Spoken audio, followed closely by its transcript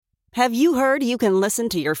Have you heard you can listen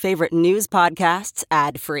to your favorite news podcasts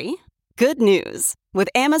ad-free? Good news. With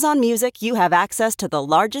Amazon Music, you have access to the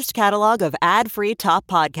largest catalog of ad-free top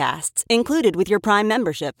podcasts included with your Prime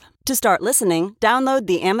membership. To start listening, download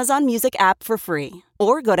the Amazon Music app for free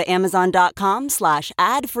or go to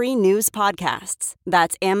amazon.com/ad-free news podcasts.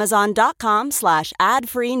 That's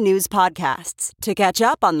amazon.com/ad-free news podcasts to catch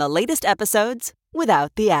up on the latest episodes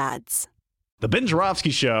without the ads. The Ben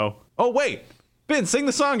Joravsky Show. Oh, wait. Ben, sing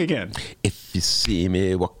the song again. If you see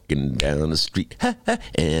me walking down the street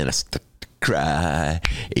and I start to cry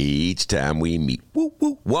each time we meet, woo,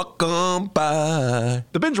 woo, walk on by.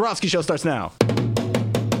 The Ben Joravsky Show starts now.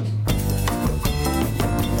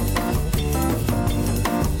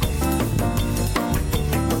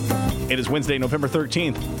 It is Wednesday, November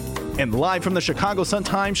 13th, and live from the Chicago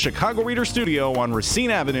Sun-Times Chicago Reader Studio on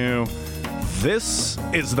Racine Avenue, this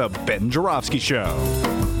is the Ben Joravsky Show.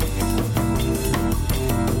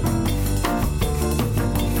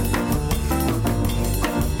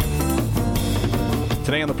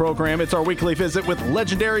 Today on the program, it's our weekly visit with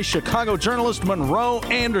legendary Chicago journalist Monroe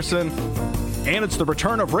Anderson. And it's the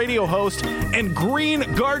return of radio host and green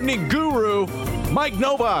gardening guru, Mike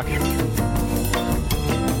Nowak.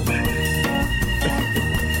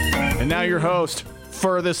 And now your host,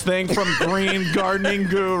 furthest thing from green gardening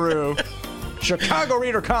guru, Chicago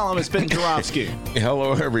Reader columnist Ben Joravsky.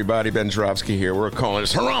 Hello, everybody. Ben Joravsky here. We're calling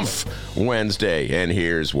this Harumph Wednesday, and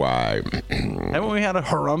here's why. Haven't we had a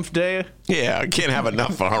Harumph day? Yeah, I can't have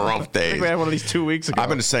enough of Harumph days. I think we had one of these 2 weeks ago. I've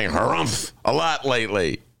been saying Harumph a lot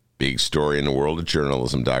lately. Big story in the world of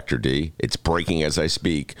journalism, Dr. D. It's breaking as I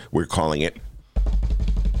speak. We're calling it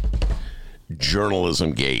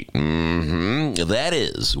Journalism Gate. That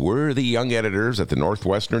is, were the young editors at the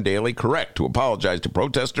Northwestern Daily correct to apologize to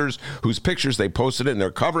protesters whose pictures they posted in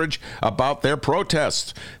their coverage about their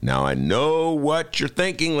protests? Now, I know what you're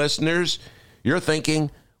thinking, listeners. You're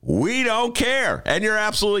thinking, we don't care. And you're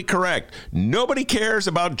absolutely correct. Nobody cares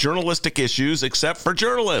about journalistic issues except for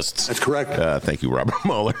journalists. That's correct. Thank you, Robert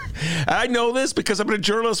Mueller. I know this because I've been a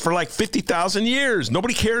journalist for like 50,000 years.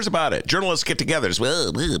 Nobody cares about it. Journalists get together.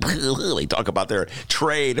 They talk about their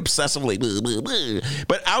trade obsessively.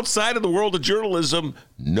 But outside of the world of journalism,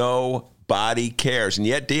 nobody cares. And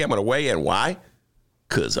yet, D, I'm going to weigh in. Why?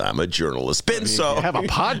 Because I'm a journalist. Ben, so you have a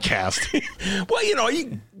podcast. Well, you know,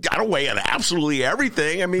 you got to weigh in absolutely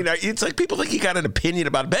everything. I mean, it's like people think you got an opinion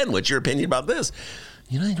about Ben. What's your opinion about this?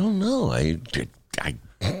 You know, I don't know.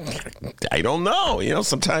 I don't know. You know,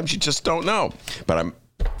 sometimes you just don't know. But I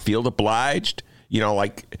feel obliged. You know,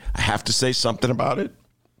 like I have to say something about it.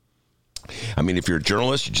 I mean, if you're a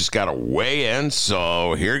journalist, you just got to weigh in.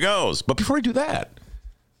 So here goes. But before I do that,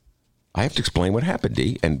 I have to explain what happened,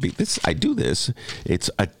 D. And I do this. It's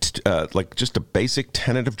like just a basic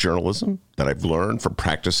tenet of journalism that I've learned from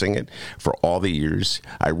practicing it for all the years.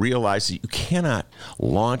 I realize that you cannot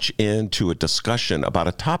launch into a discussion about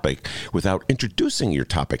a topic without introducing your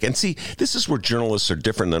topic. And see, this is where journalists are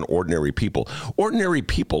different than ordinary people. Ordinary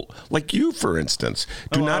people, like you, for instance,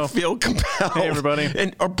 do not feel compelled. Hey,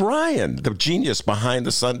 everybody. Or Brian, the genius behind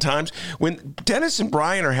the Sun-Times. When Dennis and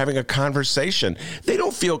Brian are having a conversation, they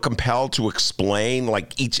don't feel compelled to explain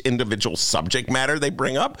like each individual subject matter they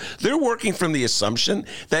bring up. They're working from the assumption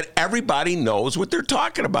that everybody knows what they're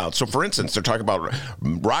talking about. So, for instance, they're talking about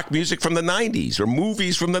rock music from the 90s or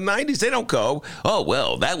movies from the 90s. They don't go, oh,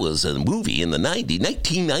 well, that was a movie in the 90s,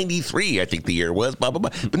 1993, I think the year was, blah, blah,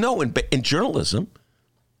 blah. But no, in journalism,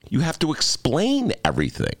 you have to explain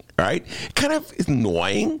everything, right? Kind of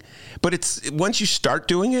annoying, but it's once you start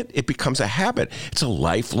doing it, it becomes a habit. It's a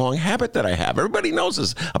lifelong habit that I have. Everybody knows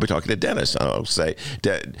this. I'll be talking to Dennis. I'll say,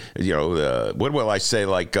 what will I say?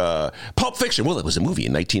 Like Pulp Fiction. Well, it was a movie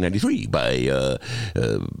in 1993 by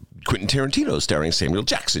Quentin Tarantino starring Samuel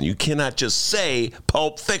Jackson. You cannot just say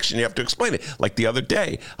Pulp Fiction. You have to explain it. Like the other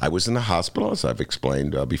day, I was in the hospital, as I've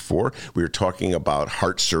explained before. We were talking about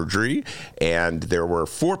heart surgery, and there were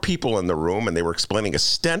 4 people in the room, and they were explaining a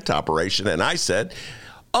stent operation, and I said,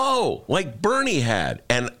 oh, like Bernie had.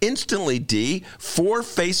 And instantly, D, 4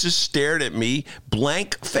 faces stared at me,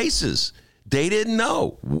 blank faces. They didn't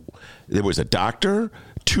know. There was a doctor,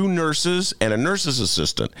 2 nurses, and a nurse's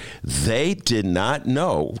assistant. They did not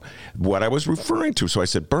know what I was referring to. So I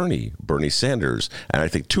said, Bernie Sanders. And I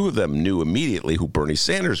think 2 of them knew immediately who Bernie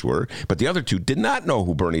Sanders were, but the other 2 did not know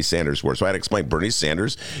who Bernie Sanders were. So I had to explain Bernie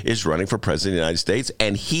Sanders is running for president of the United States,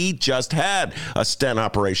 and he just had a stent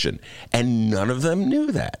operation. And none of them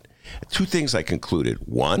knew that. 2 things I concluded.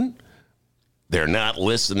 1, they're not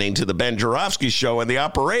listening to the Ben Joravsky show in the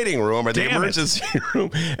operating room or the emergency room.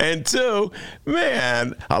 And 2,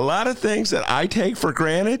 man, a lot of things that I take for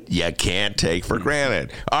granted, you can't take for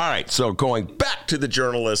granted. All right, so going back to the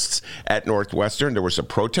journalists at Northwestern, there was a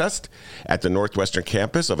protest at the Northwestern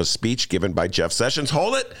campus of a speech given by Jeff Sessions.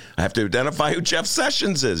 Hold it. I have to identify who Jeff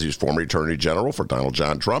Sessions is. He was former Attorney General for Donald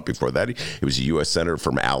John Trump. Before that, he was a U.S. Senator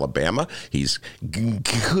from Alabama. He's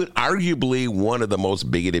arguably one of the most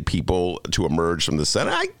bigoted people to emerge from the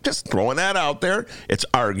Senate. I just throwing that out there. It's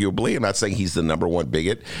arguably, I'm not saying he's the number one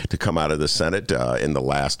bigot to come out of the Senate in the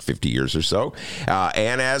last 50 years or so.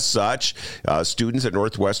 And as such, students at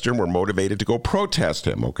Northwestern were motivated to go protest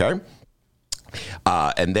him, okay?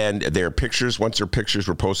 And then once their pictures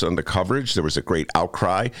were posted on the coverage, there was a great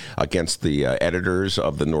outcry against the editors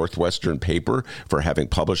of the Northwestern paper for having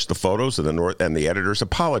published the photos, and the editors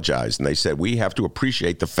apologized. And they said, we have to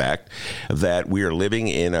appreciate the fact that we are living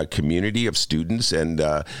in a community of students, and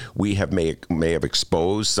we may have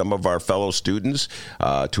exposed some of our fellow students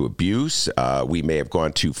to abuse. We may have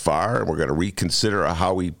gone too far, and we're going to reconsider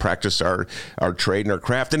how we practice our trade and our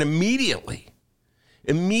craft. And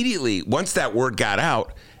Immediately, once that word got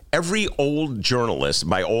out, every old journalist,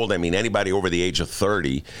 by old I mean anybody over the age of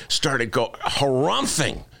 30, started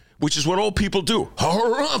harumphing, which is what old people do.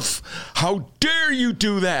 Harumph! How dare you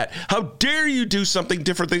do that? How dare you do something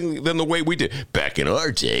different than the way we did? Back in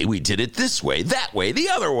our day, we did it this way, that way, the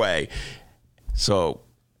other way. So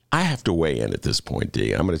I have to weigh in at this point,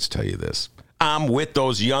 D. I'm going to tell you this. I'm with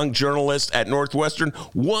those young journalists at Northwestern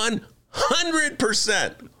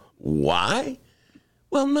 100%. Why?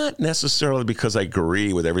 Well, not necessarily because I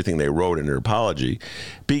agree with everything they wrote in their apology,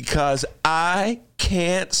 because I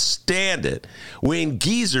can't stand it when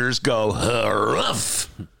geezers go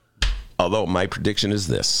rough. Although my prediction is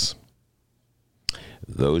this.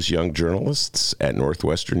 Those young journalists at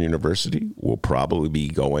Northwestern University will probably be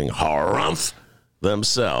going harumph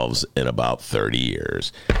themselves in about 30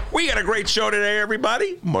 years. We got a great show today,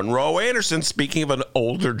 everybody. Monroe Anderson, speaking of an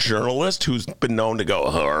older journalist who's been known to go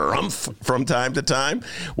harumph from time to time,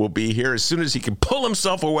 will be here as soon as he can pull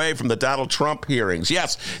himself away from the Donald Trump hearings.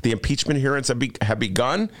 Yes, the impeachment hearings have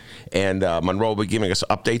begun, and Monroe will be giving us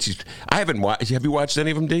updates. I haven't watched. Have you watched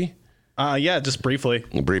any of them, D? Yeah, just briefly.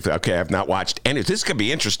 Briefly. Okay, I've not watched any. This could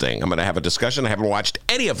be interesting. I'm going to have a discussion. I haven't watched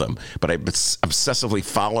any of them, but I've been obsessively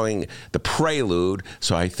following the prelude,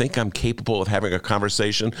 so I think I'm capable of having a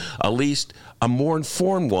conversation, at least a more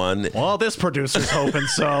informed one. Well, this producer's hoping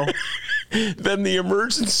so. Than the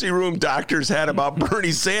emergency room doctors had about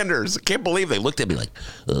Bernie Sanders. I can't believe they looked at me like,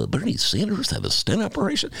 Bernie Sanders had a stent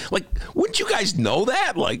operation? Like, wouldn't you guys know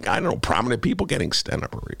that? Like, I don't know, prominent people getting stent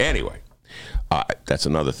operation. Anyway. That's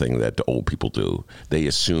another thing that the old people do. They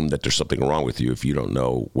assume that there's something wrong with you if you don't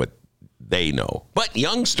know what they know. But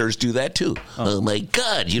youngsters do that too. Oh my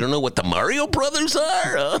God, you don't know what the Mario Brothers are?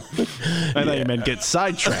 I thought you meant get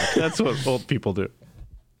sidetracked. That's what old people do.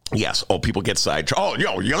 Yes, old people get sidetracked. Oh,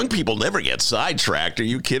 young people never get sidetracked. Are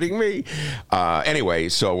you kidding me? Anyway,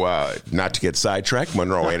 so not to get sidetracked,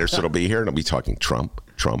 Monroe Anderson will be here, and he'll be talking Trump.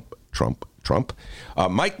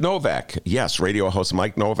 Mike Nowak, yes, radio host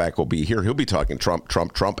Mike Nowak will be here. He'll be talking Trump,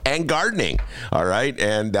 and gardening, all right?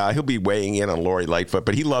 And he'll be weighing in on Lori Lightfoot,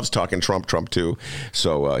 but he loves talking Trump too.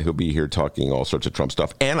 So he'll be here talking all sorts of Trump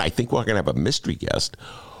stuff. And I think we're going to have a mystery guest.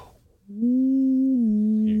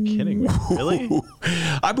 You're kidding me, really?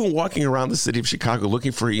 I've been walking around the city of Chicago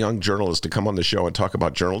looking for a young journalist to come on the show and talk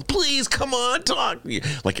about journalism. Please, come on, talk.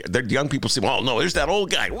 Like, the young people say, well, no, there's that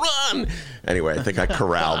old guy. Run! Anyway, I think I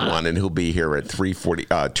corralled one, and he'll be here at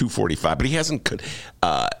 2:45. But he hasn't...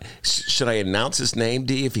 should I announce his name,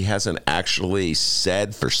 D, if he hasn't actually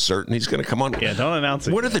said for certain he's going to come on? Yeah, don't announce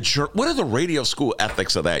it. What are the radio school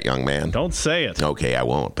ethics of that young man? Don't say it. Okay, I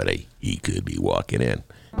won't, but he could be walking in.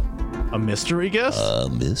 A mystery guest? A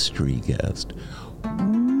mystery guest.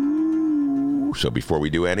 Ooh. So before we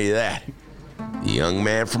do any of that, the young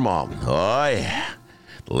man from Alton. Oh, yeah.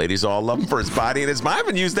 The ladies all love him for his body and his mind. I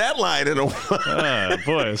haven't used that line in a while.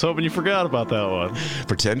 Boy, I was hoping you forgot about that one.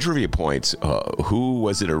 For 10 trivia points, who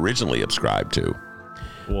was it originally ascribed to?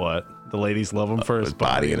 What? The ladies love him for his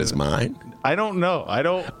body and his mind? I don't know.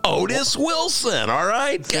 Otis Wilson, all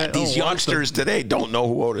right? God, these youngsters today don't know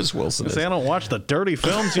who Otis Wilson is. I don't watch the dirty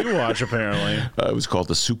films you watch, apparently. It was called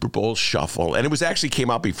the Super Bowl Shuffle, and it actually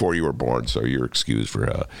came out before you were born, so you're excused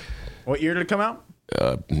for... What year did it come out?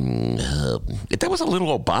 That was a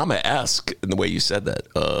little Obama-esque in the way you said that.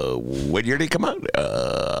 What year did it come out?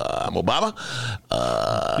 I'm Obama.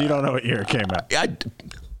 You don't know what year it came out.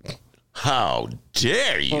 How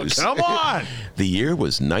dare you? Come on. The year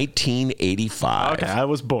was 1985. Okay, I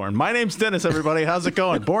was born. My name's Dennis, everybody. How's it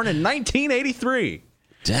going? Born in 1983.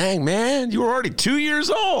 Dang, man. You were already 2 years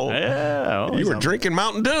old. Yeah. You were drinking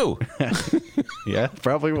Mountain Dew. Yeah,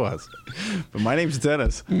 probably was. But my name's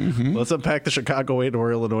Dennis. Mm-hmm. Let's unpack the Chicago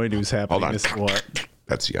or Illinois news happening. Hold on.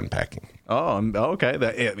 That's the unpacking. Oh,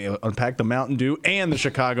 okay. Unpack the Mountain Dew and the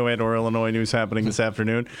Chicago and/or Illinois news happening this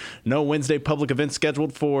afternoon. No Wednesday public event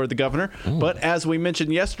scheduled for the governor. But as we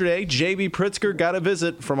mentioned yesterday, J.B. Pritzker got a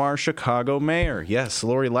visit from our Chicago mayor. Yes,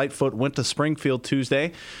 Lori Lightfoot went to Springfield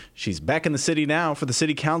Tuesday. She's back in the city now for the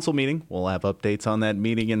city council meeting. We'll have updates on that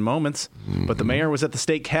meeting in moments. But the mayor was at the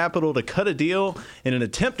state capitol to cut a deal in an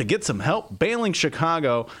attempt to get some help bailing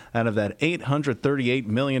Chicago out of that $838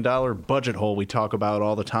 million budget hole we talk about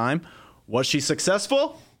all the time. Was she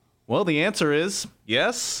successful? Well, the answer is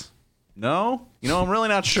yes, no. I'm really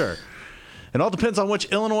not sure. It all depends on which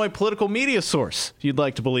Illinois political media source you'd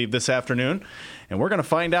like to believe this afternoon. And we're going to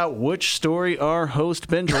find out which story our host,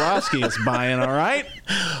 Ben Jarofsky, is buying, all right?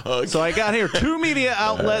 Okay. So I got here two media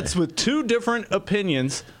outlets with two different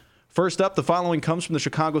opinions. First up, the following comes from the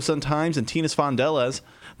Chicago Sun-Times and Tinas Fondeles.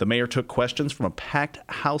 The mayor took questions from a packed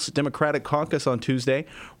House Democratic caucus on Tuesday,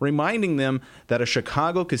 reminding them that a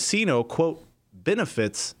Chicago casino, quote,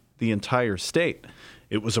 benefits the entire state.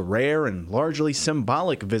 It was a rare and largely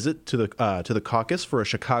symbolic visit to the caucus for a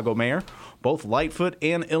Chicago mayor. Both Lightfoot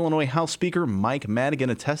and Illinois House Speaker Mike Madigan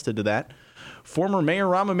attested to that. Former Mayor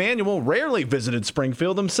Rahm Emanuel rarely visited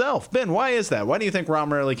Springfield himself. Ben, why is that? Why do you think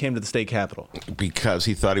Rahm rarely came to the state capitol? Because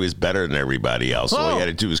he thought he was better than everybody else. All he had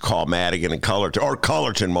to do was call Madigan and Cullerton, or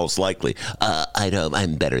Cullerton most likely.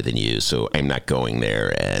 I'm better than you, so I'm not going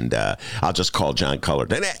there, and I'll just call John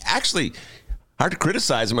Cullerton. And actually, hard to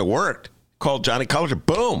criticize him. It worked. Called Johnny Cullerton.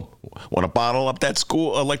 Boom. Want to bottle up that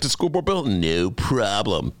elected school board bill? No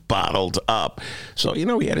problem. Bottled up. So, he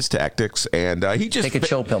had his tactics, and he just... Take a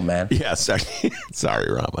chill pill, man. Yeah,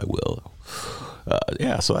 sorry, Rob, I will.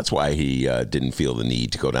 So that's why he didn't feel the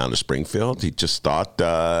need to go down to Springfield. He just thought,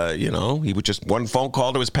 he would just one phone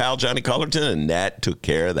call to his pal, Johnny Cullerton, and that took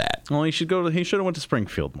care of that. Well, he should have went to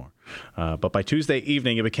Springfield more. But by Tuesday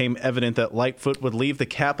evening, it became evident that Lightfoot would leave the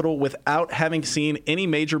Capitol without having seen any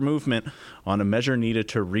major movement on a measure needed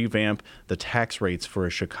to revamp the tax rates for a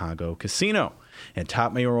Chicago casino. And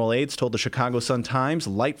top mayoral aides told the Chicago Sun-Times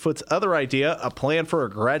Lightfoot's other idea, a plan for a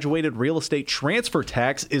graduated real estate transfer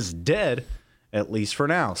tax, is dead, at least for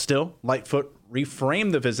now. Still, Lightfoot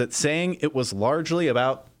reframed the visit, saying it was largely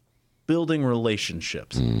about building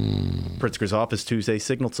relationships. Pritzker's office Tuesday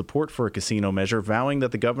signaled support for a casino measure, vowing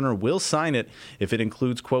that the governor will sign it if it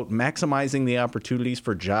includes, quote, maximizing the opportunities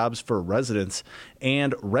for jobs for residents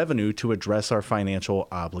and revenue to address our financial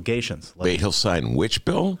obligations. Wait, he'll sign which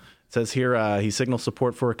bill? It says here he signaled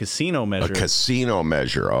support for a casino measure. A casino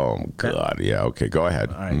measure. Oh, God. Yeah. Okay. Go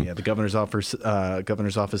ahead. All right. Yeah. The governor's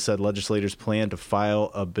office said legislators plan to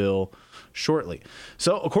file a bill shortly.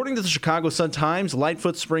 So, according to the Chicago Sun-Times,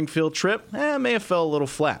 Lightfoot's Springfield trip may have fell a little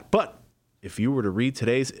flat. But if you were to read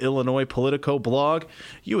today's Illinois Politico blog,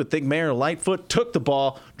 you would think Mayor Lightfoot took the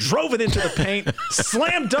ball, drove it into the paint,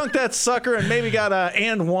 slam dunked that sucker, and maybe got a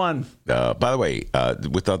and one. By the way,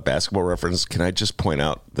 with the basketball reference, can I just point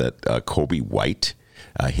out that Kobe White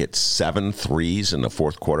hit 7 threes in the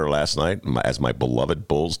fourth quarter last night as my beloved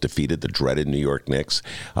Bulls defeated the dreaded New York Knicks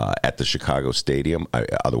at the Chicago Stadium,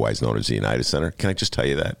 otherwise known as the United Center. Can I just tell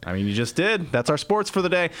you that? I mean, you just did. That's our sports for the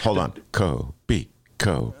day. Hold on. Kobe.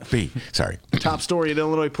 Sorry. Top story at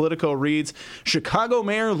Illinois Politico reads, Chicago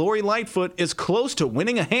Mayor Lori Lightfoot is close to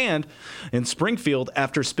winning a hand in Springfield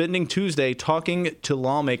after spending Tuesday talking to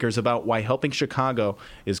lawmakers about why helping Chicago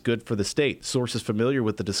is good for the state. Sources familiar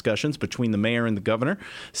with the discussions between the mayor and the governor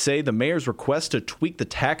say the mayor's request to tweak the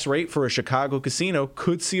tax rate for a Chicago casino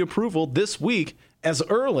could see approval this week as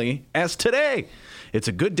early as today. It's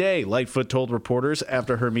a good day, Lightfoot told reporters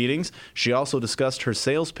after her meetings. She also discussed her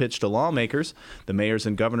sales pitch to lawmakers. The mayor's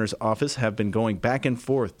and governor's office have been going back and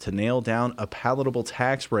forth to nail down a palatable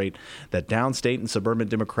tax rate that downstate and suburban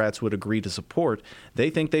Democrats would agree to support. They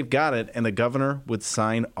think they've got it, and the governor would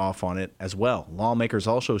sign off on it as well. Lawmakers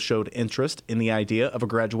also showed interest in the idea of a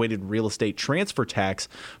graduated real estate transfer tax,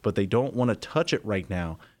 but they don't want to touch it right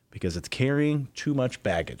now because it's carrying too much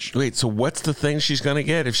baggage. Wait, so what's the thing she's going to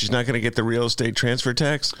get if she's not going to get the real estate transfer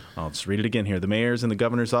tax? I'll just read it again here. The mayor's and the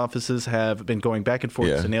governor's offices have been going back and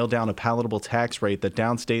forth to nail down a palatable tax rate that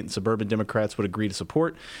downstate and suburban Democrats would agree to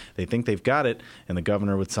support. They think they've got it, and the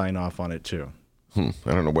governor would sign off on it too. I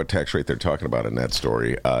don't know what tax rate they're talking about in that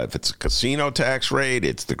story. If it's a casino tax rate,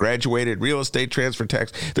 it's the graduated real estate transfer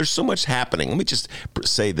tax. There's so much happening. Let me just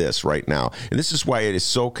say this right now. And this is why it is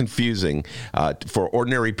so confusing for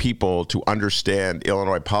ordinary people to understand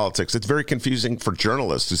Illinois politics. It's very confusing for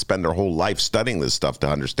journalists who spend their whole life studying this stuff to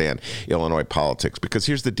understand Illinois politics. Because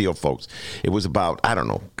here's the deal, folks. It was about, I don't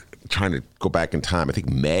know, trying to go back in time, I think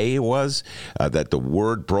May it was, that the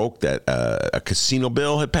word broke that a casino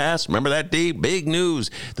bill had passed. Remember that, D? Big news.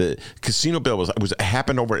 The casino bill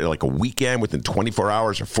happened over like a weekend within 24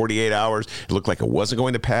 hours or 48 hours. It looked like it wasn't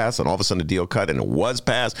going to pass, and all of a sudden the deal cut, and it was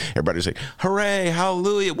passed. Everybody was saying, hooray,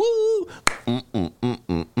 hallelujah, woo!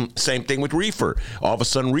 Same thing with reefer. All of a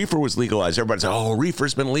sudden, reefer was legalized. Everybody said, oh,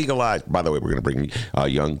 reefer's been legalized. By the way, we're going to bring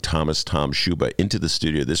young Tom Schuba into the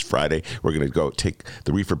studio this Friday. We're going to go take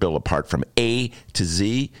the reefer bill apart from A to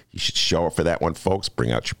Z. You should show up for that one, folks.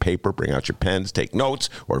 Bring out your paper, bring out your pens, take notes,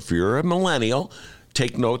 or if you're a millennial,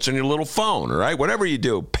 take notes on your little phone, all right? Whatever you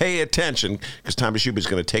do, pay attention, because Thomas Schuba is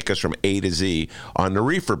going to take us from A to Z on the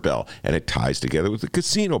reefer bill, and it ties together with the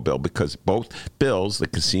casino bill, because both bills, the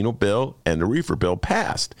casino bill and the reefer bill,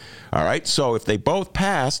 passed, all right? So if they both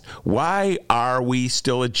passed, why are we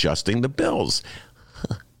still adjusting the bills?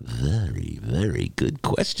 Very, very good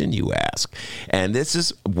question you ask. And this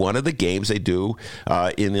is one of the games they do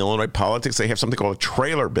in Illinois politics. They have something called a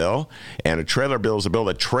trailer bill. And a trailer bill is a bill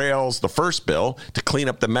that trails the first bill to clean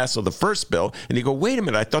up the mess of the first bill. And you go, wait a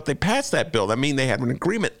minute, I thought they passed that bill. That means they had an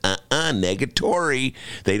agreement. Negatory.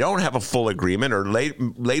 They don't have a full agreement. Or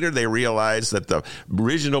later they realize that the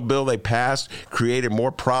original bill they passed created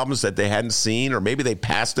more problems that they hadn't seen. Or maybe they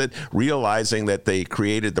passed it realizing that they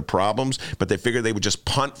created the problems, but they figured they would just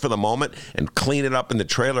punt for the moment and clean it up in the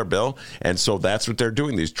trailer bill. And so that's what they're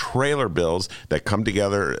doing. These trailer bills that come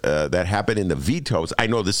together that happen in the vetoes. I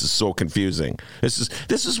know this is so confusing. This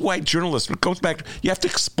is why journalists, it goes back to, you have to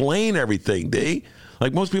explain everything, D.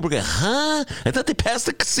 Like most people go, huh? I thought they passed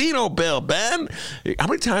the casino bill, Ben. How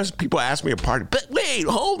many times people ask me at a party, but wait,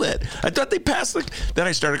 hold it. I thought they passed the... Then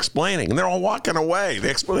I start explaining, and they're all walking away. The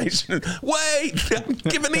explanation, wait, I'm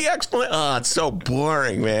giving the explanation. Oh, it's so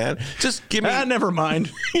boring, man. Just give me... never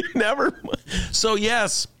mind. Never mind. So,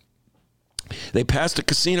 yes, they passed a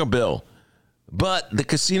casino bill, but the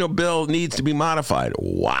casino bill needs to be modified.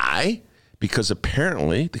 Why? Because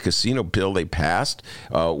apparently the casino bill they passed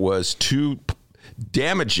was too...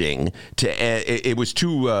 damaging to it was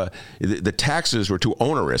too the taxes were too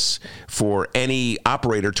onerous for any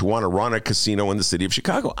operator to want to run a casino in the city of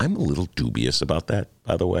Chicago. I'm a little dubious about that,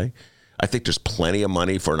 by the way. I think there's plenty of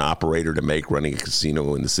money for an operator to make running a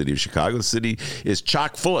casino in the city of Chicago. The city is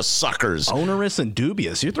chock full of suckers. Onerous and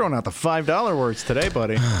dubious. You're throwing out the $5 words today,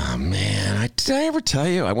 buddy. Oh, man. Did I ever tell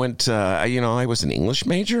you? I went, I was an English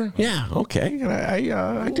major. Yeah, okay.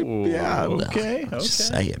 I did, yeah. Okay. Just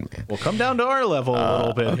saying, man. We'll come down to our level a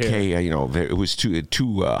little bit here. Okay, it was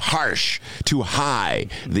too harsh, too high.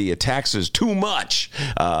 The taxes too much.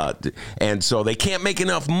 And so they can't make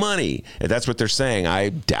enough money. And that's what they're saying. I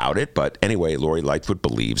doubt it, but anyway, Lori Lightfoot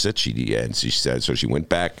believes it. She said so. She went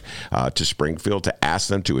back to Springfield to ask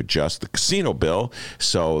them to adjust the casino bill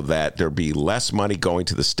so that there'd be less money going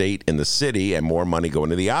to the state and the city and more money going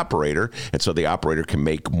to the operator, and so the operator can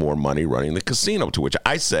make more money running the casino. To which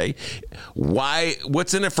I say, why?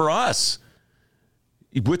 What's in it for us?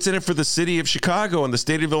 What's in it for the city of Chicago and the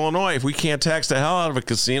state of Illinois if we can't tax the hell out of a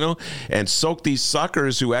casino and soak these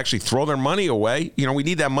suckers who actually throw their money away? You know, we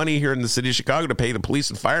need that money here in the city of Chicago to pay the police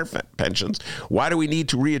and fire pensions. Why do we need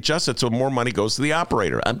to readjust it so more money goes to the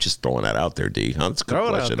operator? I'm just throwing that out there, D. That's a good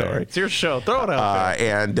question. All right. It's your show. Throw it out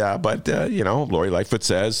there. But Lori Lightfoot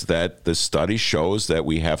says that the study shows that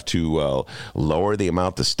we have to lower the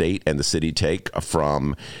amount the state and the city take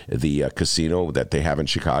from the casino that they have in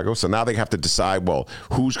Chicago. So now they have to decide, well,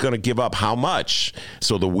 who's going to give up how much?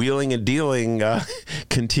 So the wheeling and dealing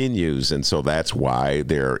continues. And so that's why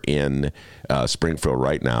they're in Springfield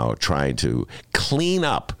right now trying to clean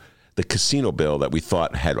up the casino bill that we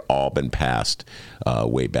thought had all been passed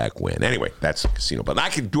way back when. Anyway, that's the casino bill. I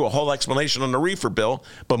could do a whole explanation on the reefer bill,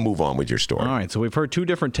 but move on with your story. All right, so we've heard two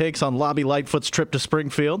different takes on Lobby Lightfoot's trip to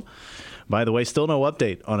Springfield. By the way, still no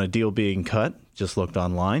update on a deal being cut. Just looked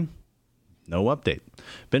online. No update.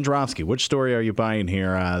 Ben Jarofsky, which story are you buying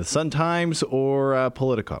here? The Sun-Times or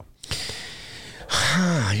Politico?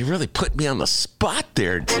 You really put me on the spot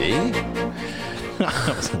there, T.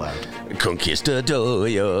 That was loud.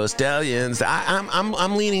 Conquistador stallions.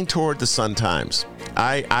 I'm leaning toward the Sun-Times.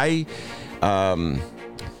 By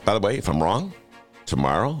the way, if I'm wrong,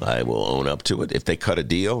 tomorrow. I will own up to it. If they cut a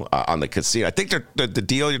deal on the casino, I think the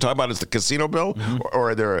deal you're talking about is the casino bill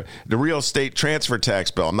or the real estate transfer tax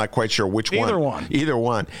bill. I'm not quite sure which one. Either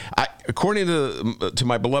one. According to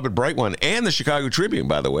my beloved Bright One and the Chicago Tribune,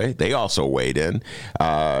 by the way, they also weighed in.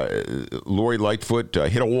 Lori Lightfoot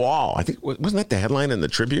hit a wall. I think, wasn't that the headline in the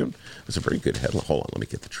Tribune? It was a very good headline. Hold on, let me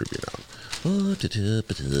get the Tribune out.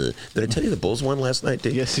 Did I tell you the Bulls won last night,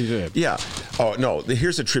 Dave? Yes, you did. Yeah. Oh, no.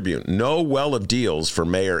 Here's the Tribune. No well of deals for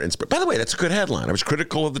mayor. By the way, that's a good headline. I was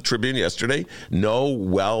critical of the Tribune yesterday. No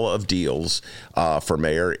well of deals for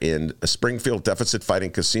mayor in Springfield deficit-fighting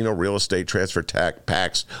casino real estate transfer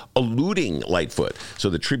tax eluding Lightfoot. So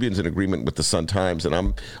the Tribune's in agreement with the Sun-Times,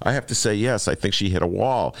 and I have to say, yes, I think she hit a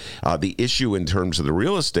wall. The issue in terms of the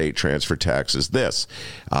real estate transfer tax is this.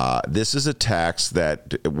 This is a tax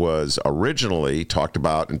that was originally talked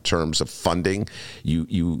about in terms of funding.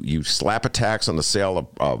 You slap a tax on the sale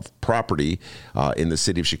of property in the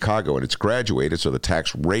city of Chicago, and it's graduated, so the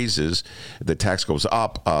tax raises. The tax goes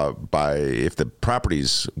up by if the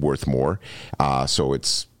property's worth more. So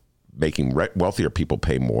it's making wealthier people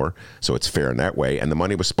pay more, so it's fair in that way. And the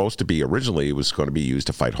money was supposed to be originally it was going to be used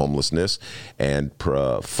to fight homelessness and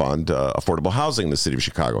fund affordable housing in the city of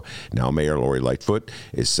Chicago. Now Mayor Lori Lightfoot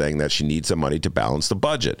is saying that she needs the money to balance the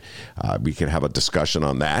budget. We can have a discussion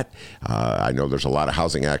on that. I know there's a lot of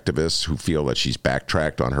housing activists who feel that she's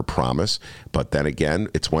backtracked on her promise, but then again,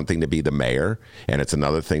 it's one thing to be the mayor, and it's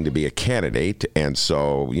another thing to be a candidate. And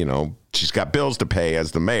so, she's got bills to pay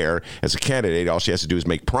as the mayor. As a candidate, all she has to do is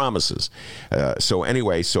make promises. So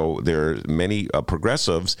there are many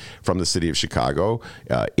progressives from the city of Chicago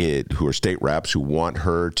who are state reps who want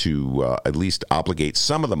her to at least obligate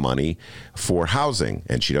some of the money for housing.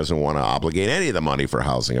 And she doesn't want to obligate any of the money for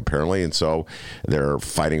housing, apparently. And so they're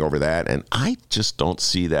fighting over that. And I just don't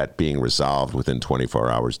see that being resolved within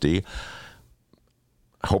 24 hours, D.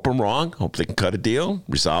 I hope I'm wrong. Hope they can cut a deal,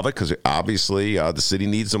 resolve it, because obviously the city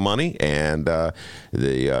needs the money, and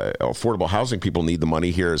the affordable housing people need the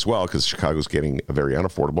money here as well, because Chicago's getting very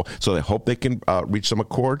unaffordable. So I hope they can reach some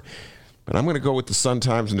accord. But I'm going to go with the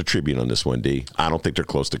Sun-Times and the Tribune on this one, D. I don't think they're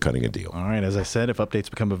close to cutting a deal. All right. As I said, if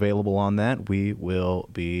updates become available on that, we will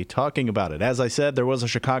be talking about it. As I said, there was a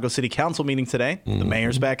Chicago City Council meeting today. The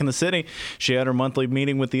mayor's back in the city. She had her monthly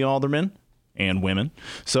meeting with the aldermen and women.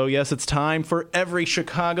 So, yes, it's time for every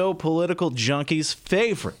Chicago political junkie's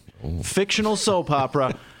favorite fictional soap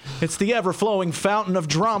opera. It's the ever-flowing fountain of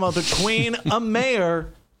drama between a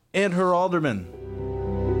mayor and her aldermen.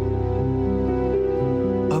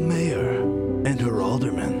 A mayor and her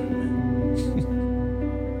aldermen.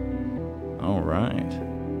 All right.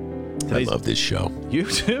 I love this show. You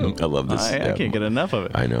too. I love this. I can't get enough of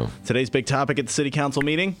it. I know. Today's big topic at the City Council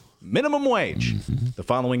meeting, minimum wage. The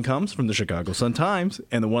following comes from the Chicago Sun-Times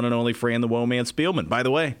and the one and only Fran the Woman Spielman. By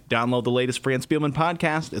the way, download the latest Fran Spielman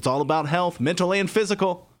podcast. It's all about health, mental and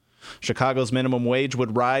physical. Chicago's minimum wage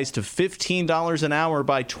would rise to $15 an hour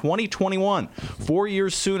by 2021, 4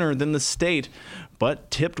 years sooner than the state.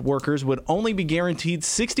 But tipped workers would only be guaranteed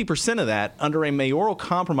 60% of that under a mayoral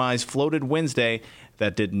compromise floated Wednesday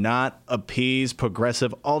that did not appease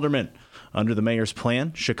progressive aldermen. Under the mayor's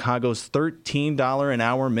plan, Chicago's $13 an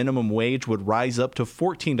hour minimum wage would rise up to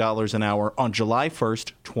 $14 an hour on July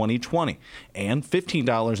 1st, 2020, and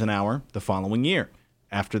 $15 an hour the following year.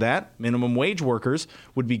 After that, minimum wage workers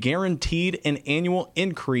would be guaranteed an annual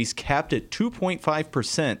increase capped at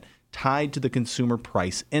 2.5%, tied to the Consumer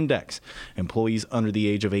Price Index. Employees under the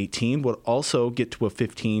age of 18 would also get to a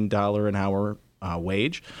 $15 an hour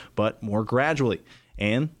wage, but more gradually.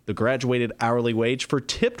 And the graduated hourly wage for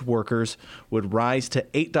tipped workers would rise to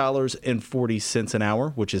 $8.40 an hour,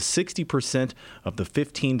 which is 60% of the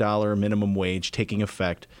 $15 minimum wage, taking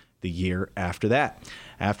effect the year after that.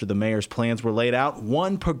 After the mayor's plans were laid out,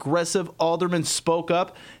 one progressive alderman spoke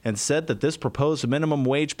up and said that this proposed minimum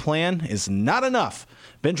wage plan is not enough.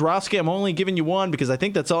 Ben Jarofsky, I'm only giving you one because I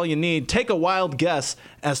think that's all you need. Take a wild guess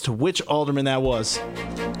as to which alderman that was.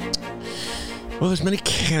 Well, there's many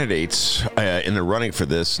candidates in the running for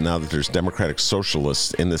this now that there's Democratic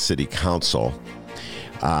Socialists in the city council.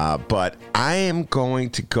 But I am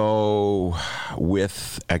going to go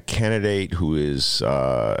with a candidate who is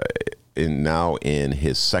now in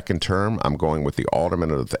his second term. I'm going with the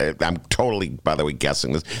alderman. I'm totally, by the way,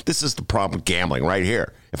 guessing this. This is the problem with gambling right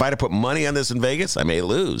here. If I had to put money on this in Vegas, I may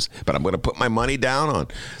lose. But I'm going to put my money down on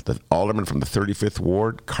the alderman from the 35th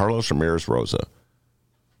Ward, Carlos Ramirez Rosa.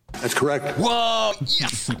 That's correct. Whoa,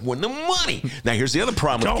 yes, you won the money. Now, here's the other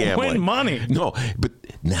problem with gambling. Don't win money. No, but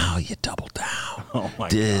now you double down. Oh, my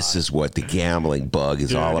This God. is what the gambling bug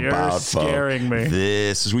is all You're about, scaring folks. me.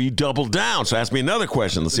 This is where you double down. So ask me another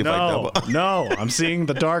question. Let's see if I double. No, I'm seeing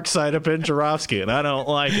the dark side of Ben Joravsky, and I don't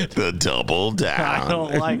like it. The double down. I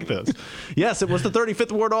don't like this. Yes, it was the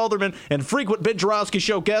 35th Ward Alderman and frequent Ben Joravsky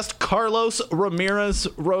Show guest, Carlos Ramirez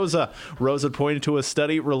Rosa. Rosa pointed to a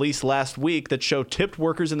study released last week that showed tipped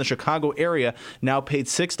workers in the Chicago area, now paid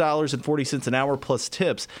 $6.40 an hour plus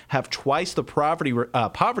tips, have twice the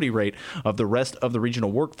poverty rate of the rest of the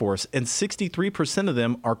regional workforce, and 63% of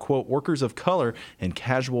them are, quote, workers of color in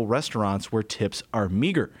casual restaurants where tips are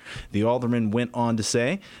meager. The alderman went on to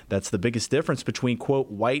say that's the biggest difference between, quote,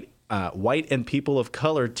 white and people of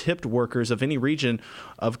color tipped workers of any region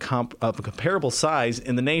of comparable size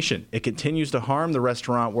in the nation. It continues to harm the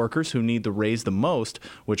restaurant workers who need the raise the most,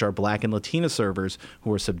 which are Black and Latina servers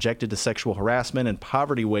who are subjected to sexual harassment and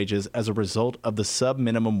poverty wages as a result of the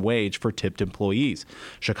sub-minimum wage for tipped employees.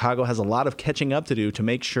 Chicago has a lot of catching up to do to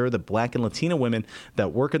make sure that Black and Latina women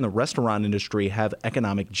that work in the restaurant industry have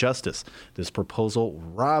economic justice. This proposal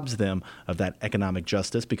robs them of that economic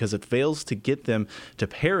justice because it fails to get them to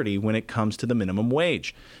parity when it comes to the minimum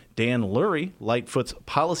wage. Dan Lurie, Lightfoot's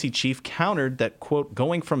policy chief, countered that, quote,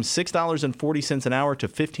 going from $6.40 an hour to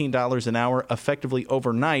 $15 an hour effectively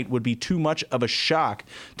overnight would be too much of a shock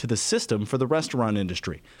to the system for the restaurant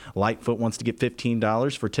industry. Lightfoot wants to get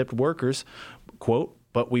 $15 for tipped workers, quote,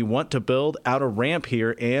 but we want to build out a ramp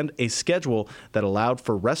here and a schedule that allowed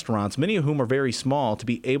for restaurants, many of whom are very small, to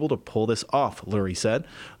be able to pull this off, Lurie said.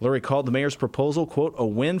 Lurie called the mayor's proposal, quote, a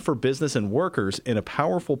win for business and workers and a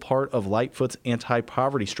powerful part of Lightfoot's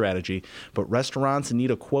anti-poverty strategy, but restaurants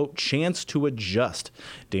need a, quote, chance to adjust.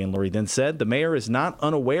 Dan Lurie then said the mayor is not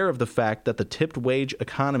unaware of the fact that the tipped wage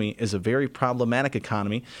economy is a very problematic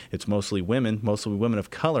economy. It's mostly women of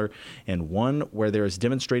color, and one where there is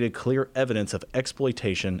demonstrated clear evidence of exploitation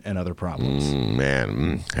and other problems.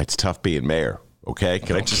 It's tough being mayor. Okay,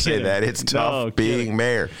 can I just say that it's tough being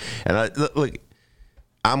mayor? And look,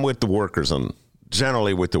 I'm with the workers. I'm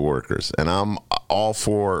generally with the workers, and I'm all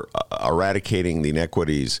for eradicating the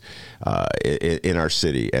inequities in our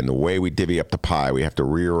city. And the way we divvy up the pie, we have to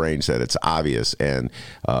rearrange that. It's obvious, and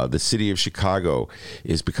the city of Chicago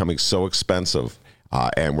is becoming so expensive.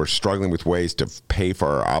 And we're struggling with ways to pay for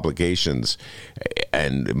our obligations.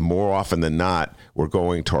 And more often than not, we're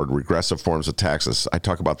going toward regressive forms of taxes. I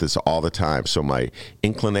talk about this all the time. So my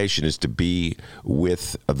inclination is to be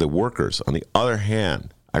with the workers. On the other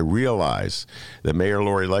hand, I realize that Mayor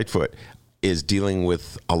Lori Lightfoot is dealing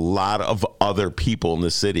with a lot of other people in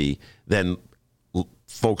the city than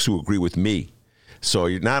folks who agree with me. So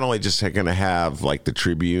you're not only just going to have like the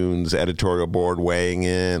Tribune's editorial board weighing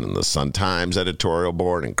in and the Sun-Times editorial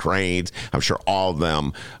board and Crane's. I'm sure all of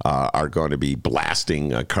them are going to be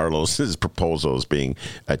blasting Carlos's proposal as being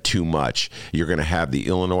too much. You're going to have the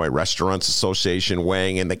Illinois Restaurants Association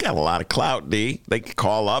weighing in. They got a lot of clout, D. They can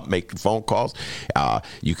call up, make phone calls.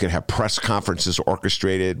 You can have press conferences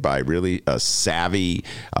orchestrated by really savvy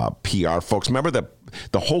PR folks. Remember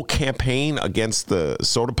the whole campaign against the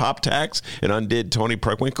soda pop tax and undid Tony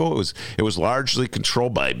Preckwinkle? It was largely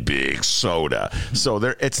controlled by Big Soda. So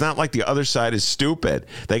it's not like the other side is stupid.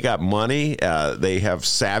 They got money. They have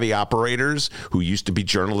savvy operators who used to be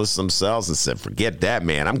journalists themselves and said, forget that,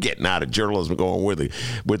 man. I'm getting out of journalism, going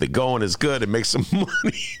where the going is good and make some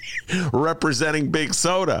money representing Big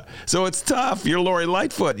Soda. So it's tough. You're Lori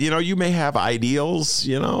Lightfoot. You may have ideals,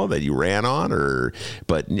 that you ran on,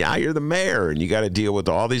 but now you're the mayor and you got to deal with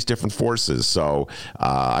all these different forces. So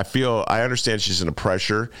I understand she's under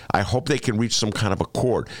pressure. I hope they can reach some kind of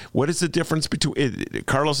accord. What is the difference between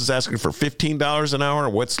Carlos is asking for $15 an hour?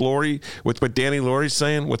 What's what Danny Lurie's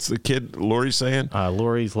saying? What's the kid Lurie saying?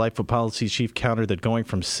 Lurie's Lightfoot policy chief countered that going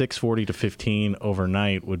from $6.40 to $15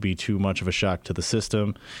 overnight would be too much of a shock to the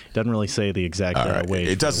system. It doesn't really say the exact wage.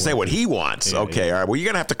 It doesn't say what he wants. All right. Well, you're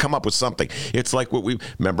going to have to come up with something. It's like what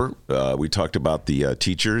we talked about the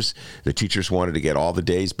teachers. The teachers wanted to get all the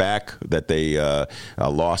days back that they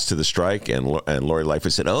lost to the strike, and Lori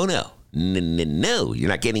Lightfoot said, oh, no, you're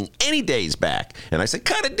not getting any days back. And I said,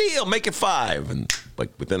 cut a deal, make it 5. And like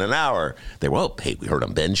within an hour, they were, hey, we heard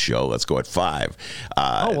on Ben's show, let's go at 5.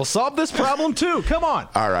 We'll solve this problem too. Come on.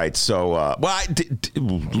 All right. So,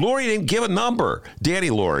 Lori didn't give a number. Danny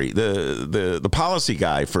Lurie, the policy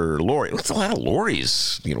guy for Lori. That's a lot of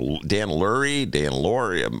Lories. Dan Lurie,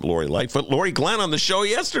 Lori Lightfoot, Lori Glenn on the show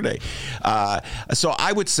yesterday. So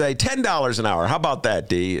I would say $10 an hour. How about that,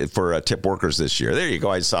 D, for tip workers this year? There you go.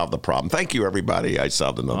 I solved the problem. Thank you, everybody. I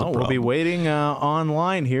solved another problem. We'll be waiting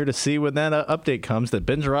online here to see when that update comes. times that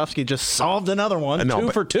Ben Joravsky just solved another one,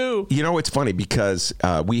 2 for 2. You know, it's funny because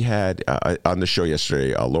we had on the show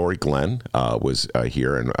yesterday, Lori Glenn was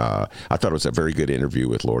here, and I thought it was a very good interview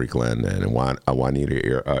with Lori Glenn and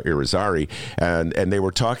Juanita Irizarry, and they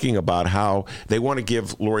were talking about how they want to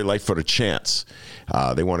give Lori Lightfoot a chance.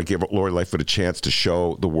 They want to give Lori Lightfoot a chance to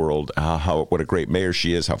show the world what a great mayor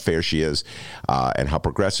she is, how fair she is, and how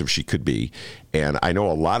progressive she could be. And I know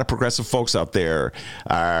a lot of progressive folks out there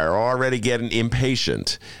are already getting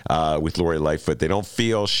impatient with Lori Lightfoot. They don't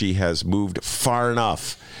feel she has moved far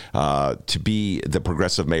enough to be the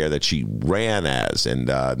progressive mayor that she ran as. And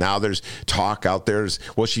now there's talk out there.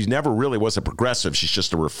 Well, she never really was a progressive. She's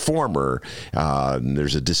just a reformer.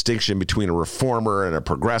 There's a distinction between a reformer and a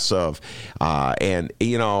progressive. And,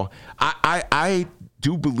 you know, I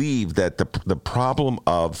do believe that the problem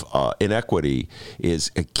of inequity is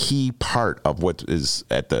a key part of what's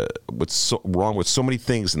wrong with so many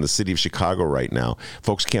things in the city of Chicago right now.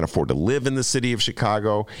 Folks can't afford to live in the city of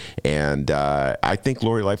Chicago, and I think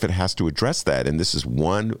Lori Lightfoot has to address that. And this is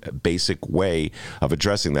one basic way of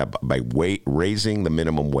addressing that by raising the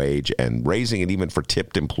minimum wage and raising it even for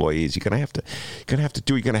tipped employees.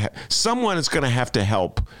 Someone is going to have to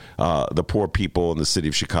help the poor people in the city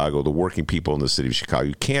of Chicago, the working people in the city of Chicago.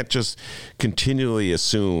 You can't just continually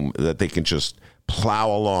assume that they can just plow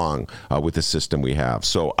along with the system we have.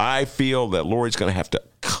 So I feel that Lori's going to have to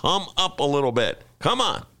come up a little bit. Come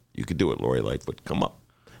on. You can do it, Lori Lightfoot. Come up.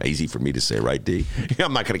 Easy for me to say, right, D?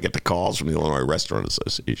 I'm not going to get the calls from the Illinois Restaurant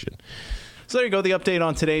Association. So there you go, the update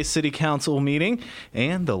on today's city council meeting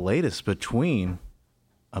and the latest between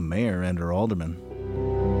a mayor and her alderman.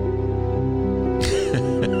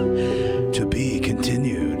 To be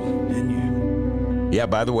continued. Yeah,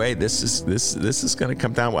 by the way, this is going to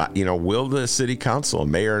come down. You know, will the city council,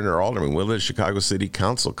 mayor and her alderman, will the Chicago City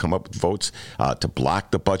Council come up with votes to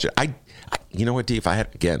block the budget? You know what, D, if I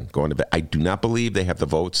had, again, going to bed, I do not believe they have the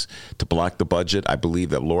votes to block the budget. I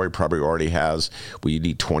believe that Lori probably already has. Well, you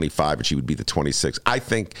need 25, and she would be the 26. I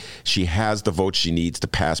think she has the votes she needs to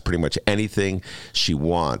pass pretty much anything she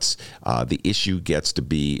wants. The issue gets to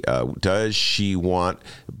be, does she want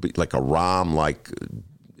like a Rahm,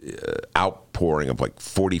 outpouring of like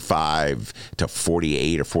 45 to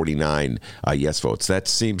 48 or 49 yes votes. It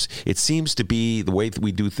seems to be the way that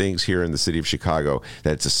we do things here in the city of Chicago,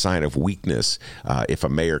 that it's a sign of weakness if a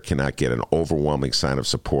mayor cannot get an overwhelming sign of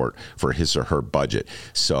support for his or her budget.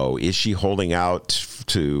 So is she holding out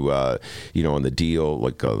to, in the deal,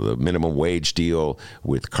 like the minimum wage deal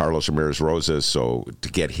with Carlos Ramirez Rosas, so to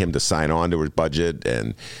get him to sign on to his budget,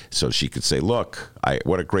 and so she could say, look,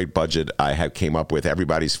 what a great budget I came up with,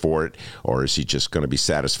 everybody's for it? Or is he just going to be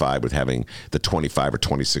satisfied with having the 25 or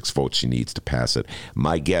 26 votes she needs to pass it?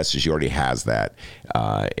 My guess is she already has that,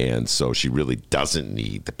 and so she really doesn't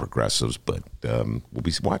need the progressives, but we'll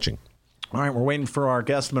be watching. All right, we're waiting for our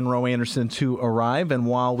guest, Monroe Anderson, to arrive, and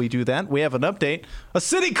while we do that, we have an update, a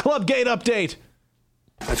City Club Gate update.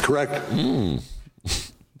 That's correct.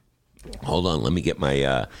 Hold on, let me get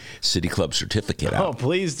my City Club certificate out. Oh,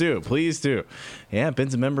 please do. Please do. Yeah,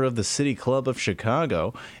 Ben's a member of the City Club of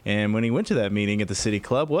Chicago, and when he went to that meeting at the City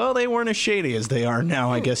Club, well, they weren't as shady as they are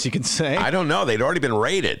now, I guess you can say. I don't know. They'd already been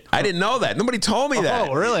raided. I didn't know that. Nobody told me that.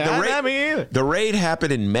 Oh, really? I mean, either. The raid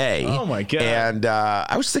happened in May. Oh, my God. And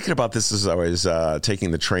I was thinking about this as I was taking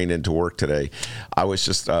the train into work today. I was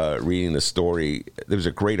just reading the story. There was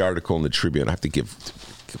a great article in the Tribune. I have to give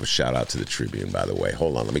a shout out to the Tribune, by the way.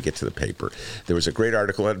 Hold on, let me get to the paper. There was a great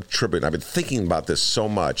article in the Tribune. I've been thinking about this so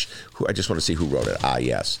much. I just want to see who wrote it.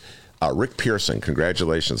 Yes. Rick Pearson,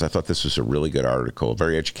 congratulations. I thought this was a really good article,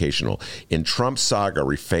 very educational. In Trump's saga,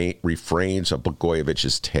 refrains of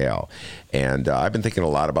Blagojevich's tale. And I've been thinking a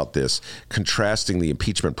lot about this, contrasting the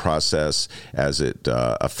impeachment process as it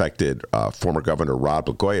affected former Governor Rod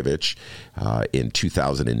Blagojevich in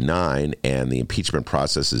 2009, and the impeachment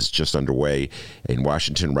process is just underway in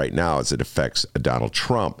Washington right now as it affects Donald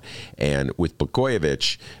Trump. And with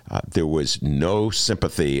Blagojevich, there was no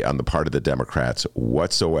sympathy on the part of the Democrats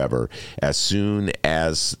whatsoever. As soon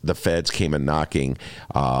as the feds came in knocking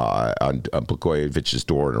on Blagojevich's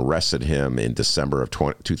door and arrested him in December of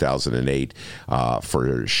 2008 for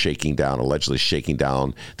allegedly shaking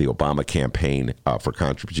down the Obama campaign for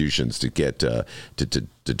contributions to get to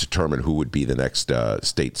to determine who would be the next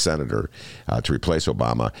state senator to replace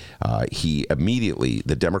Obama, he immediately,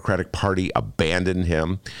 the Democratic Party abandoned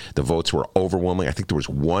him. The votes were overwhelming. I think there was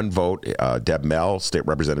one vote. Deb Mell, State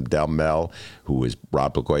Representative Deb Mell, who is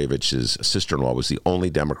Rod Blagojevich's sister-in-law, was the only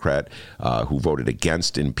Democrat who voted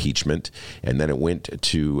against impeachment. And then it went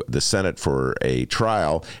to the Senate for a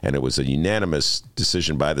trial, and it was a unanimous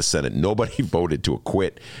decision by the Senate. Nobody voted to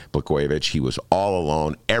acquit Blagojevich. He was all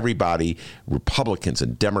alone. Everybody, Republicans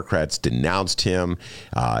and Democrats, denounced him.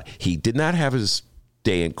 He did not have his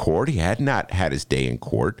day in court. He had not had his day in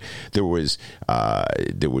court. There was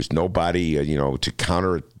nobody,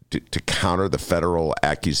 to counter the federal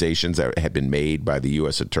accusations that had been made by the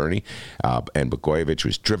U.S. attorney. And Blagojevich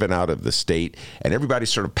was driven out of the state, and everybody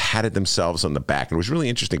sort of patted themselves on the back. And it was really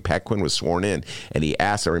interesting. Pat Quinn was sworn in, and he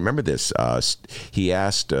asked, I remember this, he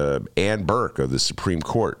asked Ann Burke of the Supreme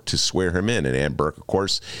Court to swear him in. And Ann Burke, of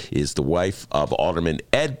course, is the wife of Alderman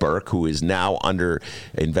Ed Burke, who is now under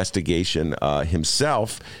investigation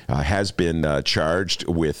himself, has been charged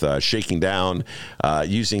with shaking down,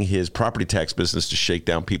 using his property tax business to shake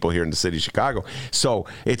down people here in the city of Chicago. So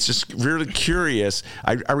it's just really curious.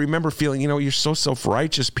 I remember feeling, you're so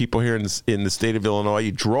self-righteous, people here in the state of Illinois.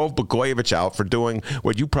 You drove Blagojevich out for doing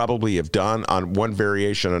what you probably have done on one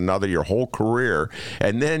variation or another your whole career.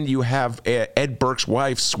 And then you have Ed Burke's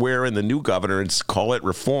wife swear in the new governor and call it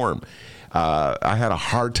reform. I had a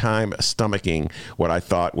hard time stomaching what I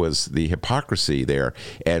thought was the hypocrisy there.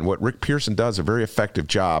 And what Rick Pearson does a very effective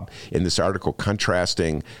job in this article,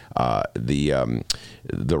 contrasting the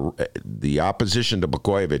opposition to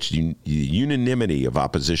Blagojevich, the unanimity of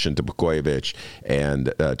opposition to Blagojevich,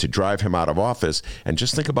 and to drive him out of office. And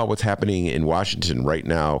just think about what's happening in Washington right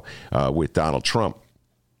now with Donald Trump.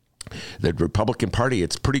 The Republican Party,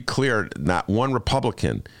 it's pretty clear, not one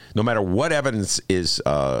Republican, no matter what evidence is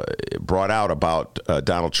brought out about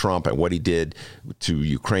Donald Trump and what he did to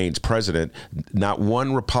Ukraine's president, not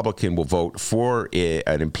one Republican will vote for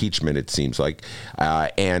an impeachment, it seems like.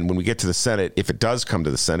 And when we get to the Senate, if it does come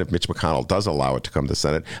to the Senate, Mitch McConnell does allow it to come to the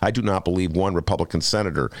Senate, I do not believe one Republican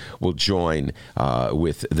senator will join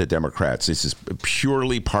with the Democrats. This is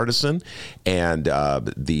purely partisan, and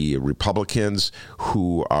the Republicans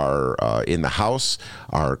who are in the House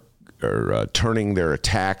are turning their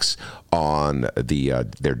attacks on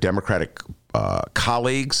their Democratic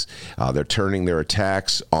colleagues. They're turning their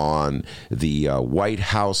attacks on the White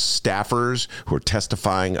House staffers who are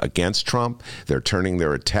testifying against Trump. They're turning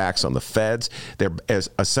their attacks on the feds. They're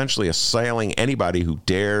essentially assailing anybody who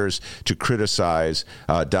dares to criticize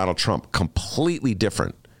Donald Trump. Completely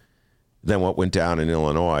different than what went down in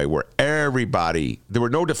Illinois, where there were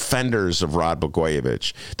no defenders of Rod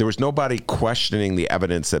Blagojevich. There was nobody questioning the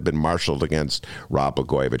evidence that had been marshaled against Rod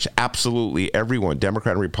Blagojevich. Absolutely everyone,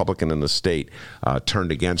 Democrat and Republican in the state,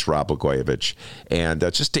 turned against Rod Blagojevich. And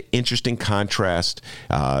just an interesting contrast.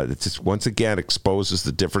 It just once again exposes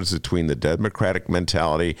the difference between the Democratic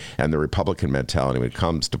mentality and the Republican mentality when it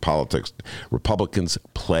comes to politics. Republicans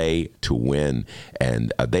play to win,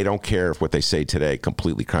 and they don't care if what they say today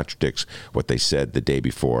completely contradicts what they said the day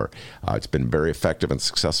before. It's been very effective and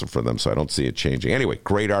successful for them, so I don't see it changing. Anyway,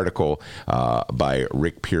 great article by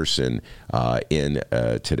Rick Pearson in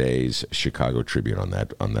today's Chicago Tribune on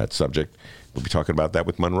that subject. We'll be talking about that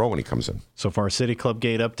with Monroe when he comes in. So far, City Club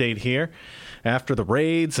Gate update here. After the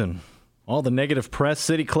raids and all the negative press,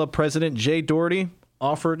 City Club President Jay Doherty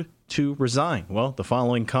offered to resign. Well, the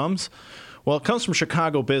following comes. Well, it comes from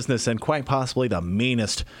Chicago business and quite possibly the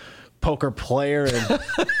meanest poker player in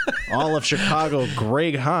all of Chicago,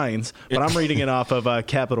 Greg Hines. But I'm reading it off of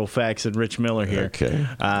Capital Facts and Rich Miller here. Okay.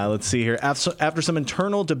 Let's see here. After some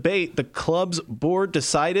internal debate, the club's board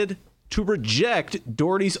decided to reject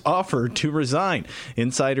Doherty's offer to resign.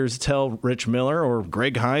 Insiders tell Rich Miller or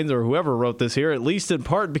Greg Hines or whoever wrote this here, at least in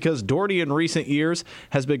part because Doherty in recent years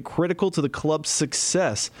has been critical to the club's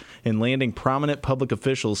success in landing prominent public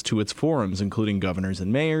officials to its forums, including governors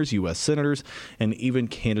and mayors, U.S. senators, and even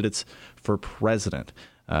candidates for president.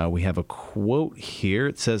 We have a quote here.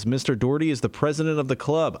 It says, Mr. Doherty is the president of the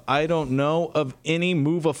club. I don't know of any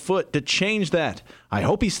move afoot to change that. I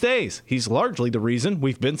hope he stays. He's largely the reason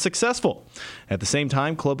we've been successful. At the same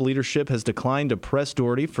time, club leadership has declined to press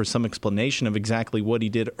Doherty for some explanation of exactly what he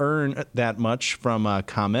did earn that much from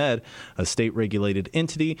ComEd, a state-regulated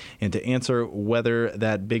entity, and to answer whether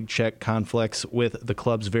that big check conflicts with the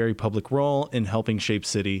club's very public role in helping shape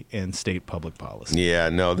city and state public policy. Yeah,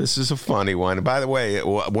 no, this is a funny one. By the way,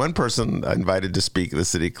 one person invited to speak at the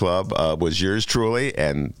City Club was yours truly,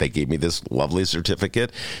 and they gave me this lovely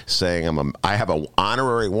certificate saying I'm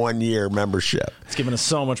honorary 1-year membership. It's giving us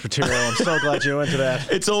so much material. I'm so glad you went to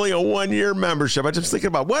that. It's only a 1-year membership. I'm just thinking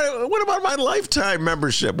about, what about my lifetime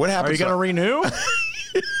membership? What happens? Are you going to renew?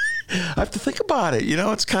 I have to think about it.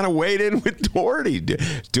 It's kind of weighed in with Doherty.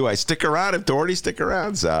 Do I stick around if Doherty stick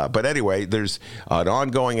around? But anyway, there's an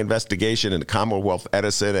ongoing investigation into Commonwealth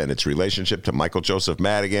Edison and its relationship to Michael Joseph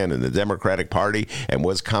Madigan and the Democratic Party. And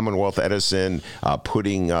was Commonwealth Edison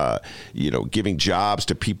giving jobs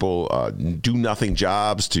to people, do-nothing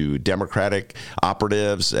jobs to Democratic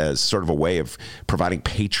operatives as sort of a way of providing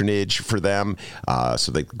patronage for them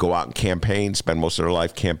so they go out and campaign, spend most of their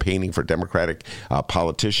life campaigning for Democratic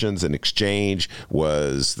politicians. In exchange,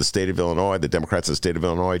 was the state of Illinois, the Democrats of the state of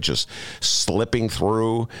Illinois, just slipping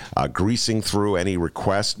through, greasing through any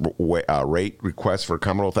rate requests for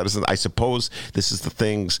Commonwealth Edison. I suppose this is the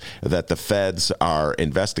things that the feds are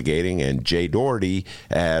investigating, and Jay Doherty,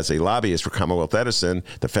 as a lobbyist for Commonwealth Edison,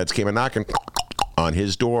 the feds came a knocking on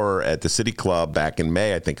his door at the City Club back in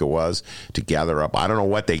May, I think it was, to gather up. I don't know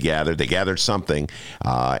what they gathered. They gathered something,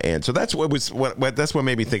 and so that's what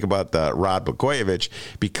made me think about Rod Blagojevich,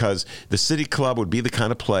 because the City Club would be the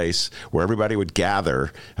kind of place where everybody would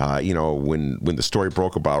gather. When the story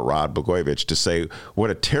broke about Rod Blagojevich, to say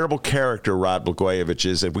what a terrible character Rod Blagojevich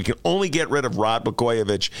is. If we can only get rid of Rod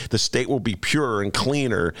Blagojevich, the state will be purer and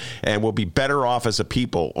cleaner, and we'll be better off as a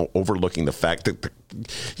people. Overlooking the fact that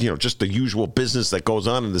just the usual business that goes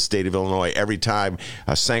on in the state of Illinois every time,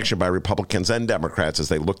 sanctioned by Republicans and Democrats as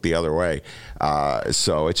they look the other way.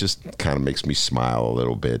 So it just kind of makes me smile a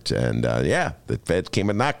little bit. And the feds came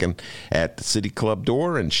a knocking at the City Club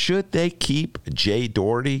door. And should they keep Jay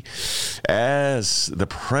Doherty as the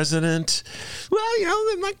president? Well,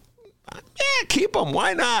 they're like, keep him.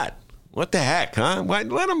 Why not? What the heck, huh? Why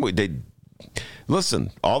let him?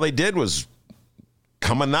 Listen, all they did was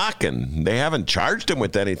come a knocking. They haven't charged him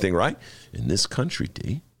with anything, right? In this country,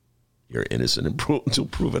 D, you're innocent until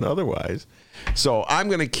proven otherwise. So I'm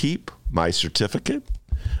going to keep my certificate.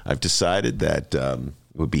 I've decided that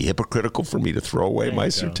it would be hypocritical for me to throw away my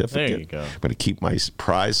certificate. There you go. I'm going to keep my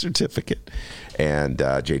prize certificate. And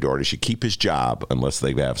Jay Doherty should keep his job unless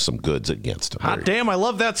they have some goods against him. Hot damn, I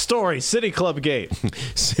love that story. City Club Gate.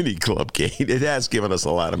 City Club Gate. It has given us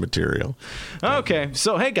a lot of material. Okay,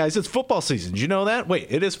 so hey guys, it's football season. Did you know that? Wait,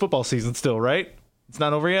 it is football season still, right? It's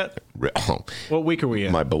not over yet? What week are we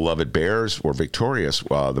in? My beloved Bears were victorious.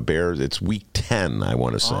 The Bears, it's week 10, I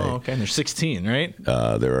want to say. Oh, okay. And there's 16, right?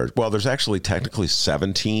 There's actually technically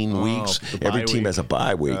 17 weeks. Every team has a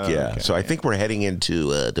bye week, yeah. Okay. So I think we're heading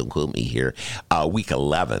into, don't quote me here, week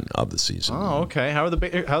 11 of the season. Oh, okay. How are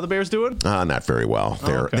the Bears doing? Not very well.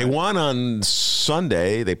 They won on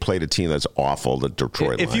Sunday. They played a team that's awful, the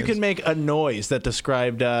Detroit Lions. If you can make a noise that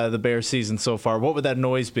described the Bears season so far, what would that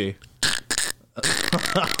noise be?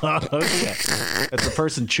 Okay. That's a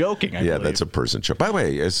person choking, I believe. That's a person choking. By the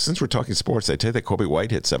way, since we're talking sports, I tell you that Kobe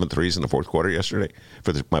White hit 7 threes in the fourth quarter yesterday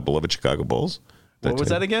for my beloved Chicago Bulls. What was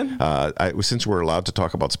that again? Since we're allowed to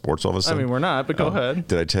talk about sports all of a sudden. I mean, we're not, but go ahead.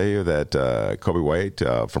 Did I tell you that Kobe White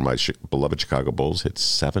from my beloved Chicago Bulls hit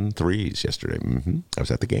 7 threes yesterday? Mm-hmm. I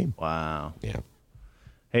was at the game. Wow. Yeah.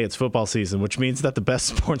 Hey, it's football season, which means that the best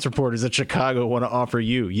sports reporters at Chicago want to offer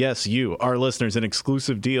you, yes, you, our listeners, an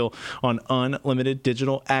exclusive deal on unlimited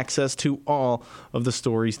digital access to all of the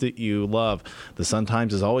stories that you love. The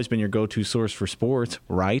Sun-Times has always been your go-to source for sports,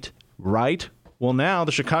 right? Right? Well, now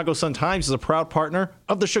the Chicago Sun-Times is a proud partner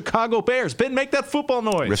of the Chicago Bears. Ben, make that football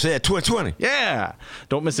noise. 2020. Yeah.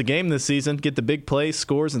 Don't miss a game this season. Get the big plays,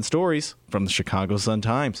 scores, and stories from the Chicago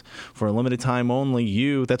Sun-Times. For a limited time only,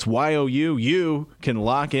 you can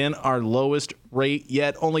lock in our lowest rate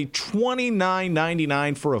yet. Only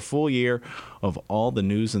 $29.99 for a full year of all the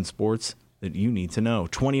news and sports that you need to know.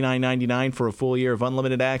 $29.99 for a full year of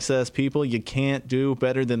unlimited access. People, you can't do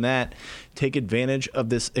better than that. Take advantage of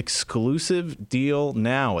this exclusive deal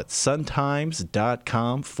now at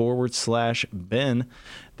suntimes.com/Ben.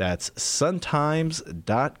 That's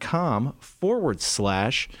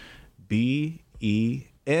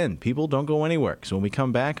suntimes.com/BEN. People, don't go anywhere, because when we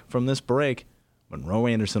come back from this break, Monroe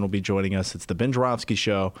Anderson will be joining us. It's the Ben Joravsky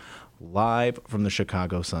Show, live from the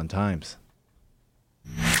Chicago Sun-Times.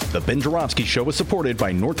 The Ben Joravsky Show is supported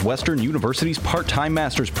by Northwestern University's part-time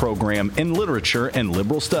master's program in literature and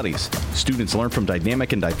liberal studies. Students learn from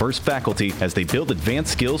dynamic and diverse faculty as they build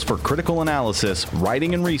advanced skills for critical analysis,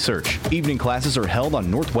 writing, and research. Evening classes are held on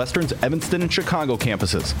Northwestern's Evanston and Chicago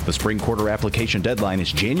campuses. The spring quarter application deadline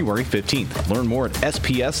is January 15th. Learn more at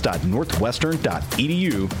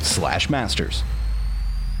sps.northwestern.edu/masters.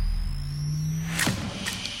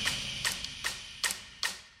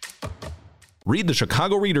 Read the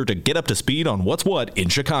Chicago Reader to get up to speed on what's what in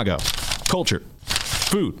Chicago. culture,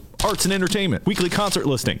 food, arts and entertainment, weekly concert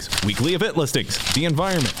listings, weekly event listings, the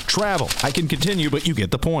environment, travel. I can continue, but you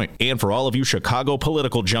get the point. And for all of you Chicago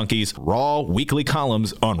political junkies, raw weekly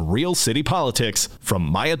columns on real city politics from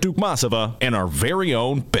Maya Dukmasova and our very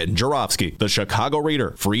own Ben Jarofsky. The Chicago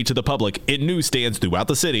Reader, free to the public in newsstands throughout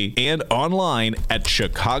the city and online at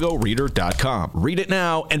chicagoreader.com. Read it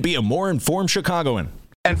now and be a more informed Chicagoan.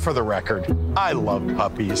 And for the record, I love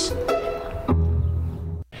puppies.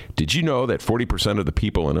 Did you know that 40% of the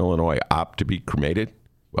people in Illinois opt to be cremated?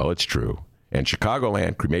 Well, it's true. And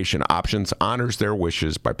Chicagoland Cremation Options honors their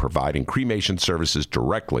wishes by providing cremation services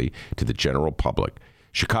directly to the general public.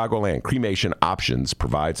 Chicagoland Cremation Options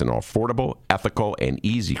provides an affordable, ethical, and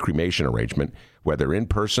easy cremation arrangement, whether in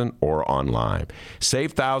person or online.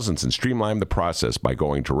 Save thousands and streamline the process by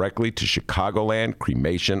going directly to Chicagoland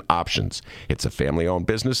Cremation Options. It's a family-owned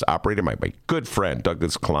business operated by my good friend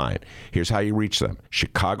Douglas Klein. Here's how you reach them: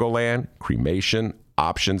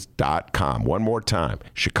 ChicagolandCremationOptions.com. One more time: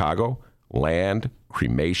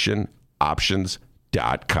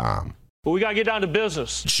 ChicagolandCremationOptions.com. But we got to get down to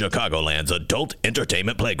business. Chicagoland's adult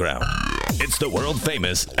entertainment playground. It's the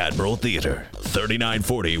world-famous Admiral Theater,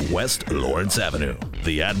 3940 West Lawrence Avenue.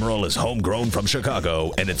 The Admiral is homegrown from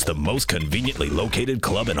Chicago, and it's the most conveniently located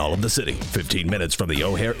club in all of the city. 15 minutes from the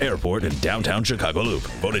O'Hare Airport in downtown Chicago Loop.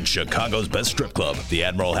 Voted Chicago's best strip club, the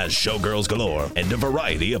Admiral has showgirls galore and a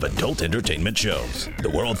variety of adult entertainment shows. The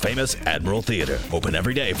world-famous Admiral Theater, open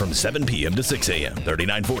every day from 7 p.m. to 6 a.m.,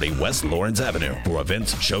 3940 West Lawrence Avenue. For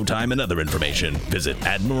events, showtime, and other information, visit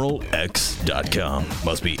AdmiralX.com.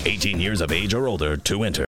 Must be 18 years of age or older to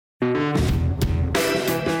enter.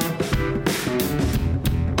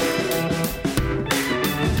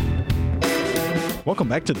 Welcome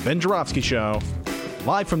back to the Ben Jarofsky Show,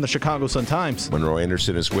 live from the Chicago Sun-Times. Monroe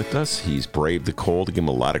Anderson is with us. He's braved the cold. To give him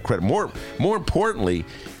a lot of credit. More importantly,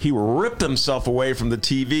 he ripped himself away from the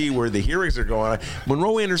TV where the hearings are going on.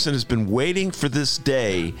 Monroe Anderson has been waiting for this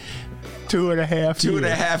day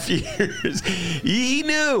 2.5 years. He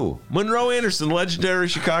knew. Monroe Anderson, legendary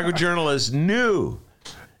Chicago journalist, knew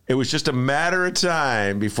it was just a matter of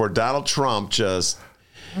time before Donald Trump just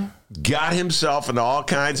got himself into all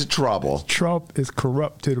kinds of trouble. Trump is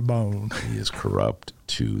corrupt to the bone. He is corrupt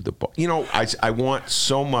to the bone. You know, I want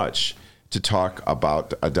so much to talk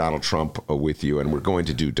about Donald Trump with you, and we're going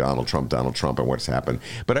to do Donald Trump, and what's happened.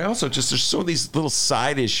 But I also there's so these little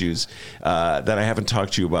side issues that I haven't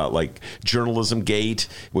talked to you about, like Journalism Gate,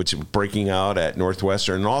 which is breaking out at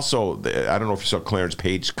Northwestern, and also, I don't know if you saw Clarence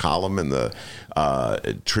Page's column in the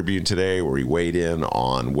Tribune today, where he weighed in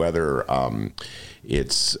on whether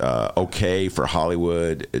it's okay for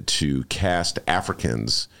Hollywood to cast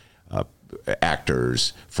Africans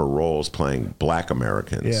actors for roles playing Black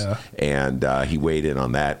Americans. Yeah. And he weighed in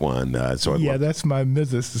on that one. That's my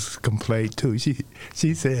Mrs.'s complaint, too. She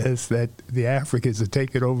says that the Africans are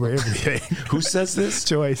taking over everything. Who says this?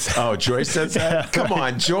 Joyce. Oh, Joyce says that? Come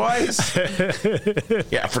on, Joyce.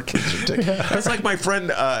 The Africans are taking... That's like my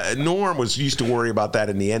friend Norm used to worry about that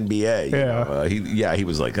in the NBA. He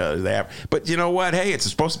was like, but you know what? Hey, it's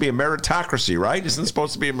supposed to be a meritocracy, right? Isn't it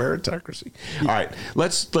supposed to be a meritocracy? All right,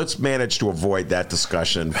 let's manage to avoid that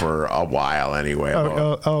discussion for a while anyway.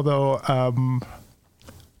 Although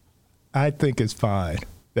I think it's fine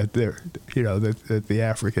that that the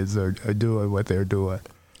Africans are doing what they're doing.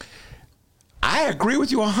 I agree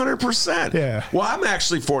with you 100%. Yeah. Well, I'm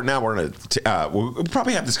actually for now. We're going to we'll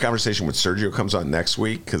probably have this conversation when Sergio comes on next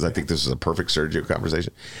week, because I think this is a perfect Sergio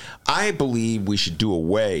conversation. I believe we should do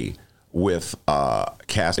away with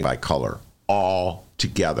casting by color all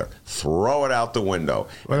together. Throw it out the window.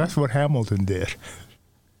 Well, that's what Hamilton did.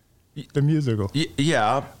 The musical.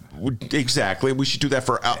 Yeah, exactly. We should do that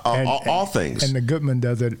for all things. And the Goodman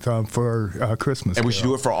does it for Christmas. And we should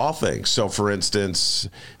do it for all things. So, for instance,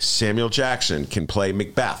 Samuel Jackson can play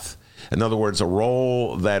Macbeth. In other words, a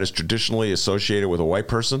role that is traditionally associated with a white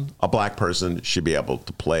person, a black person should be able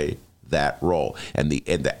to play that role. And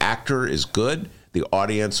the actor is good. The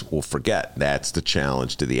audience will forget. That's the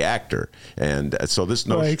challenge to the actor. And so this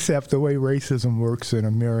notion... Well, except the way racism works in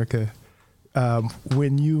America,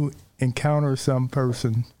 when you encounter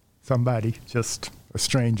somebody, just a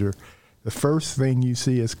stranger, the first thing you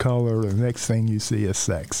see is color, the next thing you see is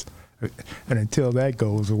sex. And until that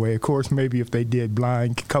goes away, of course, maybe if they did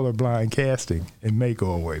colorblind casting, it may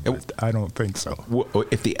go away, but I don't think so.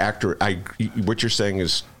 If the actor... what you're saying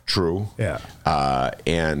is true. Yeah.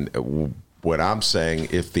 And... what I'm saying,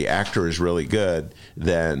 if the actor is really good,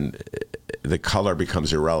 then the color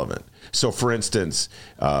becomes irrelevant. So, for instance,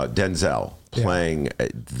 Denzel playing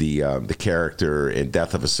the character in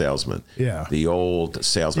Death of a Salesman. Yeah. The old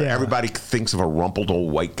salesman. Yeah. Everybody thinks of a rumpled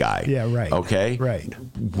old white guy. Yeah, right. Okay? Right.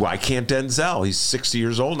 Why can't Denzel? He's 60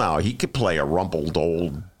 years old now. He could play a rumpled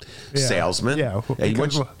old salesman. Yeah. Hey,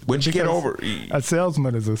 once you get over... A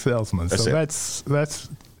salesman is a salesman. So that's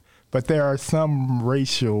but there are some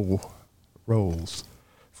racial roles.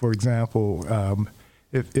 For example,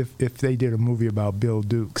 if they did a movie about Bill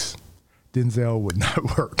Dukes, Denzel would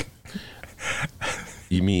not work.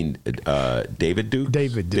 You mean David Duke?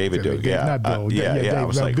 David Duke, yeah. Not Bill. David. I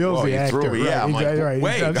was like, Bill's the actor. Threw me. Yeah, I'm like, right.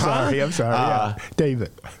 wait, I'm sorry. Yeah.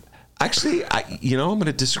 David. Actually, I'm going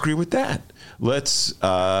to disagree with that. Let's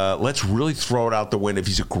really throw it out the window. If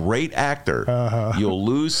he's a great actor, you'll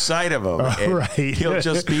lose sight of him. Right. He'll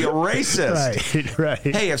just be a racist. Right.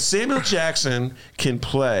 Hey, if Samuel Jackson can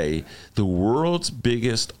play the world's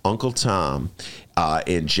biggest Uncle Tom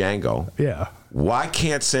in Django, why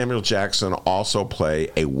can't Samuel Jackson also play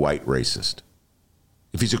a white racist?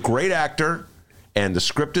 If he's a great actor and the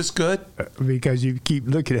script is good, because you keep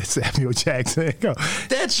looking at Samuel Jackson and go,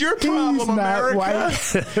 that's your problem, America.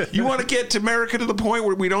 White. You want to get to America to the point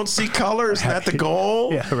where we don't see color? Isn't that the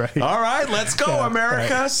goal? Yeah, right. All right, let's go,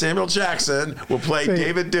 America. Right. Samuel Jackson will play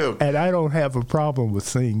David Duke. And I don't have a problem with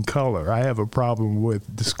seeing color. I have a problem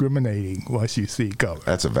with discriminating once you see color.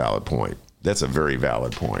 That's a valid point. That's a very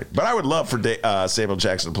valid point. But I would love for Samuel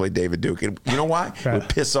Jackson to play David Duke. And you know why? It would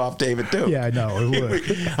piss off David Duke. Yeah, I know. It would.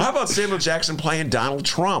 How about Samuel Jackson playing Donald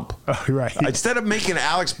Trump? Right. Instead of making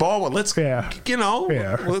Alex Baldwin, let's get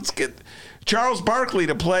Charles Barkley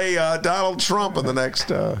to play Donald Trump in the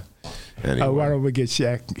next... Anyway. Why don't we get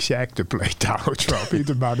Shaq to play Donald Trump?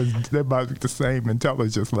 He's about the same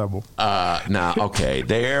intelligence level. Now, okay,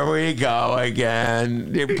 there we go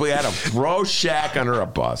again. We had to throw Shaq under a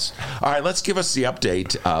bus. All right, let's give us the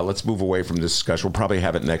update. Let's move away from this discussion. We'll probably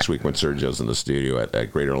have it next week when Sergio's in the studio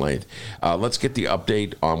at greater length. Let's get the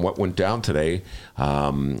update on what went down today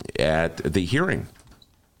at the hearing.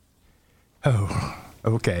 Oh,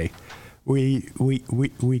 okay. We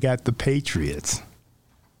got the Patriots.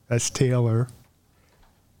 That's Taylor.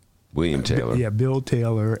 William Taylor. Yeah, Bill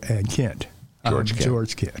Taylor and Kent.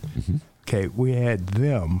 George Kent. Mm-hmm. Okay, we had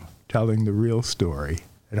them telling the real story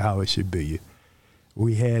and how it should be.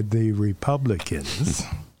 We had the Republicans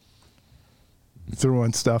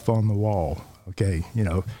throwing stuff on the wall. Okay,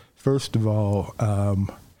 first of all,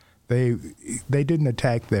 they didn't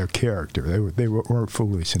attack their character. They weren't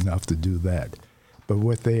foolish enough to do that. But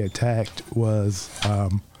what they attacked was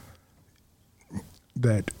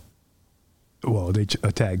they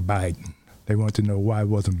attacked Biden. They want to know why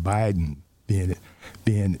wasn't Biden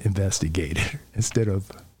being investigated instead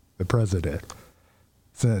of the president,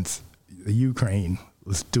 since the Ukraine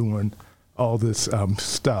was doing all this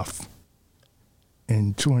stuff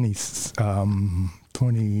in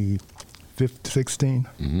 2016.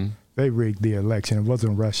 Mm-hmm. They rigged the election. It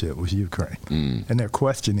wasn't Russia, it was Ukraine. And their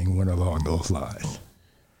questioning went along those lines.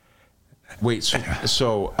 Wait,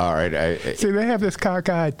 so all right. See, they have this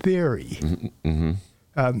cockeyed theory. Mm-hmm.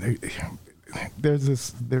 There's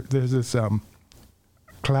this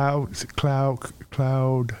cloud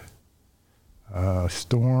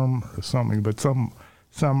storm or something, but some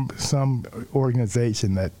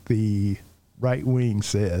organization that the right wing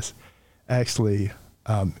says actually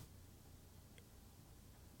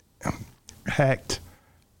hacked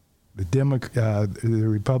the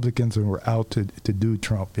Republicans and were out to do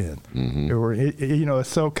Trump in. Mm-hmm. They were, it's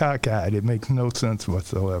so cockeyed, it makes no sense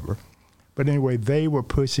whatsoever. But anyway, they were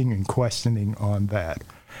pushing and questioning on that,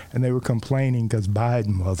 and they were complaining because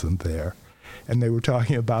Biden wasn't there, and they were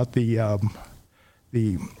talking about the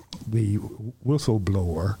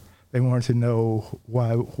whistleblower. They wanted to know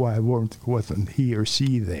why wasn't he or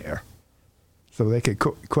she there, so they could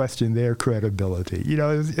question their credibility.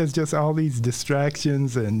 It's just all these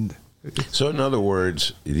distractions and. So, in other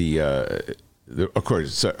words, of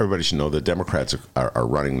course, everybody should know the Democrats are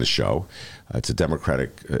running the show. It's a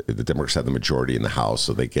Democratic. The Democrats have the majority in the House,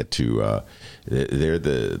 so they get to. They're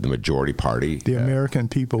the majority party. The American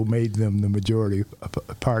people made them the majority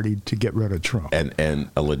party to get rid of Trump, and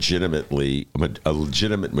a legitimate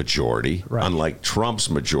majority, right. Unlike Trump's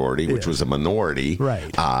majority, which was a minority.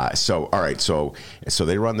 Right. So all right. So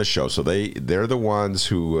they run the show. So they're the ones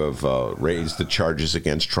who have raised the charges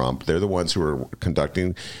against Trump. They're the ones who are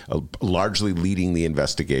conducting, largely leading the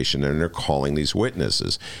investigation, and they're calling these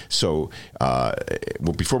witnesses. So.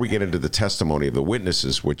 Well, before we get into the testimony of the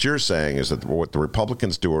witnesses, what you're saying is that what the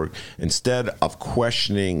Republicans do are, instead of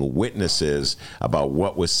questioning witnesses about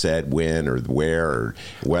what was said when or where or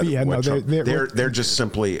whether, they're just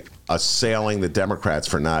simply assailing the Democrats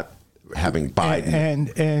for not having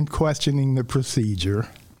Biden and questioning the procedure.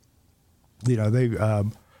 You know,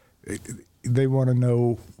 they want to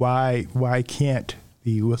know why can't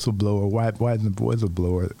the whistleblower, why isn't the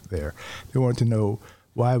whistleblower there? They want to know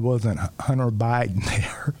why wasn't Hunter Biden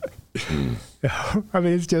there? I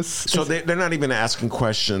mean, it's just... So they're not even asking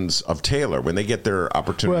questions of Taylor when they get their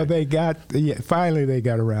opportunity? Well, finally they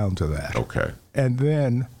got around to that. Okay. And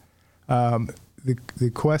then the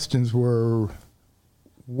questions were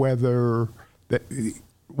whether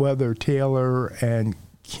Taylor and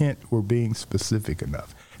Kent were being specific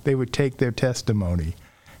enough. They would take their testimony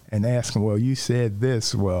and ask them, well, you said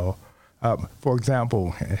this. Well, for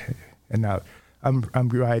example, and now I'm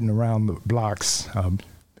riding around the blocks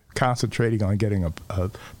concentrating on getting a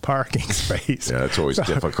parking space. Yeah, it's always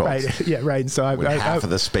difficult. Right, yeah, right. So half of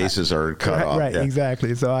the spaces are cut off. Right,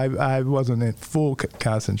 exactly. So I wasn't in full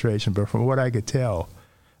concentration, but from what I could tell,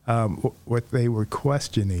 what they were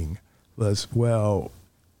questioning was, well,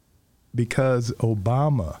 because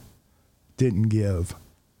Obama didn't give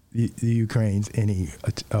the Ukrainians any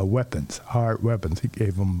weapons, hard weapons. He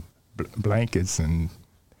gave them blankets and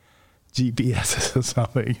GPSs or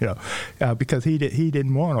something, you know, because he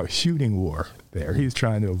didn't want a shooting war there. He was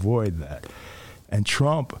trying to avoid that. And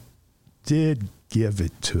Trump did give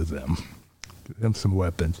it to them some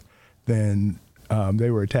weapons. Then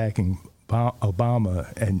they were attacking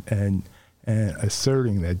Obama and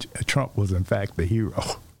asserting that Trump was in fact the hero.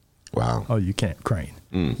 Wow. Oh, you can't crane.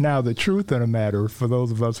 Now, the truth of the matter, for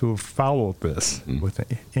those of us who have followed this with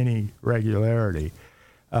any regularity,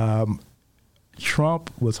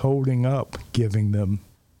 Trump was holding up giving them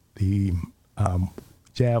the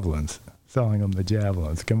javelins, selling them the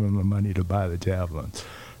javelins, giving them the money to buy the javelins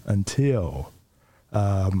until,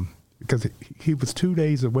 because he was 2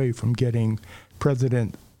 days away from getting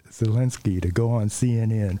President Zelensky to go on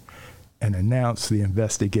CNN and announce the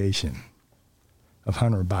investigation of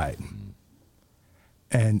Hunter Biden.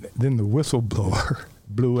 And then the whistleblower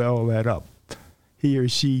blew all that up. He or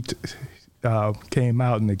she came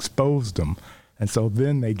out and exposed them. And so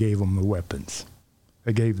then they gave them the weapons.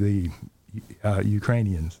 They gave the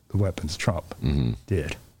Ukrainians the weapons, Trump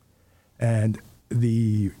did. And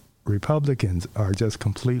the Republicans are just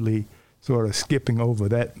completely sort of skipping over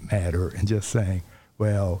that matter and just saying,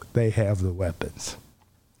 well, they have the weapons.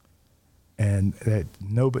 And that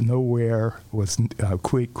nowhere was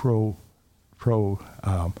quid pro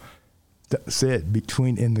said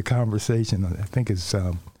in the conversation. I think it's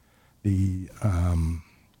the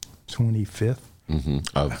 25th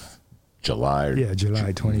of July. Yeah,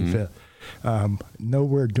 July 25th.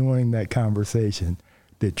 Nowhere during that conversation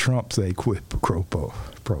did Trump say quid pro.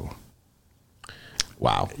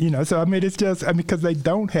 Wow. You know, so I mean, it's just because they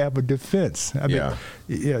don't have a defense. I mean,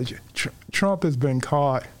 Trump has been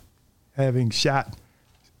caught having shot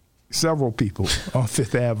several people on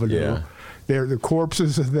Fifth Avenue. Yeah. The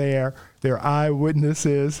corpses are there. There are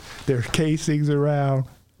eyewitnesses. There are casings around,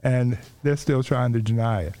 and they're still trying to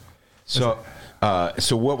deny it. So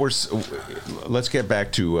let's get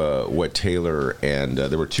back to what Taylor and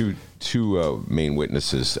there were two main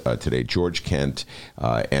witnesses today, George Kent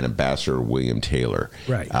and Ambassador William Taylor.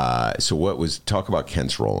 Right. So talk about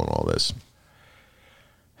Kent's role in all this.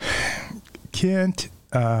 Kent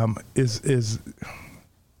is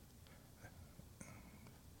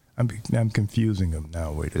I'm confusing them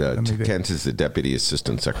now. Wait, Kent is the Deputy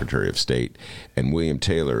Assistant Secretary of State, and William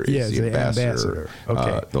Taylor is the ambassador.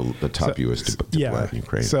 Okay. The top U.S. diplomat in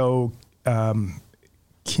Ukraine. So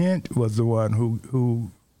Kent was the one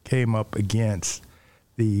who came up against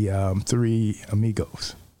the three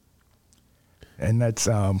amigos, and that's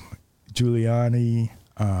Giuliani,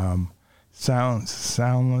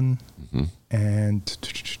 Soundland, and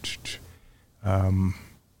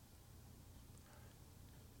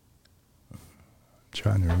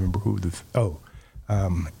trying to remember who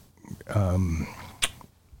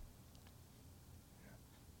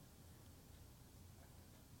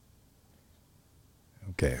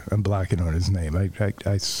okay, I'm blocking on his name.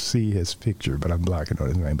 I see his picture, but I'm blocking on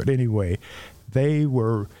his name. But anyway, they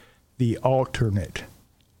were the alternate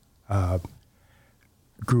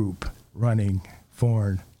group running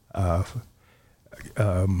foreign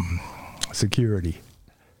security,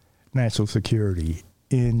 national security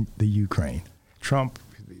in the Ukraine. Trump,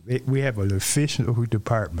 we have an official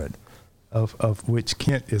department of which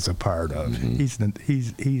Kent is a part of. He's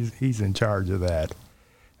in charge of that.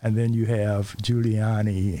 And then you have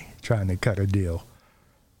Giuliani trying to cut a deal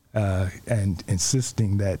and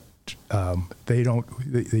insisting that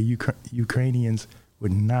the Ukrainians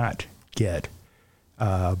would not get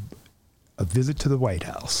a visit to the White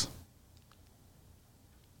House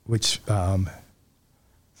which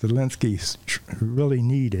Zelensky really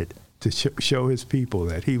needed to show his people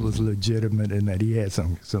that he was legitimate and that he had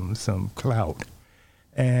some clout,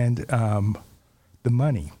 and the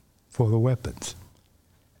money for the weapons,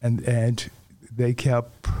 and they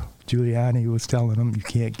kept. Giuliani was telling them you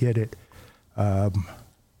can't get it.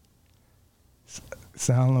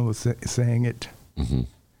 Sondland was saying it,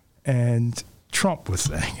 and Trump was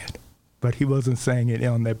saying it, but he wasn't saying it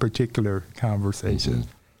on that particular conversation.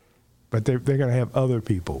 But they're going to have other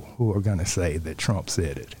people who are going to say that Trump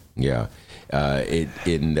said it. Yeah,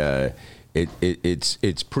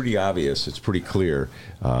 it's pretty obvious. It's pretty clear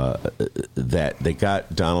that they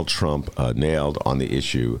got Donald Trump nailed on the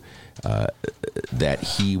issue. That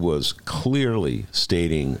he was clearly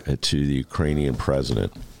stating to the Ukrainian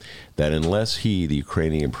president that unless he, the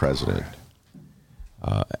Ukrainian president,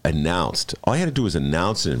 announced, all he had to do was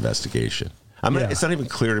announce an investigation. It's not even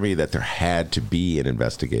clear to me that there had to be an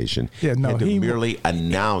investigation. Yeah, no, he merely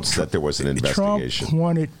announced that there was an investigation. Trump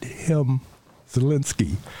wanted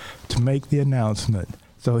Zelensky, to make the announcement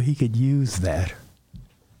so he could use that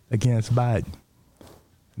against Biden.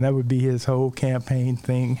 And that would be his whole campaign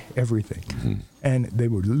thing, everything. And they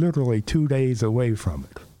were literally 2 days away from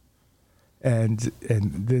it. And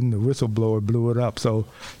then the whistleblower blew it up. So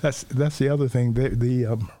that's the other thing.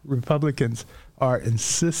 The Republicans are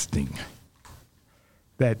insisting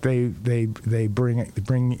that they bring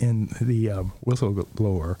in the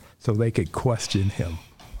whistleblower so they could question him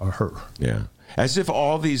or her. Yeah, as if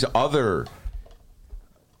all these other.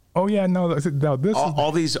 Oh yeah, no. This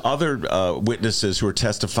all these other witnesses who are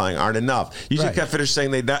testifying aren't enough. You just got finished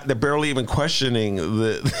saying they're barely even questioning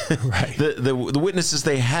the witnesses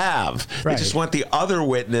they have. They just want the other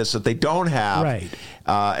witness that they don't have,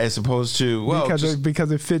 as opposed to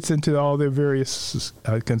because it fits into all their various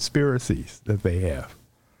conspiracies that they have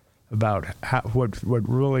about what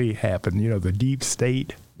really happened. You know, the deep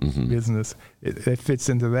state business. It fits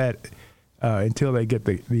into that. Until they get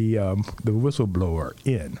the whistleblower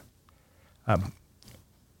in.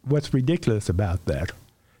 What's ridiculous about that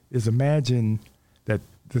is imagine that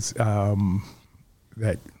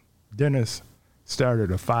that Dennis started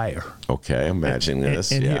a fire. Okay, imagine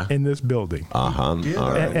this. In this building. He did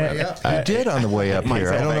on the way up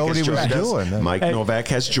here. I don't know what he was doing. Mike Nowak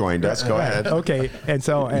has joined us. Go ahead. Okay, and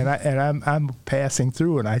so I'm passing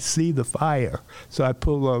through and I see the fire, so I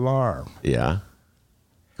pull the alarm. Yeah.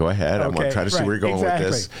 Go ahead. I'm trying to see where you're going with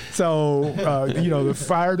this. So, the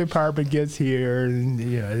fire department gets here, and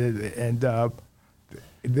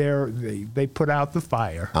they put out the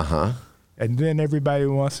fire. And then everybody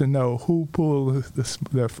wants to know who pulled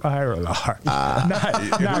the fire alarm,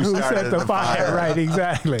 not who set the fire. Right,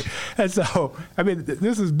 exactly. And so,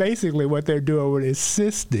 this is basically what they're doing with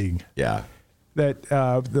insisting. Yeah. That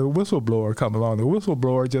the whistleblower come along. The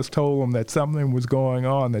whistleblower just told them that something was going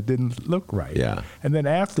on that didn't look right. Yeah. And then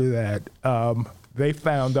after that, they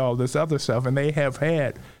found all this other stuff, and they have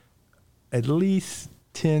had at least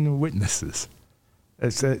 10 witnesses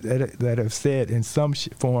that have said in some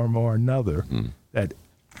form or another that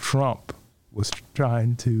Trump was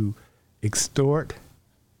trying to extort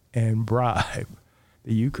and bribe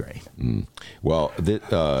the Ukraine. Well,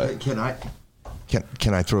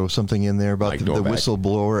 Can I throw something in there about the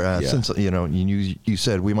whistleblower? Since you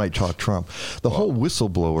said we might talk Trump, the whole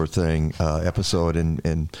whistleblower thing episode,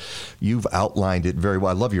 and you've outlined it very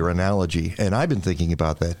well. I love your analogy, and I've been thinking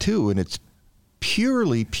about that too. And it's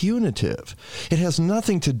purely punitive. It has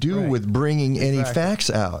nothing to do with bringing any facts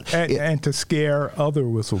out. And to scare other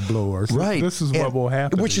whistleblowers. Right. This is what will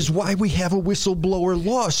happen. Which is why we have a whistleblower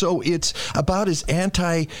law. So it's about as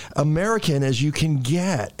anti-American as you can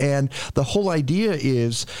get. And the whole idea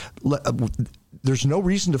is there's no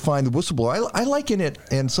reason to find the whistleblower. I liken it,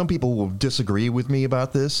 and some people will disagree with me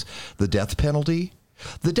about this, the death penalty.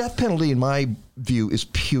 The death penalty, in my view, is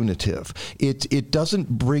punitive. It doesn't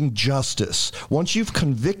bring justice. Once you've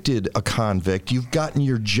convicted a convict, you've gotten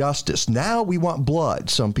your justice. Now we want blood,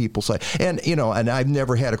 some people say. And, and I've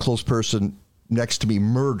never had a close person next to me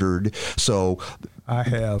murdered, so... I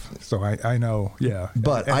have, so I know, yeah.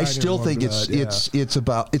 But I still think it's a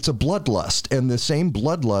bloodlust, and the same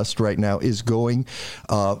bloodlust right now is going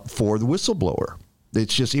for the whistleblower.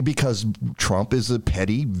 It's just because Trump is a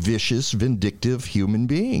petty, vicious, vindictive human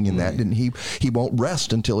being, and he won't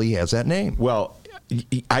rest until he has that name. Well,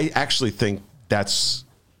 I actually think there's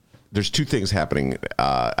two things happening.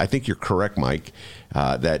 I think you're correct, Mike,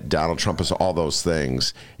 that Donald Trump is all those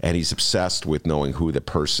things, and he's obsessed with knowing who the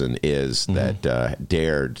person is that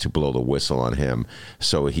dared to blow the whistle on him,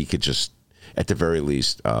 so he could just, at the very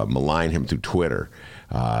least, malign him through Twitter.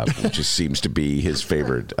 which just seems to be his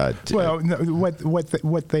favorite. Well, no,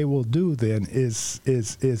 what they will do then is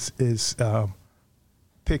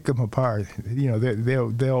pick them apart. You know,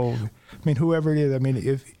 they'll. I mean, whoever it is. I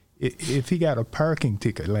mean, if he got a parking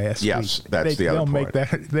ticket last week, that's the other point.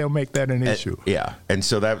 They'll make that an issue. Yeah, and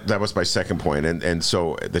so that was my second point. And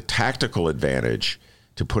so the tactical advantage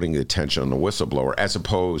to putting the attention on the whistleblower, as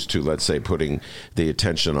opposed to, let's say, putting the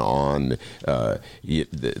attention on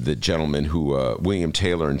the gentleman who, William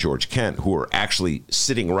Taylor and George Kent, who are actually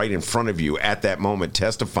sitting right in front of you at that moment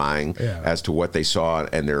testifying as to what they saw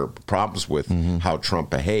and their problems with how Trump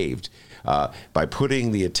behaved. By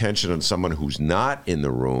putting the attention on someone who's not in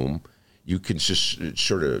the room, you can just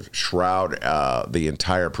sort of shroud the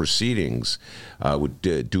entire proceedings with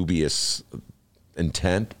dubious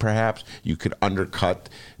intent, perhaps. You could undercut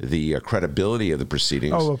the credibility of the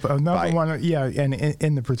proceedings. Oh, another one, and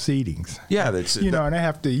in the proceedings. Yeah, that's and I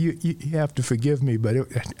have to. You have to forgive me, but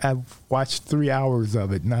I've watched 3 hours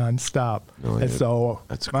of it nonstop, and so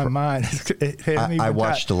my mind. I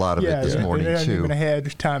watched a lot of it this morning too. I haven't even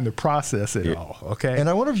had time to process it all. Okay, and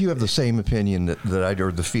I wonder if you have the same opinion that I,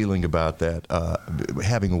 or the feeling about that,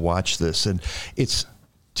 having watched this, and it's.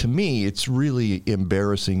 To me, it's really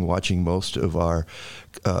embarrassing watching most of our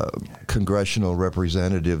congressional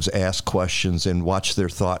representatives ask questions and watch their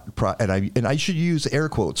thought. And I should use air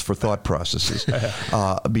quotes for thought processes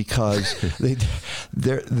because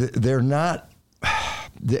they're not.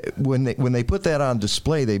 When they put that on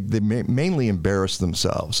display, they mainly embarrass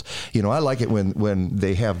themselves. You know, I like it when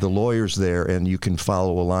they have the lawyers there and you can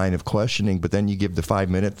follow a line of questioning, but then you give the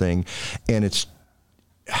 5-minute thing, and it's.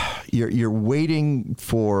 You're waiting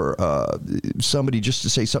for somebody just to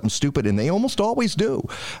say something stupid, and they almost always do.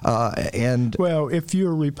 And well, if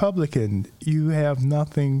you're a Republican, you have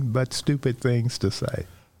nothing but stupid things to say.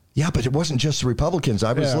 Yeah, but it wasn't just the Republicans.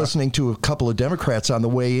 I was listening to a couple of Democrats on the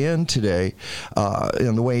way in today,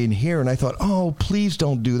 on the way in here, and I thought, oh, please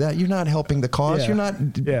don't do that. You're not helping the cause. You're not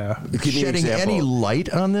shedding any light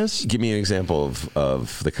on this. Give me an example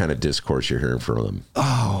of the kind of discourse you're hearing from them.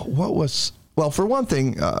 Oh, what was... Well, for one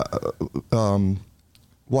thing,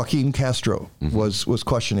 Joaquin Castro was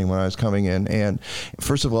questioning when I was coming in, and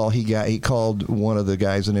first of all, he called one of the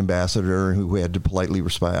guys an ambassador who had to politely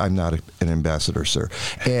respond. I'm not an ambassador, sir.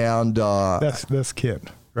 And that's Kent,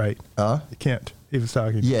 right? Kent. He was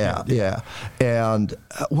talking. Yeah. And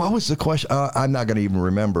what was the question? I'm not going to even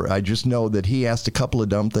remember. I just know that he asked a couple of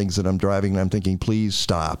dumb things that I'm driving, and I'm thinking, please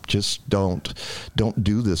stop. Just don't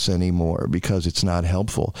do this anymore because it's not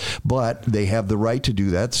helpful. But they have the right to do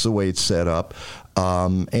that. It's the way it's set up.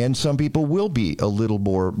 And some people will be a little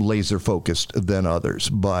more laser focused than others.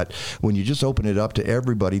 But when you just open it up to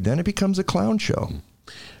everybody, then it becomes a clown show.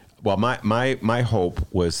 Well, my hope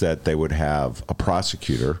was that they would have a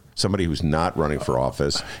prosecutor, somebody who's not running for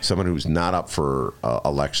office, someone who's not up for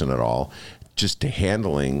election at all, just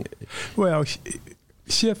handling. Well,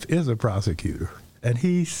 Schiff is a prosecutor, and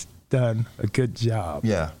he's done a good job.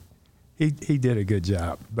 Yeah, he did a good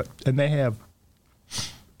job. And they have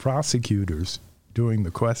prosecutors doing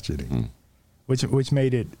the questioning, which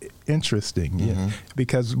made it interesting.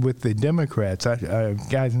 Because with the Democrats, a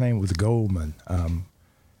guy's name was Goldman.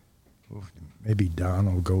 Maybe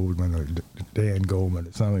Donald Goldman or Dan Goldman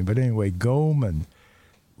or something. But anyway, Goldman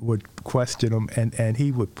would question them, and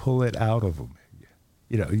he would pull it out of them.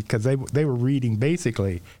 You know, because they were reading,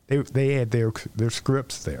 basically, they had their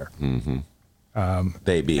scripts there.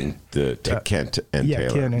 They being Kent and Taylor. Yeah,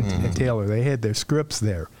 Kent and Taylor. They had their scripts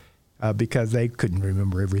there because they couldn't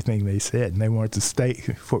remember everything they said, and they wanted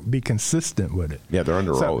to be consistent with it. Yeah, they're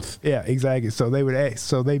under oath. Yeah, exactly. So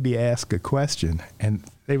they'd be asked a question, and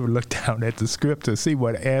they would look down at the script to see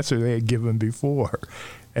what answer they had given before,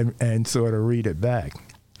 and sort of read it back.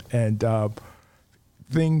 And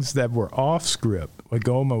things that were off script, what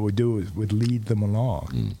Goldman would do is would lead them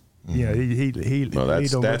along. You know, he well,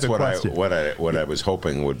 that's what I was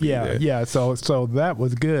hoping would be. Yeah. So that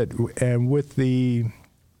was good. And with the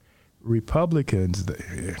Republicans,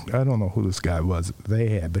 I don't know who this guy was they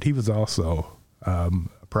had, but he was also a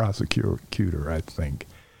prosecutor, I think.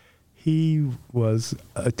 He was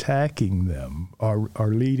attacking them or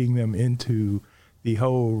leading them into the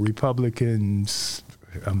whole Republicans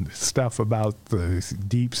stuff about the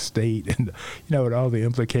deep state and and all the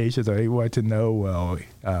implications. He wanted to know,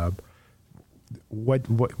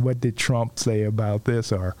 what did Trump say about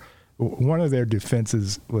this? Or one of their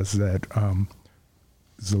defenses was that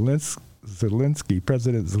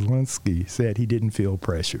President Zelensky said he didn't feel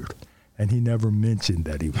pressured, and he never mentioned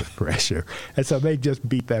that he was pressured. And so they just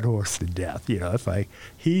beat that horse to death. It's like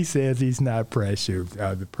he says he's not pressured.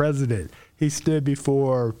 The president, he stood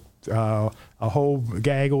before a whole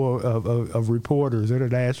gaggle of reporters,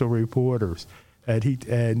 international reporters. And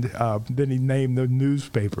then he named the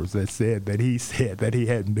newspapers that said that he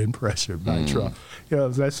hadn't been pressured by Trump.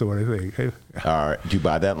 That sort of thing. All right. Do you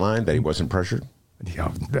buy that line that he wasn't pressured?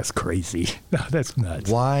 That's crazy. No, that's nuts.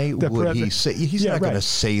 Why would he say? He's not going to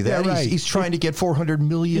say that. Yeah, right. He's trying to get $400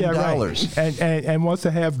 million. Right. And wants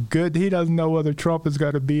to have good. He doesn't know whether Trump is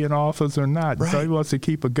going to be in office or not. Right. So he wants to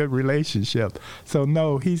keep a good relationship. So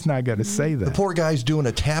no, he's not going to say that. The poor guy's doing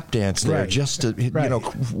a tap dance there, just to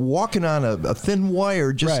walking on a thin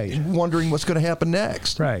wire, just wondering what's going to happen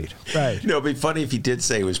next. Right. It'd be funny if he did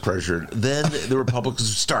say he was pressured. Then the Republicans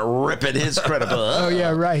would start ripping his credibility. Oh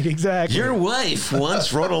yeah, right. Exactly. Your wife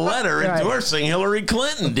once wrote a letter endorsing Hillary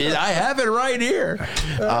Clinton. I have it right here.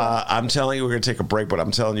 I'm telling you, we're going to take a break, but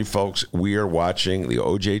I'm telling you, folks, we are watching the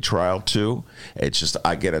OJ trial too. It's just,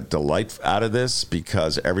 I get a delight out of this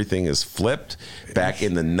because everything is flipped. Back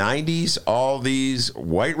in the 90s, all these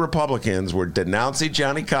white Republicans were denouncing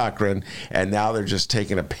Johnny Cochran, and now they're just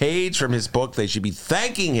taking a page from his book. They should be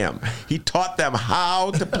thanking him. He taught them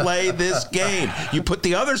how to play this game. You put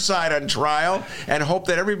the other side on trial and hope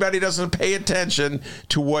that everybody doesn't pay attention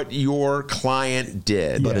to what your client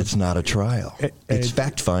did. But it's not a trial. It's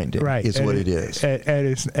fact-finding, is what it is.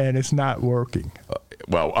 And it's not working.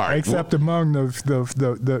 Well, all right. Except among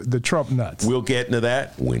the Trump nuts. We'll get into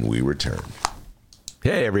that when we return.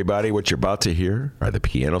 Hey, everybody. What you're about to hear are the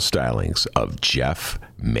piano stylings of Jeff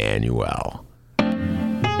Manuel.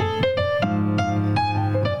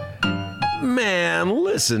 Man,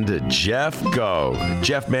 listen to Jeff go.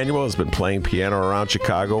 Jeff Manuel has been playing piano around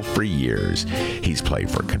Chicago for years. He's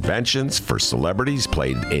played for conventions, for celebrities,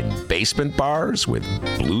 played in basement bars with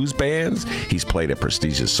blues bands. He's played at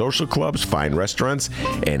prestigious social clubs, fine restaurants,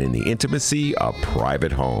 and in the intimacy of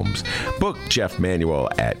private homes. Book Jeff Manuel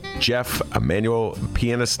at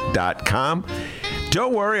jeffemanuelpianist.com.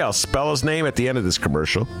 Don't worry, I'll spell his name at the end of this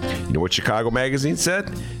commercial. You know what Chicago Magazine said?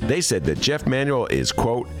 They said that Jeff Manuel is,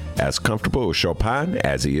 quote, as comfortable with Chopin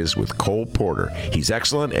as he is with Cole Porter. He's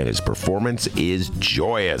excellent and his performance is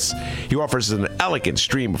joyous. He offers an elegant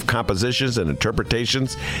stream of compositions and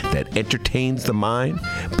interpretations that entertains the mind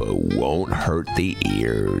but won't hurt the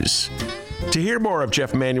ears. To hear more of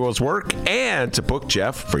Jeff Manuel's work and to book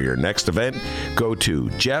Jeff for your next event, go to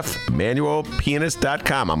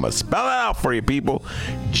jeffmanuelpianist.com. I'm going to spell it out for you, people.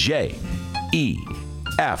 J-E-F-F.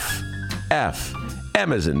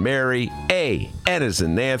 M as in Mary, A, N as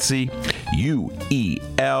in Nancy,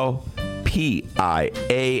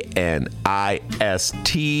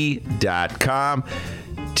 UELPIANIST.com.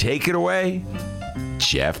 Take it away,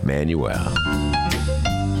 Jeff Manuel.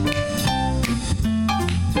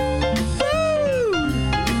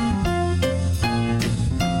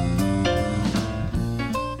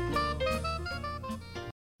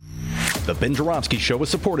 The Ben Joravsky Show is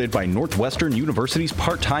supported by Northwestern University's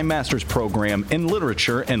part-time master's program in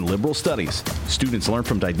literature and liberal studies. Students learn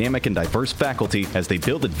from dynamic and diverse faculty as they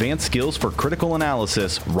build advanced skills for critical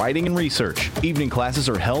analysis, writing, and research. Evening classes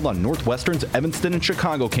are held on Northwestern's Evanston and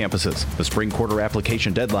Chicago campuses. The spring quarter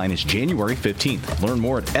application deadline is January 15th. Learn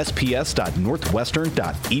more at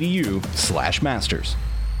sps.northwestern.edu/masters.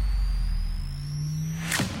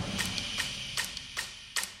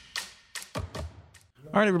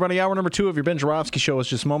 All right, everybody, hour number 2 of your Ben Joravsky Show is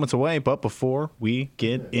just moments away. But before we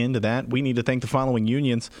get into that, we need to thank the following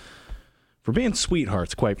unions for being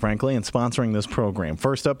sweethearts, quite frankly, and sponsoring this program.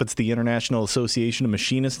 First up, it's the International Association of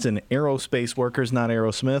Machinists and Aerospace Workers, not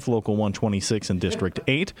Aerosmith, Local 126 and District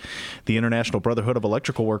 8. The International Brotherhood of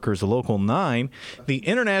Electrical Workers, Local 9. The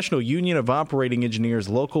International Union of Operating Engineers,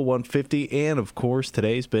 Local 150. And, of course,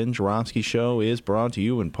 today's Ben Joravsky Show is brought to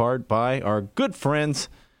you in part by our good friends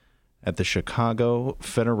at the Chicago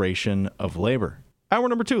Federation of Labor. Hour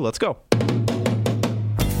number 2, let's go.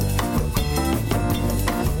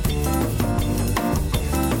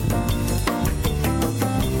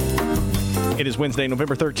 It is Wednesday,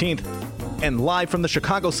 November 13th, and live from the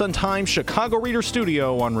Chicago Sun-Times Chicago Reader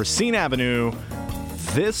Studio on Racine Avenue,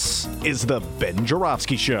 this is the Ben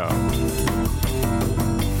Joravsky Show.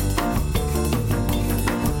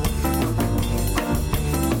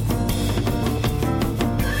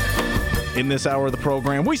 In this hour of the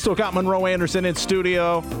program, we still got Monroe Anderson in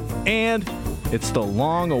studio, and it's the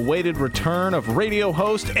long-awaited return of radio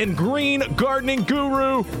host and green gardening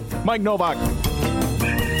guru, Mike Nowak.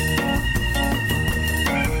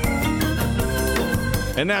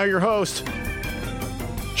 And now your host,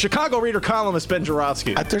 Chicago Reader columnist Ben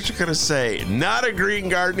Jarofsky. I thought you were going to say, not a green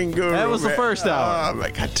gardening guru. That was the first hour. I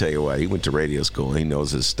tell you what, he went to radio school. He knows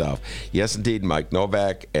his stuff. Yes, indeed, Mike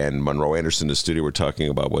Nowak and Monroe Anderson in the studio were talking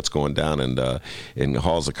about what's going down in the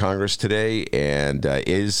halls of Congress today. And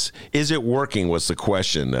is it working was the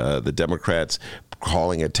question. The Democrats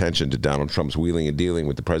calling attention to Donald Trump's wheeling and dealing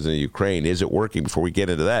with the president of Ukraine. Is it working? Before we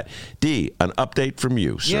get into that, D, an update from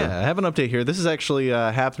you, sir. Yeah, I have an update here. This is actually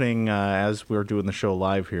happening as we're doing the show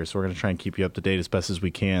live here, so we're going to try and keep you up to date as best as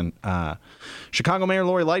we can. Chicago Mayor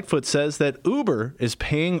Lori Lightfoot says that Uber is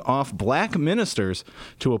paying off black ministers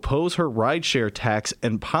to oppose her rideshare tax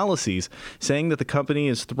and policies, saying that the company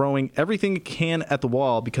is throwing everything it can at the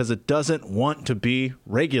wall because it doesn't want to be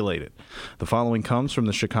regulated. The following comes from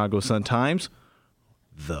the Chicago Sun-Times.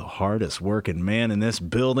 The hardest working man in this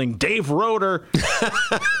building, Dave Roeder.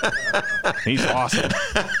 He's awesome.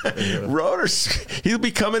 Roeder's, he'll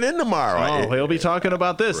be coming in tomorrow. Oh, he'll be talking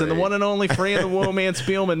about this. Great. And the one and only Fran the Woman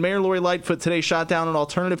Spielman, Mayor Lori Lightfoot today shot down an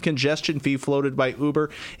alternative congestion fee floated by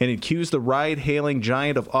Uber and accused the ride-hailing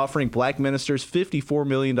giant of offering black ministers $54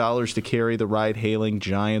 million to carry the ride-hailing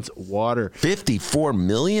giant's water. $54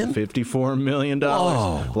 million? $54 million.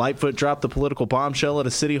 Whoa. Lightfoot dropped the political bombshell at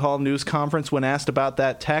a City Hall news conference when asked about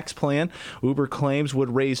that tax plan. Uber claims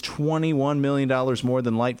would raise $21 million more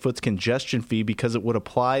than Lightfoot's congestion fee because it would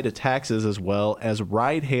apply to taxes as well as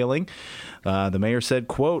ride-hailing. The mayor said,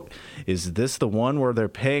 quote, "Is this the one where they're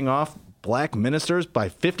paying off black ministers by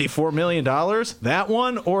 $54 million? That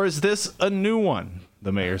one? Or is this a new one?"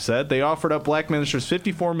 The mayor said they offered up black ministers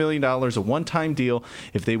 $54 million, a one-time deal,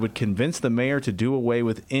 if they would convince the mayor to do away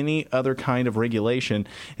with any other kind of regulation.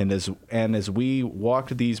 And as we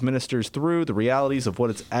walked these ministers through the realities of what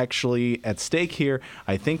is actually at stake here,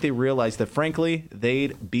 I think they realized that, frankly,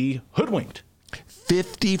 they'd be hoodwinked.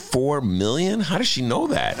 $54 million? How does she know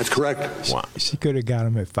that? That's correct. Wow. She could have got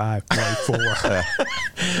him at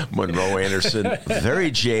 5.4. Monroe Anderson, very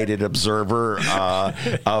jaded observer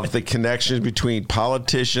of the connections between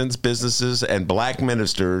politicians, businesses, and black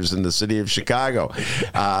ministers in the city of Chicago.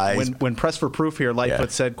 When pressed for proof here,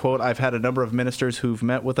 Lightfoot said, quote, "I've had a number of ministers who've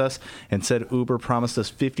met with us and said Uber promised us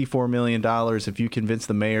 $54 million. If you convince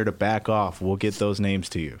the mayor to back off, we'll get those names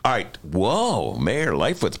to you." All right. Whoa, Mayor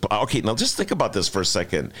Lightfoot's. Okay, now just think about this for a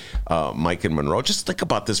second, Mike and Monroe. Just think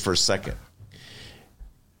about this for a second.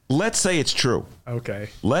 Let's say it's true. Okay.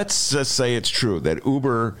 Let's just say it's true that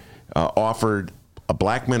Uber offered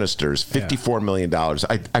black ministers $54 million.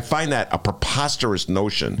 I find that a preposterous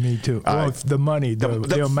notion. Me too. Well, it's the money,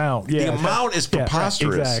 the amount. Yeah. The amount is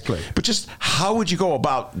preposterous. Yeah, exactly. But just how would you go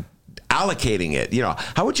about allocating it? You know,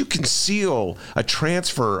 how would you conceal a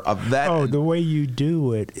transfer of that? Oh, the way you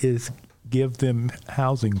do it is give them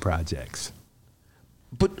housing projects.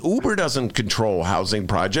 But Uber doesn't control housing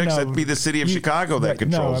projects. No, That'd be the city of Chicago that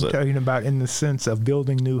controls it. it. No, I'm talking about in the sense of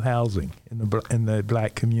building new housing in the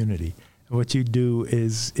black community. What you do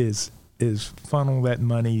is funnel that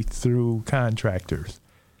money through contractors.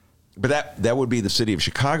 But that would be the city of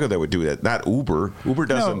Chicago that would do that, not Uber. Uber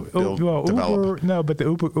doesn't develop. But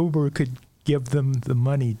the Uber could give them the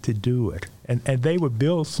money to do it, and they would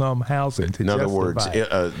build some housing to In other words,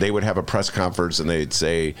 they would have a press conference and they'd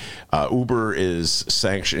say Uber is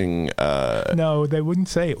sanctioning. No, they wouldn't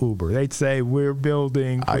say Uber. They'd say we're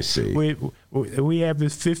building. I see. We have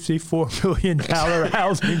this $54 million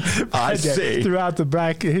housing project throughout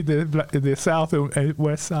the South and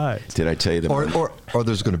West Side. Did I tell you that? Or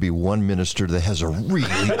there's going to be one minister that has a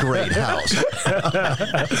really great house.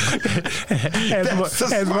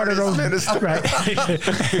 Has one of those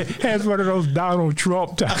has one of those Donald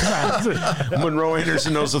Trump types. Monroe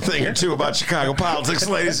Anderson knows a thing or two about Chicago politics,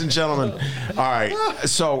 ladies and gentlemen. All right.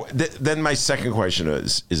 So then my second question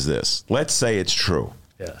is this. Let's say it's true.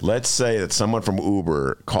 Yeah. Let's say that someone from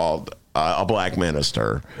Uber called a black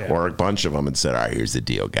minister or a bunch of them and said, all right, here's the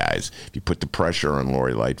deal, guys. If you put the pressure on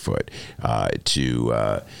Lori Lightfoot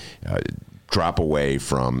to drop away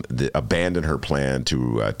from abandon her plan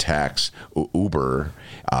to tax Uber,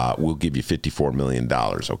 we'll give you $54 million,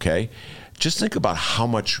 okay? Just think about how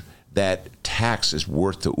much that tax is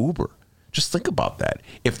worth to Uber. Just think about that.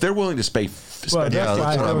 If they're willing to spend that's what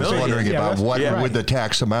I was wondering about. What would the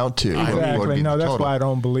tax amount to? Exactly. No, that's why I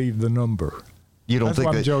don't believe the number. You don't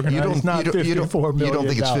think that you don't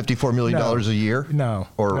think it's $54 million a year? No.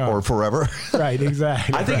 Or forever? Right,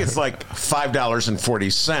 exactly. I think it's like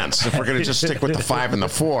 $5.40 if we're going to just stick with the 5 and the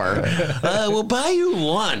 4. We'll buy you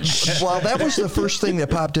lunch. Well, that was the first thing that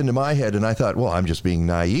popped into my head, and I thought, well, I'm just being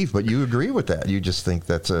naive, but you agree with that. You just think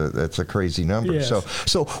that's a crazy number. Yes.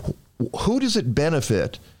 So who does it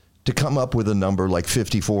benefit to come up with a number like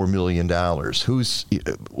 $54 million? Who's,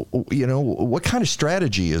 what kind of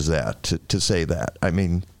strategy is that to say that? I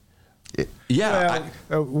mean, I'm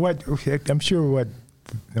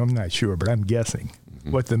not sure, but I'm guessing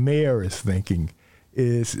what the mayor is thinking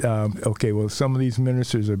is, some of these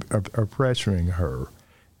ministers are pressuring her,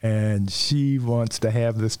 and she wants to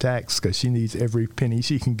have this tax because she needs every penny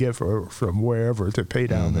she can get from wherever to pay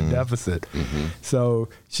down the deficit. So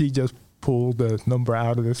she just pulled the number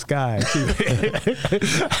out of the sky,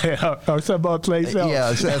 or some other place else.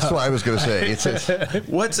 Yeah, that's what I was going to say.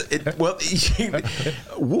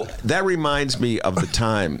 That reminds me of the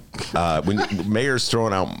time when the mayor's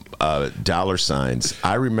throwing out dollar signs.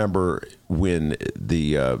 I remember when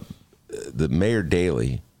the Mayor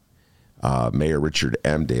Daley, Mayor Richard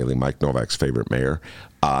M. Daley, Mike Nowak's favorite mayor.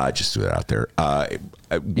 Just threw it out there.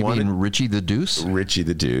 You mean Richie the Deuce? Richie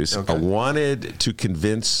the Deuce. Okay. Wanted to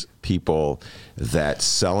convince people that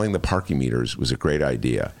selling the parking meters was a great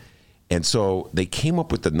idea. And so they came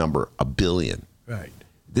up with the number $1 billion. Right.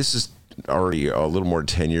 This is already a little more than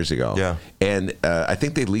 10 years ago. Yeah. And I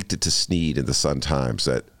think they leaked it to Snead in the Sun-Times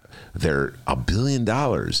that they're $1 billion.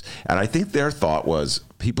 And I think their thought was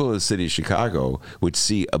people in the city of Chicago would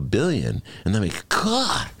see $1 billion and they'd be,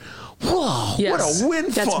 God, whoa, yes, what a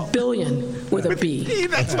windfall. That's billion with a B.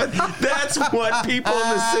 That's what people in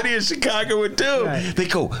the city of Chicago would do. Right. They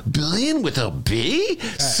go, billion with a B? Right.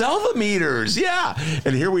 Sell the meters, yeah.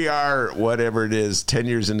 And here we are, whatever it is, 10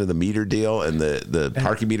 years into the meter deal and the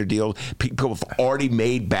parking meter deal. People have already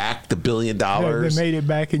made back the $1 billion. They made it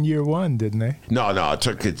back in year one, didn't they? No, it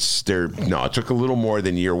took a little more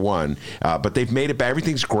than year one. But they've made it back.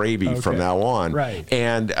 Everything's gravy from now on. Right.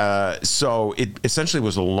 And so it essentially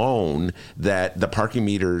was a loan that the parking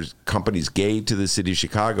meters companies gave to the city of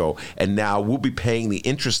Chicago, and now we'll be paying the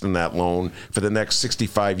interest in that loan for the next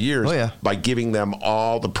 65 years by giving them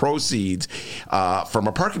all the proceeds from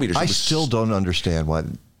a parking meter. I still don't understand why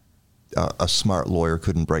a smart lawyer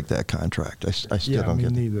couldn't break that contract. I still don't get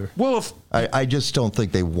it. Neither. Well, I just don't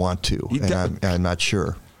think they want to, and I'm not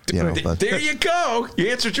sure. But there you go. You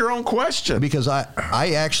answered your own question. Because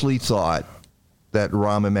I actually thought that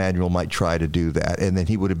Rahm Emanuel might try to do that, and then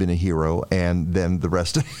he would have been a hero, and then the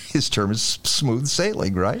rest of his term is smooth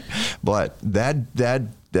sailing, right? But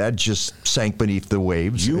that just sank beneath the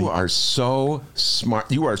waves. You are so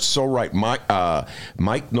smart. You are so right. Mike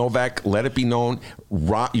Nowak, let it be known,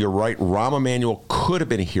 you're right, Rahm Emanuel could have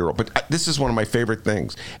been a hero. But this is one of my favorite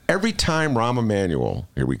things. Every time Rahm Emanuel,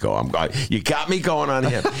 here we go, you got me going on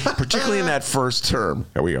him, particularly in that first term.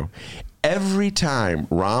 Here we go. Every time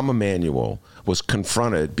Rahm Emanuel was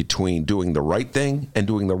confronted between doing the right thing and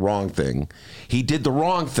doing the wrong thing, he did the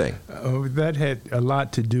wrong thing. That had a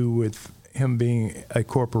lot to do with him being a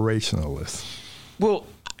corporationalist. Well,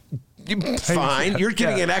 fine. You're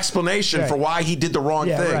giving an explanation for why he did the wrong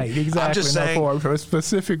thing. Right, exactly. I'm just saying, for a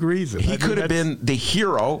specific reason. He could have been the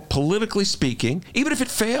hero, politically speaking, even if it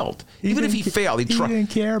failed. Even if he failed. He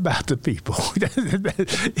didn't care about the people.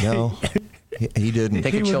 No. He didn't.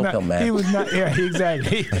 Take a chill pill, man. He was not. Yeah,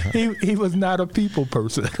 exactly. He was not a people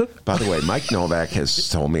person. By the way, Mike Nowak has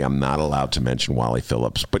told me I'm not allowed to mention Wally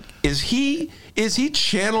Phillips, but is he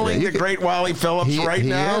channeling the great Wally Phillips right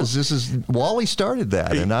now? He is. Wally started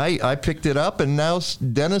that, and I picked it up, and now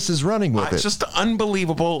Dennis is running with it. It's just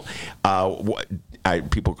unbelievable.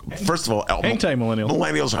 People, first of all, hang tight,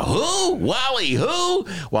 millennials are who? Wally, who?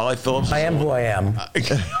 Wally Phillips. I am who I am.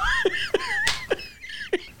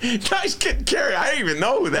 Guys, getting carried. I don't even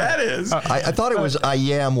know who that is. I thought it was I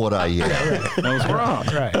am what I am. That was wrong.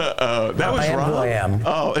 Right. That was I am wrong. Who I am.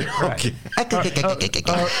 Oh, okay.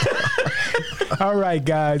 All right,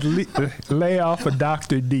 guys, lay off of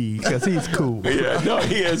Dr. D because he's cool. Yeah, no,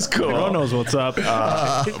 he is cool. Everyone knows what's up.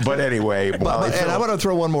 But anyway, and I want to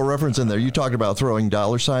throw one more reference in there. You talked about throwing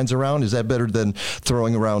dollar signs around. Is that better than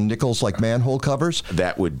throwing around nickels like manhole covers?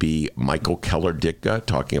 That would be Michael Keller-Ditka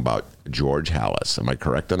talking about George Hallis. Am I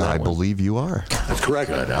correct on that? I believe you are. That's correct.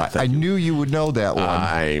 I knew you would know that one.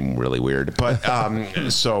 I'm really weird, but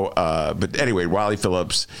but anyway, Wally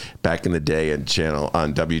Phillips back in the day on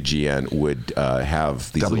WGN would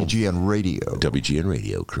have these WGN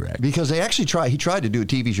Radio, correct? Because they actually he tried to do a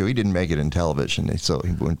TV show. He didn't make it in television, so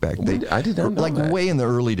he went back. I did not know that. Way in the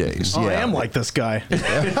early days. Oh, yeah. I am like this guy.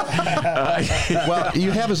 Well, you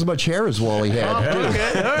have as much hair as Wally had.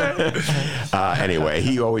 Okay. Anyway,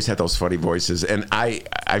 he always had those funny voices, and I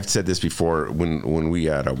I've said this before. When we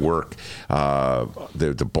had to work,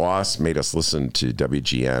 the boss made us listen to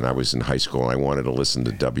WGN. I was in high school and I wanted to listen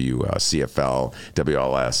to CFL,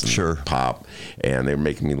 WLS, and Pop, and they were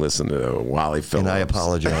making me listen to Wally Phillips. And I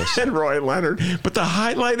apologize. And Roy Leonard. But the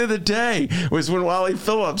highlight of the day was when Wally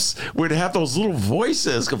Phillips would have those little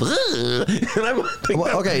voices go, and I'm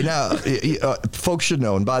okay, now, folks should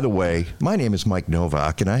know, and by the way, my name is Mike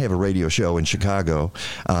Nowak, and I have a radio show in Chicago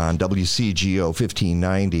on WCGO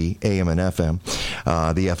 1590 AM and FM.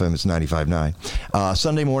 The FM is 95.9.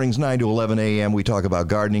 Sunday mornings, 9 to 11 a.m., we talk about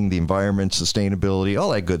gardening, the environment, sustainability,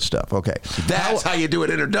 all that good stuff. Okay. That's how you do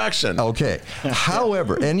an introduction. Okay.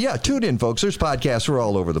 However, and yeah, tune in, folks. There's podcasts. We're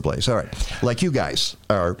all over the place. All right. Like you guys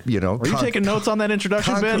are, Are you taking notes on that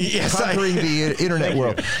introduction, Ben? Yes, conquering the internet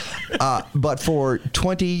world. But for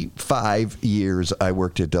 25 years, I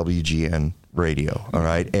worked at WGN Radio, all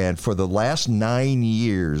right? And for the last 9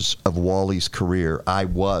 years of Wally's career, I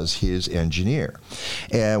was his engineer.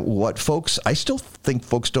 And I still think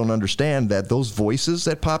folks don't understand that those voices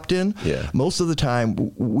that popped in, most of the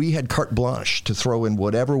time, we had carte blanche to throw in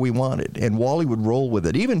whatever we wanted, and Wally would roll with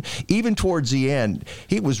it. Even towards the end,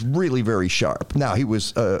 he was really very sharp. Now, he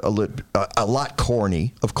was a lot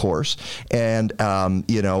corny, of course, and,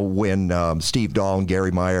 when Steve Dahl and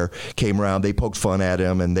Gary Meyer came around, they poked fun at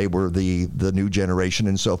him, and they were the new generation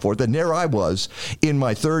and so forth. And there I was in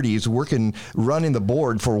my 30s running the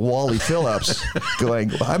board for Wally Phillips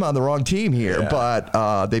going, I'm on the wrong team here,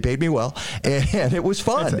 but they paid me well, and it was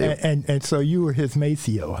fun. And so you were his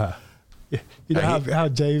Maceo, huh? You know how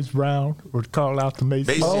James Brown would call out the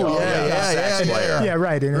Maceo? Oh, yeah. Yeah,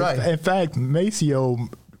 right. And in fact, Maceo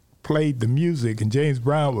played the music, and James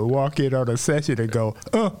Brown would walk in on a session and go,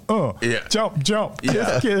 jump,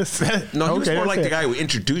 kiss. No, he was more like the guy who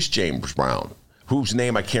introduced James Brown, whose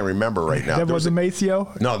name I can't remember right now. That wasn't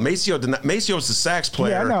Maceo? No, Maceo did not. Maceo was the sax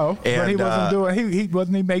player. Yeah, I know. But he wasn't doing,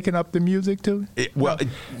 wasn't he making up the music too?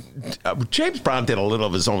 James Brown did a little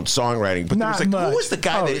of his own songwriting, but Not there was much. who was the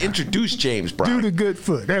guy that introduced James Brown? Do the Good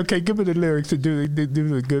Foot. Okay, give me the lyrics to do the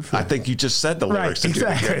Good Foot. I think you just said the lyrics to Do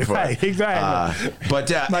the Good Foot. Right, exactly.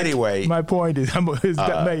 But anyway. My point is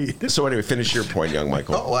made. So anyway, finish your point, young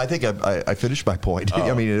Michael. Oh, I think I finished my point.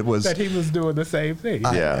 I mean, it was that he was doing the same thing.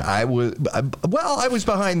 I was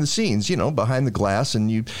behind the scenes, behind the glass,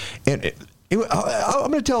 and I'm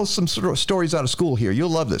going to tell some sort of stories out of school here. You'll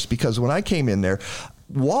love this, because when I came in there,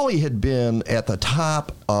 Wally had been at the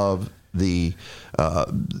top of the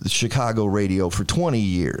Chicago radio for 20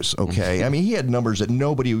 years, okay? I mean, he had numbers that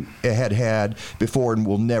nobody had before and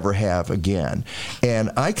will never have again.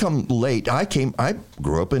 And I come late. I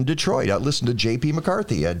grew up in Detroit. I listened to J.P.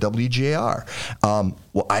 McCarthy at WJR.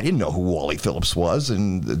 Well, I didn't know who Wally Phillips was,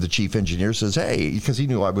 and the chief engineer says, hey, because he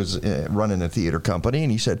knew I was running a theater company,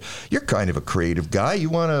 and he said, you're kind of a creative guy. You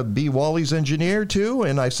want to be Wally's engineer too?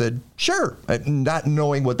 And I said, sure, not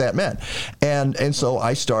knowing what that meant. And so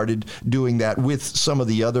I started doing that with some of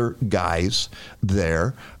the other guys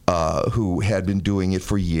there who had been doing it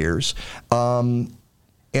for years. What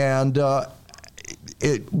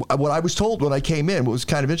I was told when I came in was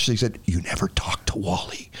kind of interesting. He said, you never talk to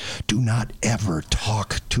Wally. Do not ever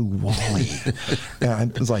talk to Wally. And I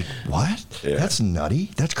was like, what? Yeah. That's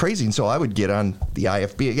nutty. That's crazy. And so I would get on the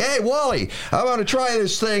IFB. Hey, Wally, I want to try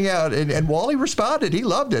this thing out. And Wally responded. He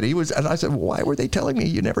loved it. And I said, well, why were they telling me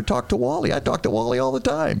you never talk to Wally? I talk to Wally all the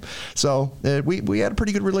time. So we had a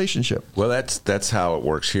pretty good relationship. Well, that's how it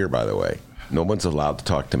works here, by the way. No one's allowed to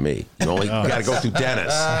talk to me. You only got to go through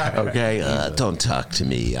Dennis. Okay? Don't talk to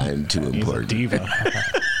me. I'm too important. He's a diva.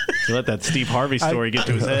 You let that Steve Harvey story get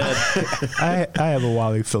to his head. I have a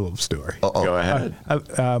Wally Phillips story. Go ahead.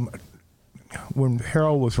 When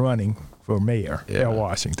Harold was running for mayor in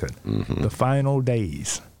Washington, the final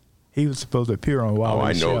days, he was supposed to appear on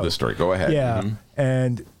Wally's show. I know the story. Go ahead. Yeah,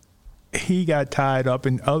 and he got tied up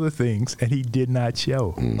in other things, and he did not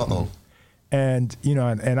show. Uh-oh. And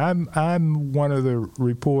I'm one of the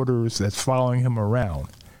reporters that's following him around,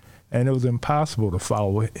 and it was impossible to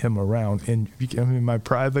follow him around in my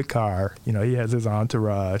private car. He has his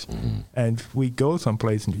entourage, and we go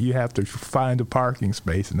someplace, and you have to find a parking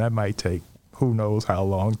space, and that might take who knows how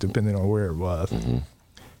long, depending on where it was.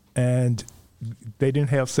 And they didn't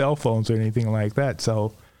have cell phones or anything like that,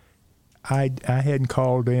 so I hadn't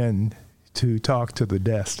called in to talk to the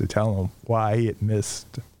desk to tell him why he had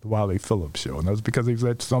missed the Wally Phillips show. And that was because he was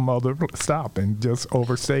at some other stop and just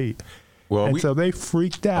overstayed. Well, so they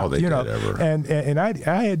freaked out. Oh, they did ever. And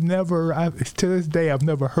I had never, to this day, I've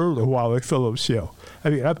never heard of Wally Phillips show. I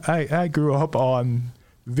mean, I grew up on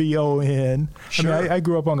VON. Sure. I mean, I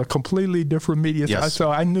grew up on a completely different media. Yes.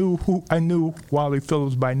 So I knew Wally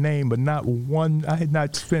Phillips by name, but not one. I had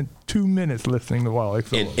not spent 2 minutes listening to Wally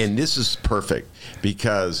Phillips. And this is perfect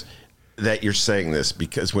because that you're saying this,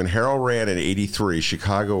 because when Harold ran in '83,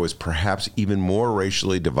 Chicago was perhaps even more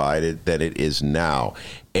racially divided than it is now.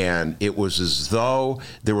 And it was as though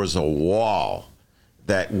there was a wall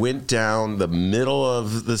that went down the middle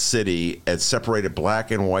of the city and separated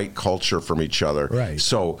black and white culture from each other. Right.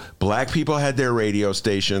 So black people had their radio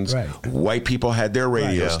stations, Right. white people had their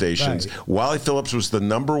radio stations. Right. Wally Phillips was the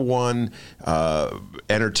number one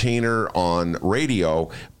entertainer on radio,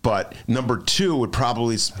 but number two would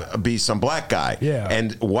probably be some black guy. Yeah.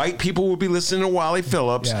 And white people would be listening to Wally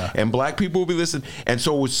Phillips, Yeah. and black people would be listening. And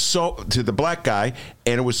so it was so to the black guy,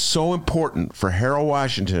 and it was so important for Harold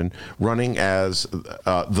Washington running as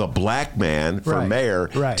the black man for Right. mayor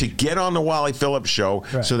Right. to get on the Wally Phillips show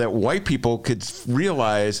Right. so that white people could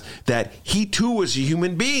realize that he too was a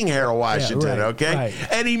human being, Harold Washington, right, okay? right.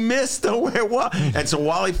 And he missed the way it was. And so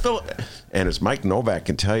Wally Phillips, and as Mike Nowak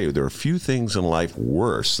can tell you, there are few things in life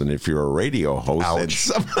worse than if you're a radio host and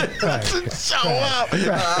somebody doesn't show up.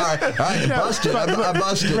 I busted. I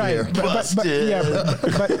busted Right. here.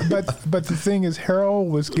 But the thing is, Harold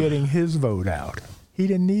was getting his vote out. He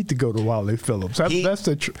didn't need to go to Wally Phillips. That's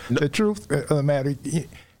the truth of the matter.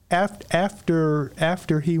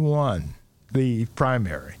 After he won the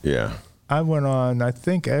primary, Yeah. I went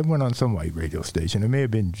on some white radio station. It may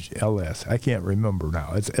have been LS. I can't remember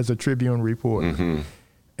now. As a Tribune reporter. Mm-hmm.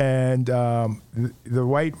 And the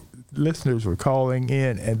white listeners were calling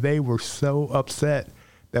in, and they were so upset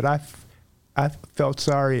that I felt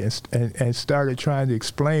sorry and started trying to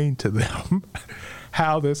explain to them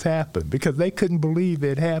how this happened, because they couldn't believe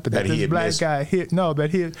it happened. That he this had black missed. guy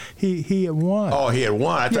that he had won. Oh, he had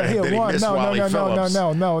won. I thought he that had he won. missed Wally Phillips.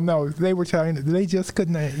 No. They were telling. They just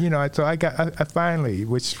couldn't. So I finally,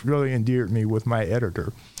 which really endeared me with my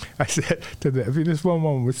editor. I said to them, this one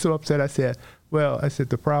woman was so upset. I said,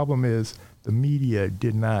 the problem is the media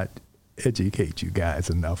did not educate you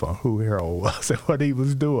guys enough on who Harold was and what he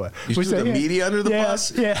was doing. You threw the media under the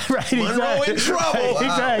bus? Yeah, right. Monroe in trouble. Right,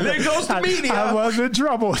 exactly. There goes the media. I was in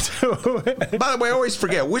trouble too. By the way, I always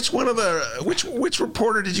forget which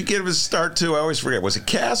reporter did you give his start to? I always forget. Was it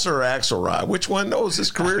Cass or Axelrod? Which one owes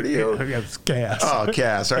his career to you? It was Cass. Oh,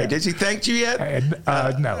 Cass. All right. Did he thank you yet?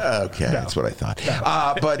 No. Okay, No. that's what I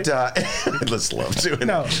thought. But let's love doing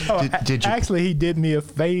No. it. Oh, Did you? Actually, he did me a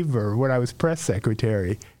favor when I was press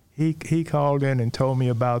secretary. He called in and told me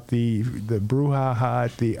about the brouhaha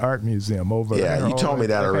at the art museum over there. Yeah, you told me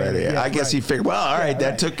that already. Yeah, I guess he figured, well, all right,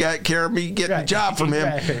 that took care of me getting a job from him.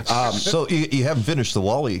 Exactly. So you haven't finished the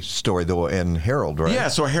Wally story though, and Harold, right? Yeah,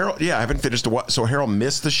 so Harold, I haven't finished so Harold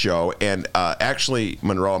missed the show, and actually,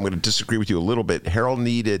 Monroe, I'm going to disagree with you a little bit. Harold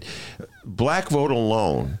needed black vote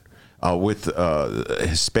alone. With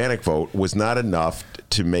Hispanic vote was not enough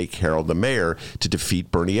to make Harold the mayor to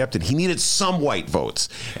defeat Bernie Epton. He needed some white votes,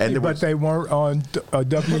 and But they weren't on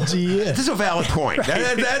WGN. This is a valid point.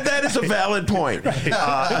 That is a valid point.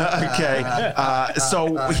 Okay,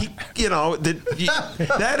 so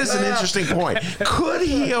that is an interesting point. Could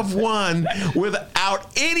he have won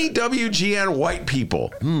without any WGN white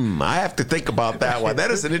people? I have to think about that one. That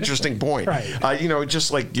is an interesting point. Right. Just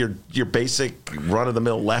like your basic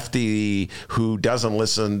run-of-the-mill lefty who doesn't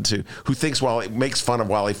listen to, who thinks makes fun of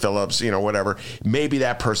Wally Phillips, whatever. Maybe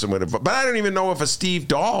that person would have. But I don't even know if a Steve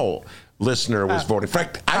Dahl listener was voting. In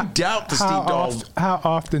fact, I doubt the Steve Dahl. How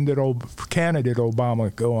often did candidate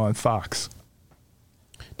Obama go on Fox?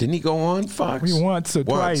 Didn't he go on Fox? Once or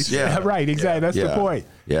twice. Yeah. Right, exactly. That's the point.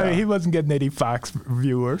 Yeah. I mean, he wasn't getting any Fox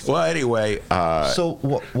viewers. Well, anyway. So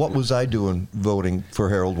what was I doing voting for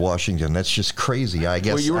Harold Washington? That's just crazy, I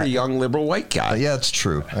guess. Well, you were a young liberal white guy. Yeah, it's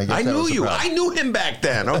true. I knew you. I knew him back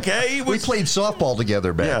then, okay? We played softball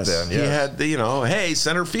together back then. He had, hey,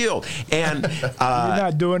 center field. And you're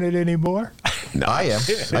not doing it anymore? No, I am.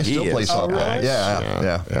 I still play softball. Right.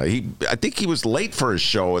 Yeah. I think he was late for his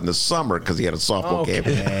show in the summer because he had a softball game.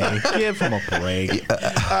 Give him a break.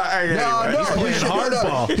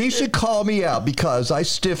 He should call me out because I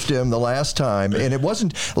stiffed him the last time, and it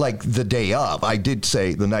wasn't like the day of. I did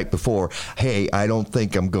say the night before, hey, I don't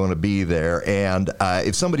think I'm going to be there. And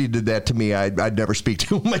if somebody did that to me, I'd never speak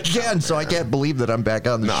to him again. So I can't believe that I'm back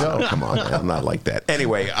on the show. No, come on, man. I'm not like that.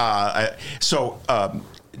 Anyway, so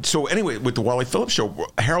anyway, with the Wally Phillips show,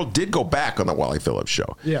 Harold did go back on the Wally Phillips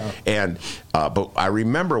show. Yeah. And but I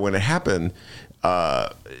remember when it happened,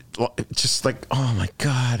 just like, oh my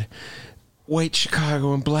God. white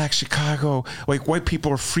Chicago and black Chicago. Like, white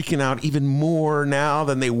people are freaking out even more now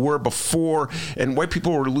than they were before, and white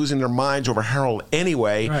people were losing their minds over Harold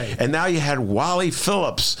anyway. Right. And now you had Wally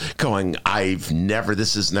Phillips going,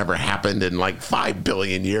 this has never happened in like 5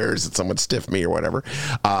 billion years that someone stiffed me or whatever.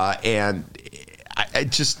 And I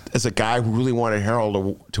just, as a guy who really wanted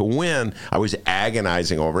Harold to win, I was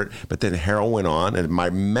agonizing over it. But then Harold went on, and my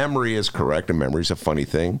memory is correct. And memory's a funny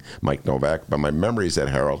thing, Mike Nowak. But my memory is that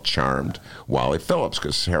Harold charmed Wally Phillips,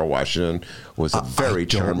 because Harold Washington was a very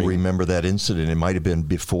charming. I don't remember that incident. It might have been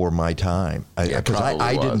before my time. Because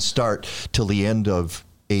I didn't start till the end of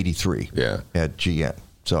 83 at GN.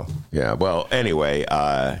 So yeah, well, anyway,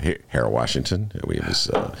 Harold Washington, we have this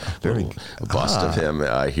very bust of him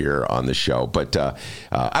here on the show, but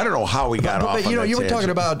I don't know how we got off. But you know, you were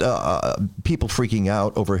talking about people freaking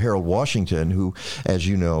out over Harold Washington, who, as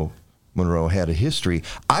you know, Monroe, had a history.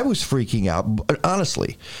 I was freaking out,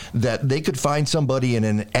 honestly, that they could find somebody in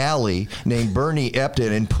an alley named Bernie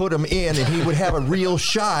Epton and put him in, and he would have a real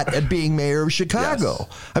shot at being mayor of Chicago.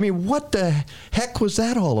 Yes. I mean, what the heck was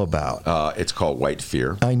that all about? It's called white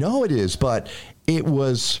fear. I know it is, but it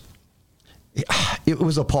was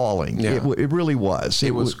appalling. Yeah. It really was.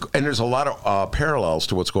 It was, and there's a lot of parallels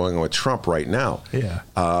to what's going on with Trump right now. Yeah,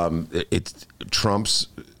 it's Trump's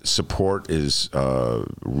support is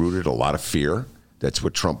rooted a lot of fear. That's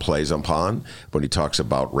what Trump plays upon when he talks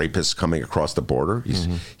about rapists coming across the border. He's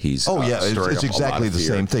it's exactly the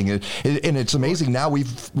same thing, and it's amazing. Now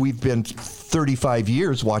we've been 35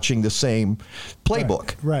 years watching the same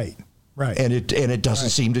playbook. Right. And it doesn't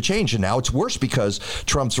seem to change, and now it's worse because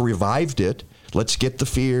Trump's revived it. Let's get the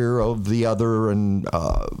fear of the other, and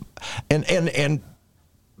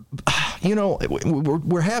you know,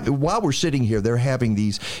 we're having, while we're sitting here, they're having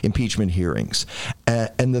these impeachment hearings,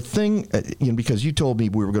 and the thing, because you told me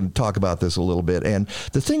we were going to talk about this a little bit, and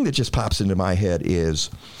the thing that just pops into my head is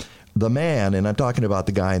the man, and I'm talking about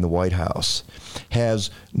the guy in the White House,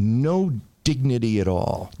 has no dignity at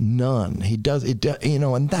all, none. He does it,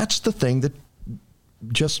 and that's the thing that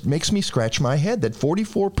just makes me scratch my head, that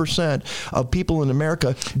 44% of people in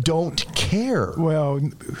America don't care. Well,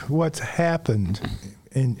 what's happened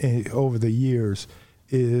over the years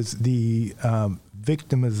is the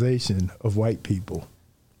victimization of white people.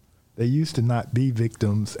 They used to not be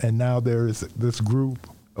victims, and now there's this group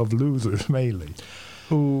of losers mainly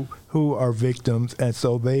who are victims, and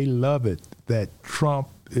so they love it that Trump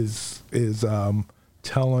is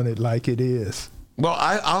telling it like it is. Well,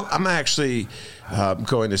 I'm actually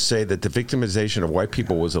going to say that the victimization of white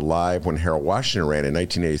people was alive when Harold Washington ran in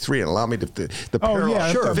 1983, and allow me to the parallel.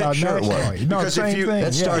 Yeah, sure it was. No, because same thing.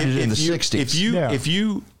 That started in the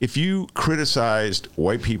 60s. If you criticized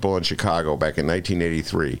white people in Chicago back in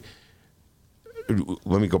 1983.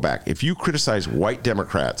 Let me go back. If you criticize white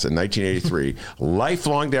Democrats in 1983,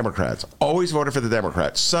 lifelong Democrats, always voted for the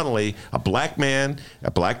Democrats, suddenly a black man,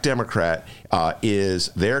 a black Democrat is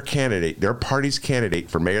their candidate, their party's candidate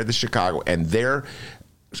for mayor of Chicago, and they're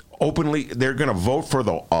going to vote for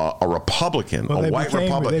a Republican, a white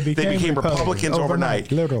Republican. They became Republicans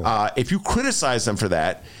overnight. If you criticize them for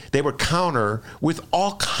that, they would counter with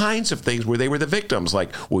all kinds of things where they were the victims.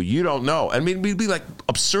 Like, well, you don't know. I mean, it'd be like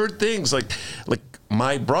absurd things, like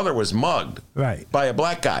my brother was mugged by a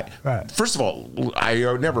black guy. Right. First of all, I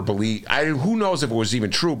never believe. Who knows if it was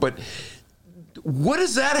even true, but. What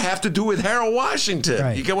does that have to do with Harold Washington?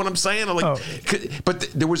 Right. You get what I'm saying? But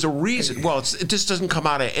there was a reason. Well, it just doesn't come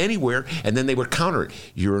out of anywhere. And then they would counter it.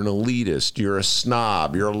 You're an elitist. You're a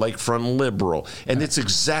snob. You're a lakefront liberal. And it's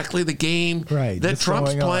exactly the game that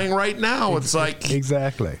Trump's playing right now. It's like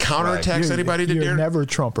counterattacks anybody that you're never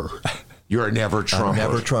Trumper. You're a never Trumper.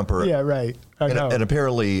 Never Trumper. Yeah, right. And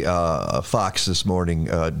apparently Fox this morning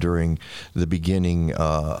during the beginning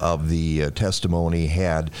of the testimony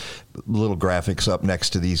had little graphics up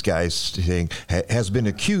next to these guys saying, has been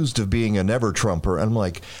accused of being a never Trumper. And I'm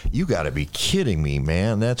like, you got to be kidding me,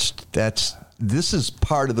 man. This is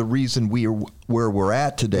part of the reason we are where we're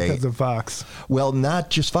at today. Because of Fox. Well, not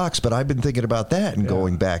just Fox, but I've been thinking about that and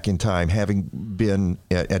going back in time, having been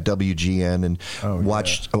at WGN and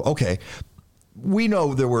watched. Yeah. Okay, we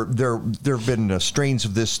know there have been strains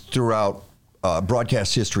of this throughout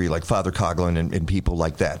broadcast history, like Father Coughlin and people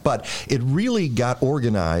like that. But it really got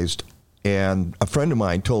organized. And a friend of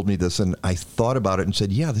mine told me this, and I thought about it and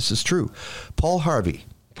said, yeah, this is true. Paul Harvey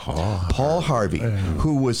Paul Harvey,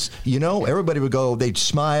 who was, everybody would go, they'd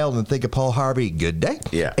smile and think of Paul Harvey, good day.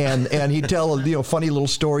 Yeah. And he'd tell a funny little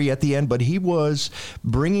story at the end, but he was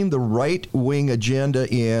bringing the right-wing agenda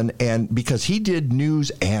in, and because he did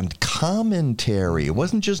news and commentary. It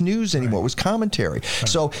wasn't just news anymore, it was commentary.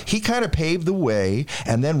 So he kind of paved the way,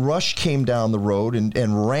 and then Rush came down the road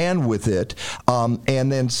and ran with it,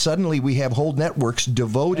 and then suddenly we have whole networks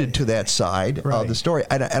devoted to that side of the story.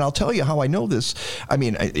 And I'll tell you how I know this. I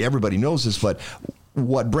mean, everybody knows this, but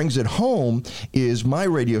what brings it home is my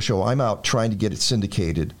radio show. I'm out trying to get it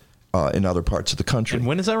syndicated in other parts of the country. And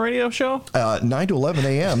when is that radio show? 9 to 11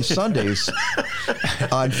 a.m. Sundays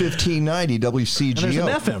on 1590 WCGO. And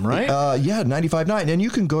there's an FM, right? Yeah, 95.9. And you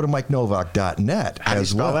can go to MikeNowak.net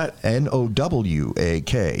as well. That?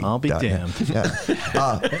 N-O-W-A-K. I'll be damned.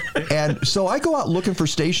 Yeah. And so I go out looking for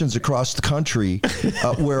stations across the country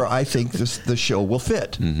where I think the show will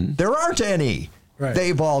fit. Mm-hmm. There aren't any. Right.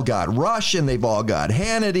 They've all got Rush, and they've all got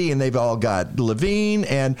Hannity, and they've all got Levine,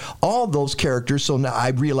 and all those characters. So now I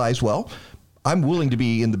realize, well, I'm willing to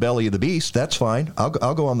be in the belly of the beast. That's fine. I'll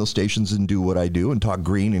go on those stations and do what I do and talk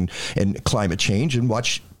green and climate change and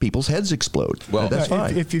watch people's heads explode. Well, that's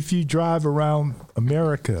fine. If you drive around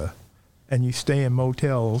America and you stay in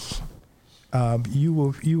motels, you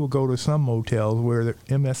will go to some motels where the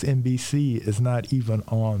MSNBC is not even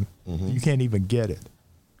on. Mm-hmm. You can't even get it.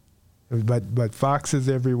 But Fox is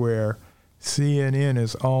everywhere. CNN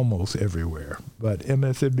is almost everywhere. But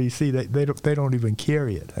MSNBC, they don't even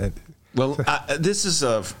carry it. Well, this is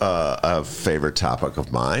a favorite topic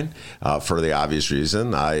of mine for the obvious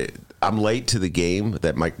reason. I'm late to the game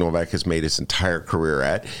that Mike Nowak has made his entire career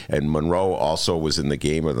at, and Monroe also was in the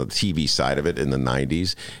game on the TV side of it in the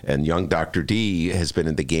 90s, and young Dr. D has been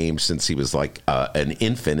in the game since he was like an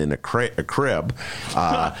infant in a crib.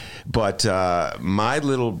 But my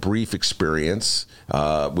little brief experience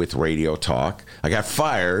with radio talk, I got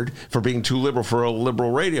fired for being too liberal for a liberal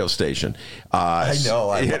radio station. I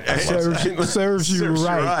know. Serves you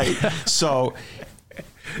right. So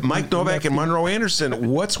Mike Nowak and Monroe Anderson,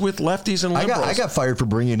 what's with lefties and liberals? I got fired for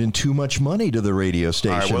bringing in too much money to the radio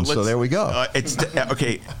station, right, so there we go.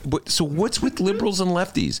 Okay, so what's with liberals and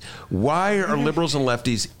lefties? Why are liberals and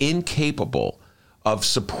lefties incapable of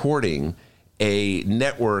supporting a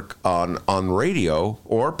network on radio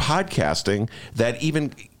or podcasting that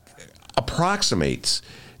even approximates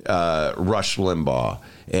Rush Limbaugh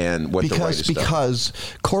and what the right is done? Because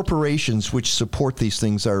corporations which support these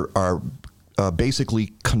things are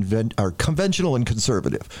basically conventional and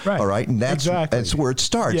conservative, right? All right, and that's where it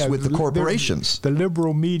starts with the corporations. The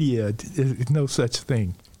liberal media is no such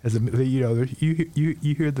thing as you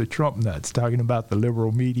hear the Trump nuts talking about the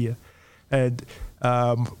liberal media, and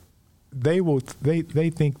they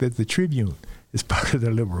think that the Tribune is part of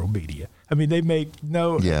the liberal media. I mean, they make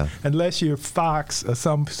unless you're Fox or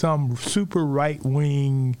some super right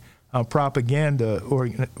wing propaganda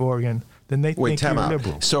organ, then they think you're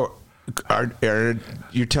liberal. So.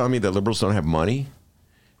 You're telling me that liberals don't have money?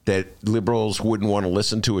 That liberals wouldn't want to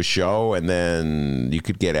listen to a show and then you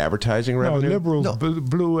could get advertising revenue? No, liberals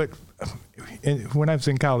blew it when I was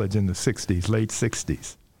in college in the 60s, late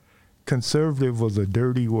 60s. Conservative was a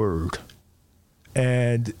dirty word.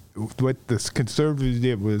 And what the conservatives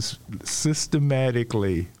did was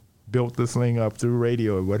systematically built this thing up through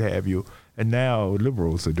radio and what have you. And now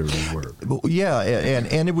liberals a dirty word. Yeah,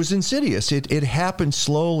 and it was insidious. It happened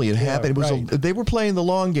slowly. It happened. It was they were playing the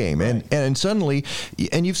long game, and suddenly,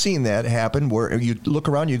 and you've seen that happen where you look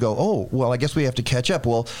around, you go, oh, well, I guess we have to catch up.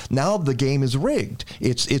 Well, now the game is rigged.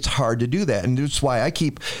 It's hard to do that, and that's why I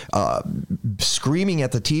keep screaming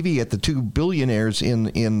at the TV at the two billionaires in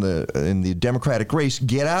the Democratic race,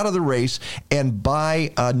 get out of the race and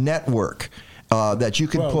buy a network that you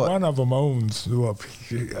can put. One of them owns.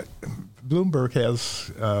 Bloomberg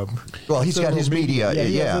has. He's got his media.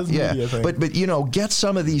 Media thing. But get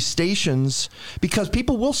some of these stations because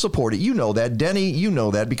people will support it. You know that, Denny. You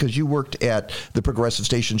know that because you worked at the progressive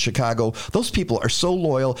station in Chicago. Those people are so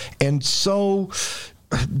loyal and so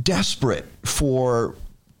desperate for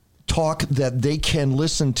talk that they can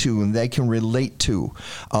listen to and they can relate to,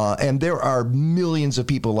 and there are millions of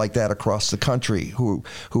people like that across the country who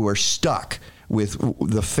are stuck with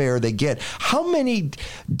the fare they get. How many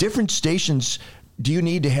different stations do you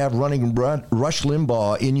need to have running Rush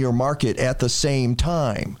Limbaugh in your market at the same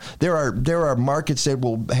time? There are markets that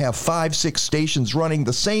will have 5-6 stations running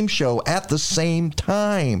the same show at the same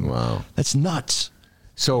time. Wow, that's nuts.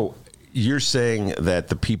 So You're saying that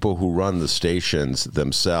the people who run the stations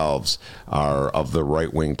themselves are of the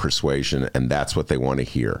right-wing persuasion, and that's what they want to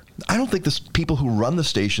hear. I don't think the people who run the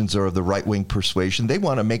stations are of the right-wing persuasion. They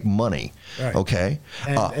want to make money, right. Okay?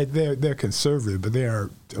 And they're conservative, but they are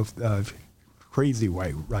crazy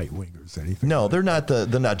right-wingers. Anything? No, they're not. They're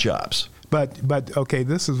not jobs. But okay,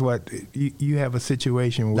 this is what you have a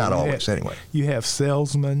situation where not always anyway. You have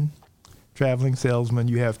salesmen, traveling salesmen.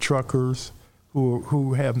 You have truckers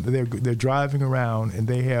who have they're driving around and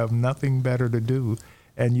they have nothing better to do,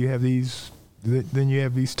 and you have these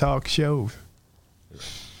talk shows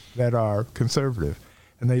that are conservative,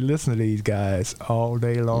 and they listen to these guys all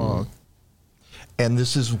day long. And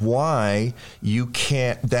this is why you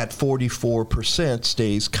can't. That 44%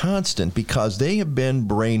 stays constant because they have been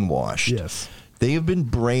brainwashed. Yes, they have been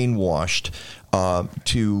brainwashed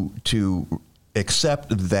to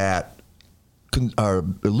accept that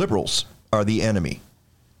liberals are the enemy.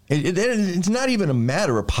 It's not even a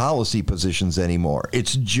matter of policy positions anymore.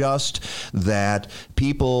 It's just that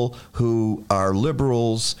people who are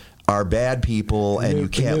liberals are bad people, and you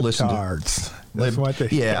can't listen to. I've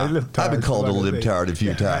been called a libtard a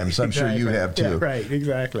few times. I'm sure you have too. Yeah, right,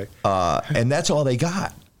 exactly. And that's all they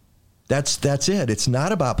got. That's it. It's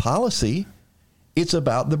not about policy. It's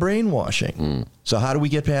about the brainwashing. So how do we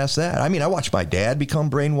get past that? I mean, I watched my dad become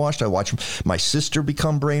brainwashed. I watched my sister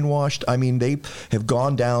become brainwashed. I mean, they have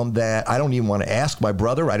gone down that. I don't even want to ask my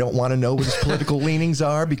brother. I don't want to know what his political leanings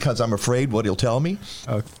are because I'm afraid what he'll tell me.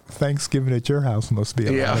 Thanksgiving at your house must be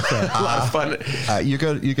a lot of fun. A lot of fun.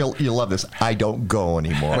 You'll love this. I don't go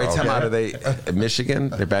anymore. Wait, time out. Are they Michigan?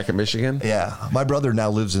 They're back in Michigan? Yeah. My brother now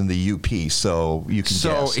lives in the UP, so you can guess.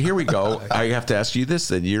 So here we go. I have to ask you this.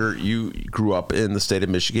 Then you grew up in the state of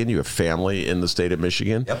Michigan. You have family in the state of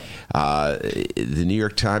Michigan. Yep. The New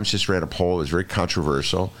York Times just ran a poll. It was very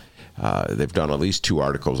controversial. They've done at least 2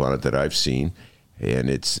 articles on it that I've seen, and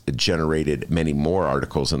it generated many more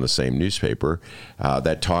articles in the same newspaper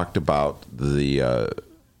that talked about the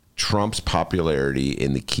Trump's popularity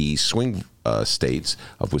in the key swing states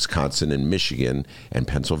of Wisconsin and Michigan and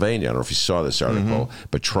Pennsylvania. I don't know if you saw this article,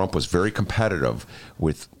 but Trump was very competitive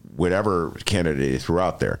with whatever candidate he threw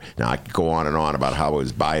out there. Now, I could go on and on about how it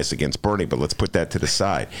was biased against Bernie, but let's put that to the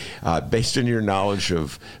side. Based on your knowledge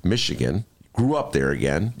of Michigan, grew up there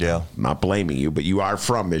again. Yeah. I'm not blaming you, but you are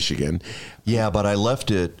from Michigan. Yeah, but I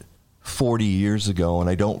left it 40 years ago, and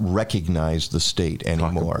I don't recognize the state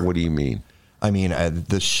anymore. What do you mean? I mean,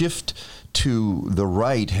 the shift to the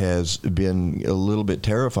right has been a little bit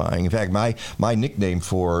terrifying. In fact, my nickname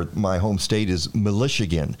for my home state is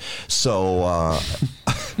Militiagan. So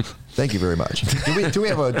thank you very much. Do we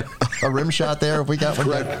have a rim shot there? If we got one,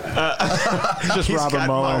 just Robert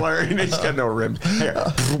Mueller. He's got no rim.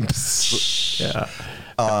 Yeah.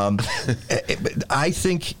 I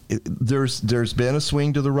think there's been a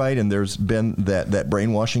swing to the right, and there's been that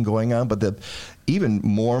brainwashing going on. But even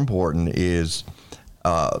more important is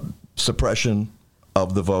suppression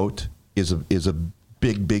of the vote is a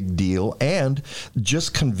big deal, and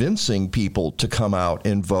just convincing people to come out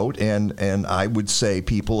and vote, and I would say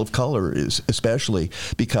people of color is especially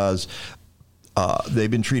because they've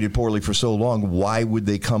been treated poorly for so long. Why would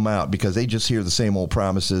they come out? Because they just hear the same old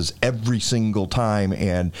promises every single time,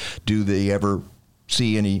 and do they ever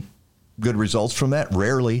see any good results from that?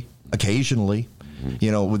 Rarely, occasionally.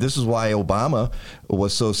 You know, this is why Obama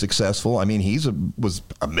was so successful. I mean, was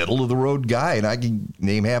a middle-of-the-road guy, and I can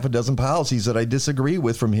name half a dozen policies that I disagree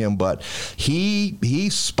with from him, but he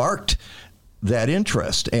sparked that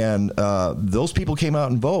interest, and those people came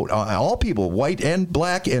out and vote. All people, white and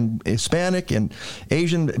black and Hispanic and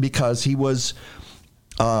Asian, because he was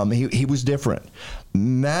different.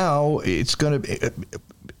 Now it's going to.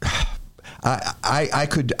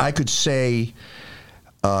 I could say.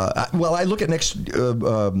 Well, I look at next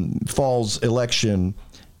fall's election,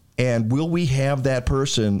 and will we have that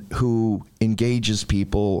person who engages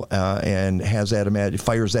people and has that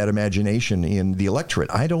fires that imagination in the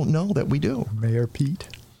electorate? I don't know that we do. Mayor Pete?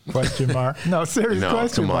 Question mark. No, serious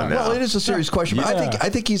question come on mark. now. Well, it is a serious question. Yeah. I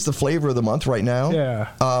think he's the flavor of the month right now.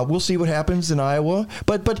 Yeah. We'll see what happens in Iowa.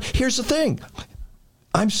 But here's the thing.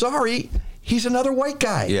 I'm sorry. He's another white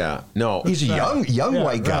guy. Yeah, no. He's a young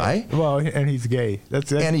white guy. Well, and he's gay.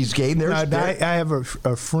 And he's gay. And I have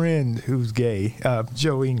a friend who's gay,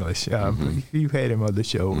 Joe English. You had him on the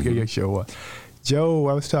show. Your show. Joe,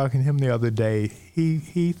 I was talking to him the other day.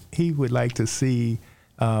 He would like to see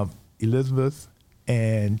Elizabeth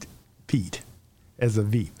and Pete as a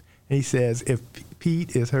Veep. And he says if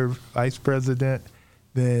Pete is her vice president,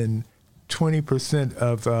 then 20%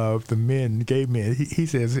 of the men, gay men, he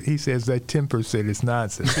says that 10% is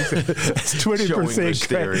nonsense. He said it's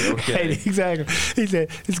 20%. Okay. Exactly. He said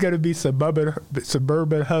it's going to be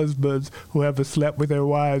suburban husbands who haven't slept with their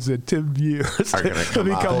wives in 10 years. Are going to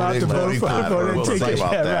come out to vote for the ticket.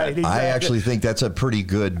 About that. Right, exactly. I actually think that's a pretty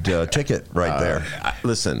good ticket right there.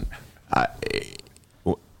 Listen,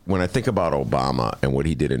 when I think about Obama and what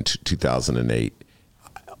he did in 2008,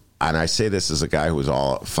 and I say this as a guy who was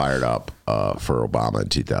all fired up for Obama in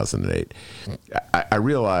 2008, I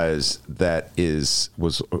realize that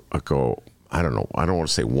was I don't know, I don't want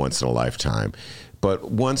to say once in a lifetime,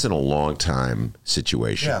 but once in a long time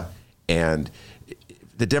situation. Yeah. And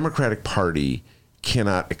the Democratic Party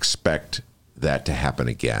cannot expect that to happen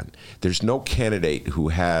again. There's no candidate who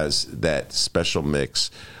has that special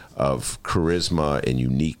mix of charisma and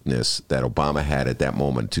uniqueness that Obama had at that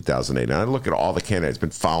moment in 2008. And I look at all the candidates,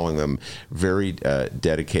 been following them very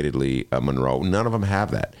dedicatedly, Monroe. None of them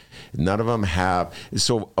have that. None of them have.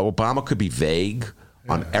 So Obama could be vague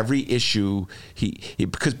on every issue. He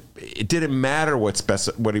because it didn't matter what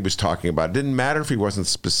he was talking about. It didn't matter if he wasn't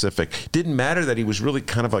specific. It didn't matter that he was really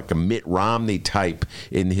kind of like a Mitt Romney type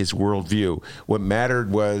in his worldview. What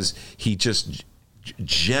mattered was he just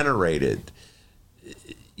generated,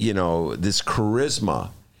 this charisma,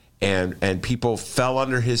 and people fell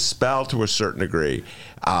under his spell to a certain degree.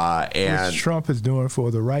 And which Trump is doing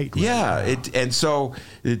for the right. And so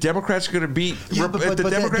the Democrats are going to beat. The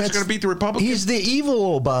Democrats are going to beat the Republicans. He's the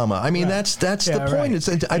evil Obama. I mean, that's the point.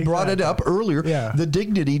 Right. I brought it up earlier. Yeah. The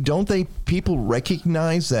dignity. Don't people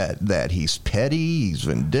recognize that he's petty, he's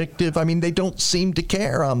vindictive? I mean, they don't seem to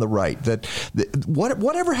care on the right.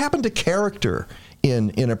 Whatever happened to character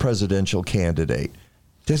in a presidential candidate?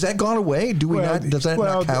 Has that gone away? Does that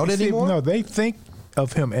not count anymore? No, they think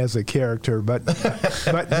of him as a character, but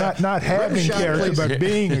not having character, but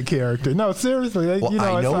being a character. No, seriously, it's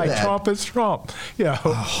like that. Trump is Trump.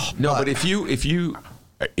 But if you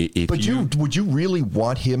would you really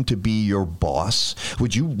want him to be your boss?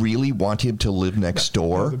 Would you really want him to live next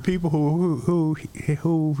door? The people who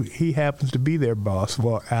he happens to be their boss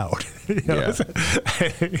will out.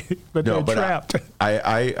 But they're trapped.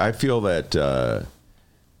 I feel that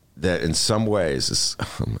in some ways,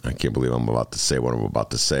 I can't believe I'm about to say what I'm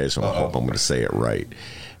about to say, so I hope I'm going to say it right.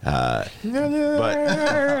 But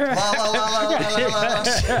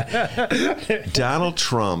Donald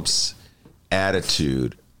Trump's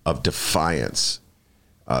attitude of defiance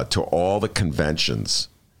to all the conventions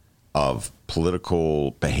of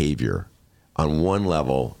political behavior, on one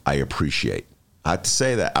level, I appreciate. I have to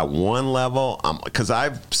say that at one level, because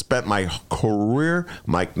I've spent my career,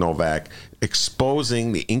 Mike Nowak,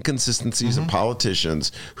 exposing the inconsistencies of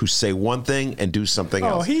politicians who say one thing and do something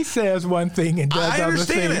else. He says one thing and does other things.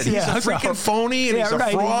 I understand it. He's a freaking phony, and he's a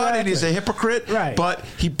fraud, and he's a hypocrite. Right. But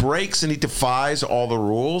he breaks and he defies all the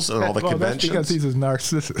rules and all the conventions. That's because he's a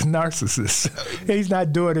narcissist. He's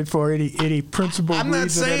not doing it for any principled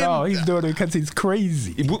reason at all. He's doing it because he's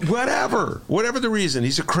crazy. Whatever the reason.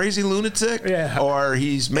 He's a crazy lunatic, or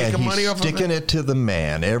he's making money off of it. Sticking it to the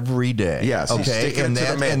man every day. Yes, he's sticking it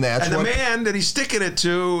to the man. And the man that he's sticking it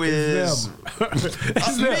to is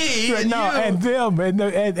me and you. And them,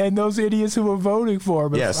 and those idiots who are voting for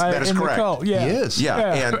him. Yes, that is correct. He is.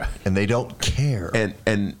 Yeah. And they don't care.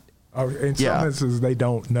 In some instances, they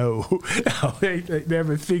don't know. They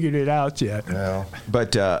haven't figured it out yet. Yeah.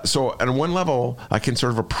 But so on one level, I can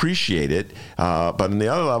sort of appreciate it, but on the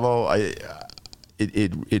other level,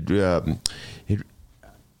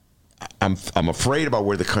 I'm afraid about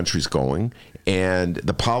where the country's going and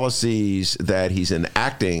the policies that he's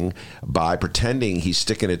enacting by pretending he's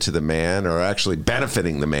sticking it to the man or actually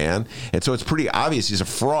benefiting the man. And so it's pretty obvious he's a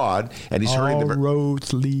fraud and he's hurting the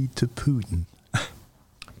roads lead to Putin.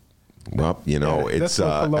 Well, it's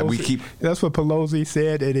that's what Pelosi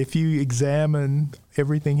said, and if you examine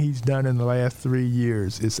everything he's done in the last 3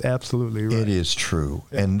 years, it's absolutely right. It is true,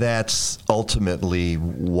 and that's ultimately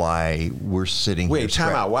why we're sitting here. Wait,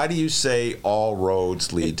 time out. Why do you say all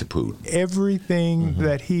roads lead to Putin? Everything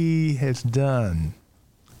that he has done,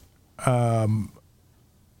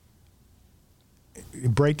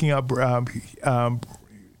 breaking up,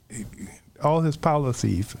 all his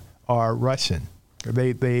policies are Russian.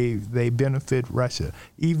 They benefit Russia.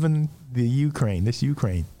 Even this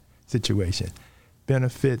Ukraine situation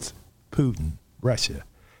benefits Putin, Russia.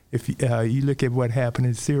 If you look at what happened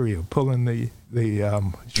in Syria, pulling the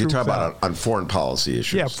you're talking about on foreign policy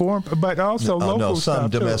issues. Yeah, foreign, but also local some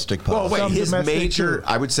stuff domestic too. policy. Well, wait,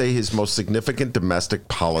 I would say his most significant domestic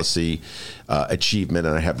policy achievement,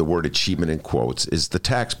 and I have the word achievement in quotes, is the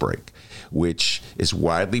tax break, which is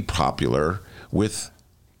widely popular with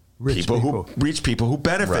rich people who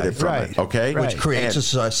benefited from it. Okay, which creates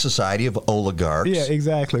a society of oligarchs. Yeah,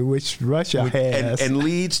 exactly. Which Russia has, and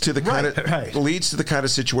leads to the kind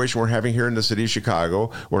of situation we're having here in the city of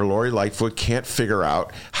Chicago, where Lori Lightfoot can't figure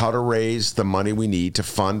out how to raise the money we need to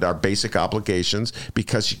fund our basic obligations,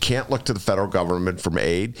 because she can't look to the federal government for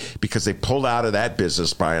aid, because they pulled out of that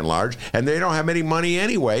business by and large, and they don't have any money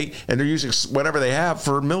anyway, and they're using whatever they have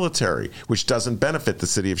for military, which doesn't benefit the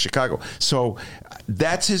city of Chicago. So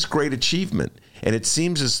that's his great achievement. And it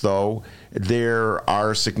seems as though there are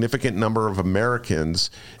a significant number of Americans,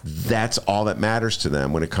 that's all that matters to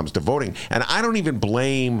them when it comes to voting. And I don't even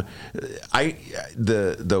blame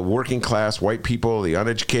the working class white people, the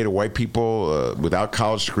uneducated white people without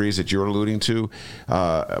college degrees that you're alluding to,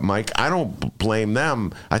 Mike. I don't blame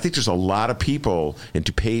them. I think there's a lot of people in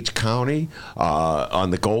DuPage County, on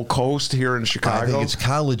the Gold Coast here in Chicago. I think it's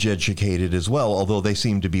college educated as well, although they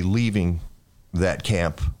seem to be leaving that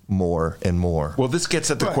camp more and more. Well, this gets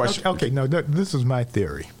at the question. Okay, no, this is my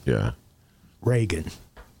theory. Yeah. Reagan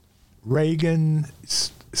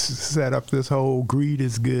set up this whole greed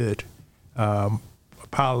is good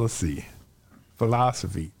policy,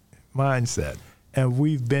 philosophy, mindset. And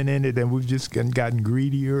we've been in it, and we've just gotten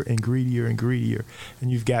greedier and greedier and greedier.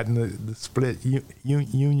 And you've gotten the split.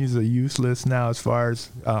 Unions are useless now as far as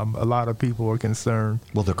a lot of people are concerned.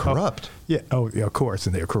 Well, they're corrupt. Of course,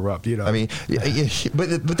 and they're corrupt. I mean,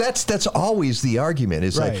 but that's always the argument.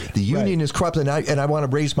 Is like the union is corrupt, and I want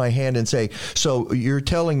to raise my hand and say, so you're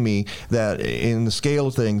telling me that in the scale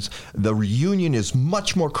of things, the union is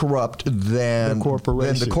much more corrupt than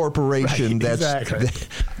the corporation. That's exactly.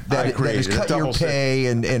 That has cut your pay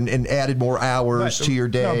and added more hours to your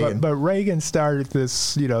day. No, but Reagan started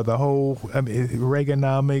this, the whole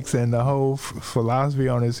Reaganomics and the whole philosophy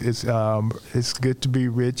on it's good to be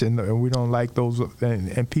rich, and we don't like those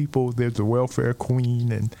and people. There's a welfare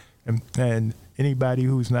queen, and anybody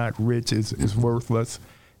who's not rich is worthless,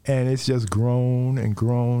 and it's just grown and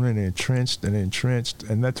grown and entrenched,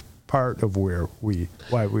 and that's part of where we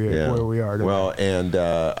are today. Well, and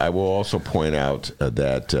I will also point out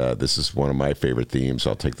that this is one of my favorite themes.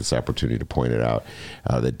 I'll take this opportunity to point it out.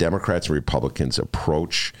 That Democrats and Republicans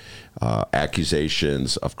approach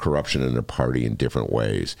accusations of corruption in their party in different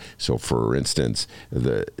ways. So, for instance,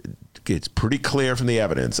 it's pretty clear from the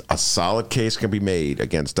evidence a solid case can be made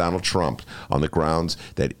against Donald Trump on the grounds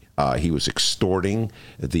that he was extorting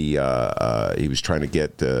he was trying to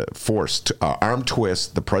get forced arm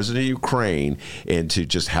twist the president of Ukraine into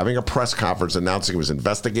just having a press conference announcing he was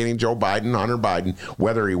investigating Joe Biden, Hunter Biden,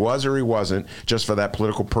 whether he was or he wasn't, just for that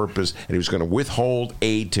political purpose, and he was going to withhold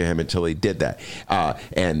aid to him until he did that.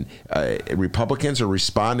 And Republicans are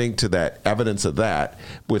responding to that evidence of that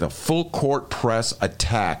with a full court press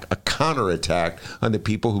attack, a counterattack on the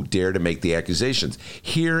people who dare to make the accusations.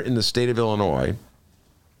 Here in the state of Illinois,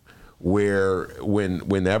 where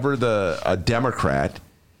whenever a Democrat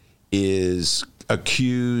is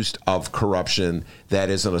accused of corruption, that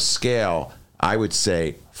is on a scale, I would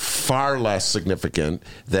say, far less significant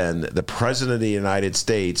than the president of the United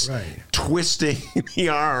States twisting the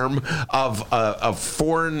arm of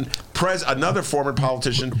another foreign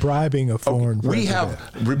politician, bribing a foreign president. We have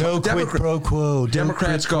quid pro quo.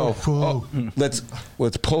 Democrats go, let's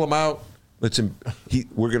pull him out.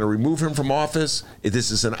 We're going to remove him from office. This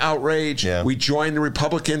is an outrage. Yeah. We join the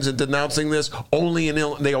Republicans in denouncing this.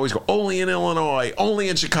 They always go, only in Illinois, only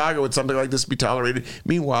in Chicago would something like this be tolerated.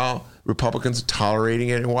 Meanwhile, Republicans are tolerating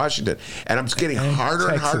it in Washington. And it's getting harder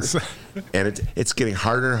and harder. And it's getting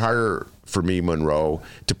harder and harder for me, Monroe,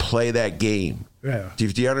 to play that game. Yeah. Do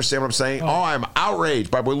you understand what I'm saying? Oh, I'm outraged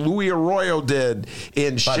by what Louis Arroyo did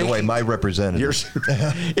in By the way, my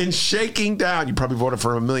representative. In shaking down. You probably voted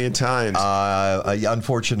for him 1 million times.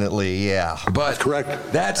 Unfortunately, yeah. But that's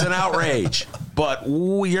correct. That's an outrage. But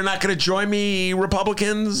you're not going to join me,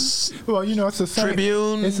 Republicans? Well, it's the same.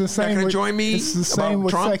 Tribune? It's the same. Not going to join me? It's the same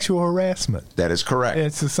with Trump? sexual harassment. That is correct.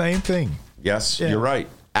 It's the same thing. Yes, you're right.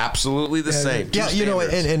 Absolutely the same. Yeah,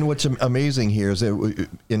 and what's amazing here is that,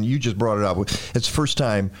 and you just brought it up, it's the first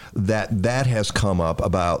time that has come up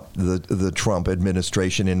about the Trump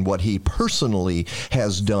administration and what he personally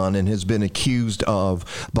has done and has been accused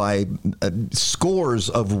of by scores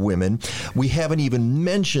of women. We haven't even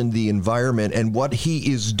mentioned the environment and what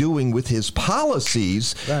he is doing with his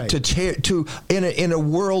policies in a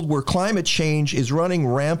world where climate change is running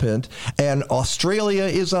rampant and Australia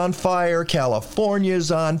is on fire, California is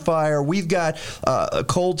on fire. We've got a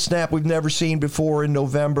cold snap we've never seen before in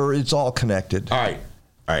November. It's all connected. All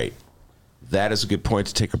right. That is a good point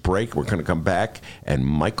to take a break. We're going to come back, and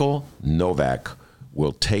Michael Nowak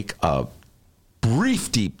will take a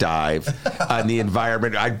brief deep dive on the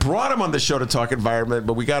environment. I brought him on the show to talk environment,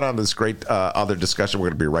 but we got on this great other discussion. We're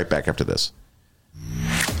going to be right back after this.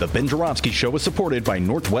 The Ben Joravsky Show is supported by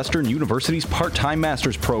Northwestern University's part-time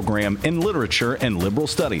master's program in literature and liberal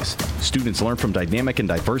studies. Students learn from dynamic and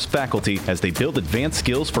diverse faculty as they build advanced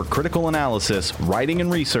skills for critical analysis, writing,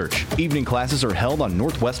 and research. Evening classes are held on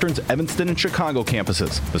Northwestern's Evanston and Chicago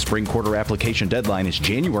campuses. The spring quarter application deadline is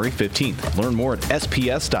January 15th. Learn more at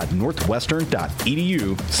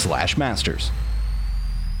sps.northwestern.edu/masters.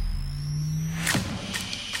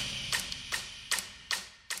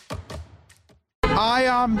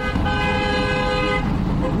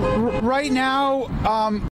 Right now,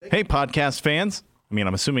 Hey, podcast fans. I mean,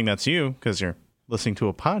 I'm assuming that's you because you're listening to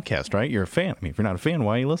a podcast, right? You're a fan. I mean, if you're not a fan,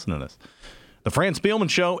 why are you listening to this? The Fran Spielman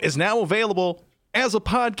Show is now available as a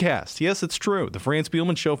podcast. Yes, it's true. The Fran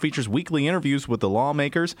Spielman Show features weekly interviews with the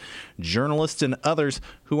lawmakers, journalists, and others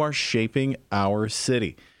who are shaping our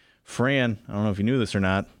city. Fran, I don't know if you knew this or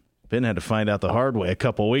not, Ben had to find out the hard way a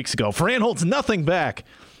couple weeks ago. Fran holds nothing back.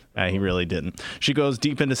 He really didn't. She goes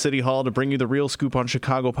deep into City Hall to bring you the real scoop on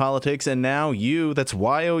Chicago politics, and now you, that's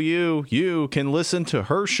Y-O-U, you can listen to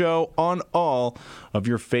her show on all of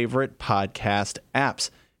your favorite podcast apps.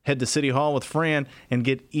 Head to City Hall with Fran and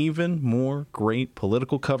get even more great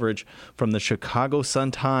political coverage from the Chicago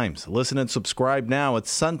Sun-Times. Listen and subscribe now at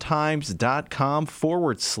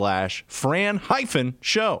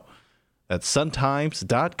suntimes.com/Fran-show. That's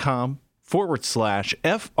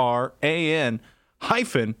suntimes.com/FRAN-SHOW.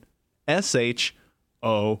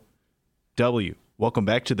 Welcome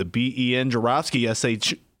back to the BEN Joravsky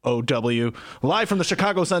SHOW, live from the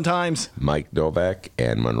Chicago Sun-Times. Mike Nowak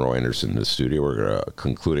and Monroe Anderson in the studio. We're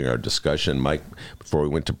concluding our discussion. Mike, before we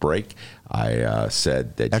went to break, I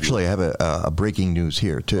said that... Actually, I have a breaking news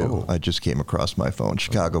here, too. I just came across my phone.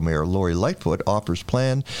 Chicago Mayor Lori Lightfoot offers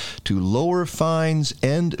plan to lower fines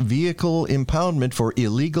and vehicle impoundment for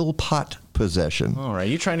illegal pot possession. All right,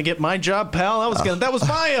 you trying to get my job, pal? That was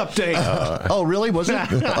my update. Oh, really? Was it?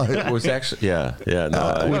 It was actually, yeah.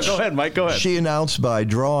 No, go ahead, Mike. Go ahead. She announced by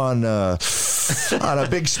drawing on a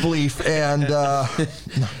big spleef, and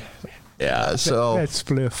so that's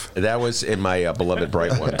spliff. That was in my beloved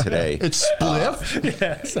bright one today. It's spliff.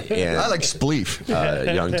 Yes. I like spleef.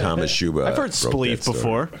 Young Thomas Schuba. I've heard spleef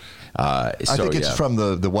before. I think it's from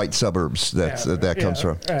the white suburbs that comes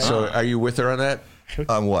from. So, are you with her on that?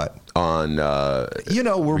 On what? On we're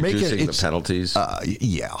reducing making the penalties.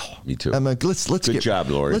 Yeah, me too. I mean, let's Good job,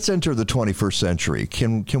 Lori. Let's enter the 21st century.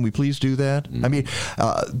 Can we please do that? I mean,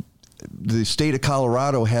 the state of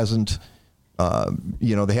Colorado hasn't.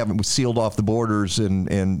 They haven't sealed off the borders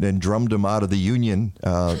and drummed them out of the union.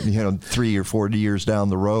 3 or 4 years down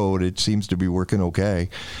the road, it seems to be working okay,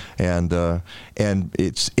 and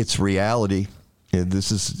it's reality.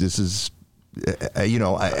 This is.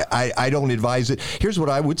 I don't advise it. Here's what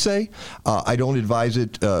I would say. I don't advise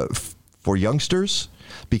it for youngsters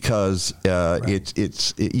because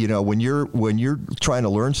it's when you're trying to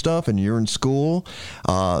learn stuff and you're in school,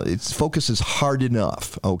 focus is hard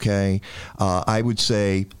enough. Okay, I would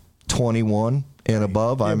say 21 and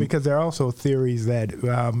above. Yeah, because there are also theories that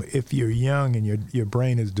if you're young and your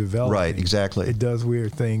brain is developing, right, exactly, it does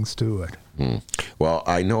weird things to it. Well,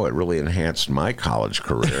 I know it really enhanced my college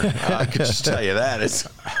career. I could just tell you that.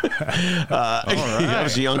 I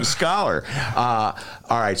was a young scholar. All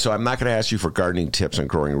right, so I'm not going to ask you for gardening tips on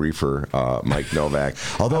growing reefer, Mike Novak.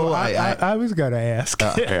 Although I was going to ask.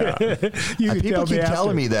 People keep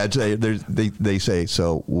telling me that. They say,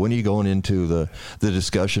 so when are you going into the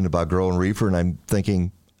discussion about growing reefer? And I'm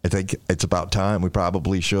thinking, I think it's about time. We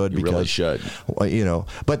probably should. You really should.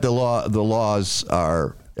 But the laws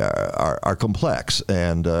are complex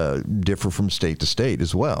and differ from state to state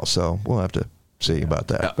as well. So we'll have to see about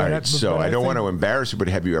that. All right, so I don't want to embarrass you, but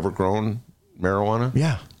have you ever grown marijuana?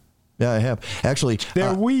 Yeah, I have. Actually,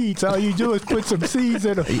 they're weeds. All you do is put some seeds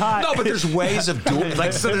in a pot. No, but there's ways of doing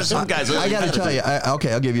it. So there's some guys. I got to tell you. I'll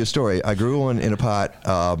give you a story. I grew one in a pot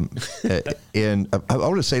I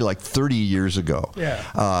want to say like 30 years ago.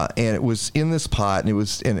 Yeah. And it was in this pot, and it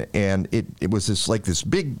was this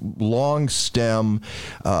big long stem,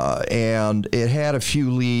 and it had a few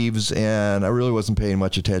leaves, and I really wasn't paying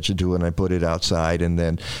much attention to it. And I put it outside, and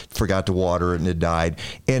then forgot to water it, and it died.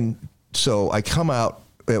 And so I come out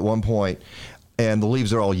at one point, and the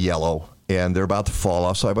leaves are all yellow, and they're about to fall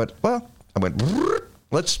off. So I went,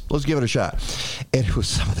 let's give it a shot. And it was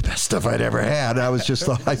some of the best stuff I'd ever had. I was just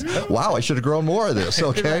like, wow, I should have grown more of this.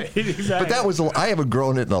 Okay, Right, exactly. But that was I haven't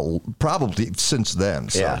grown it probably since then.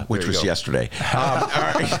 So, yeah, which was yesterday. I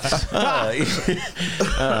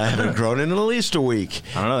haven't grown in at least a week.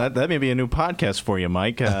 I don't know. That may be a new podcast for you,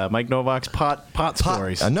 Mike. Mike Nowak's pot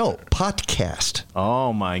stories. No, podcast.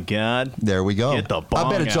 Oh my God! There we go. Get the bong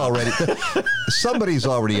I bet it's out. already somebody's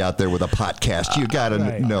already out there with a podcast. You got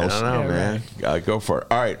to know. I don't know, man. Go for it.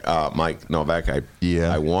 All right, Mike Nowak.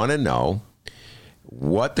 I want to know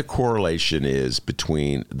what the correlation is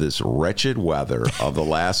between this wretched weather of the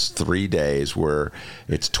last 3 days, where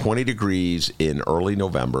it's 20 degrees in early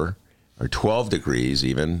November, or 12 degrees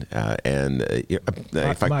even, and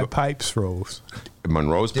if my pipes froze.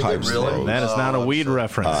 Monroe's pipes froze. That is not a weed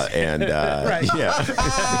reference. And yeah,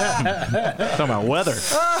 Talking about weather.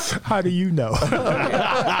 How do you know?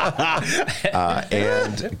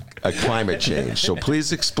 and a climate change. So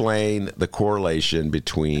please explain the correlation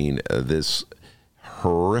between this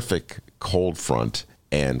horrific cold front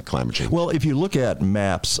and climate change. Well, if you look at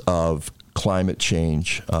maps of climate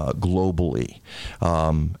change globally,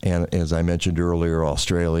 and as I mentioned earlier,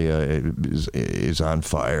 Australia is on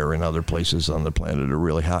fire, and other places on the planet are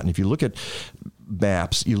really hot. And if you look at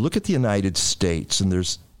maps, you look at the United States, and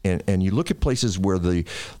and you look at places where the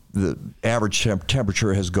average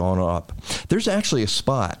temperature has gone up. There's actually a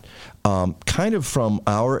spot kind of from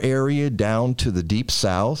our area down to the deep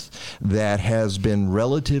south that has been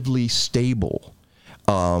relatively stable.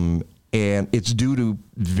 And it's due to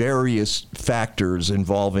various factors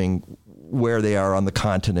involving where they are on the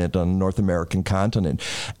continent, on the North American continent.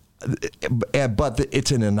 But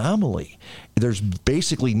it's an anomaly. There's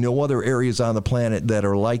basically no other areas on the planet that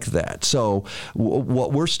are like that. So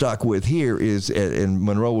what we're stuck with here is, and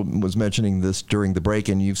Monroe was mentioning this during the break,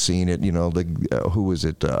 and you've seen it, who was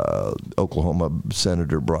it? Oklahoma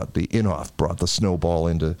Senator Inhofe brought the snowball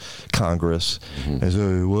into Congress. And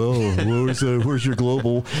said, well, where's your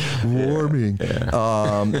global warming?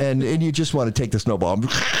 Yeah. And you just want to take the snowball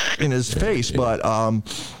in his face. But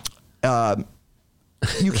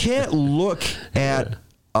you can't look at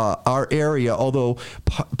our area, although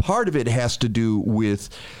part of it has to do with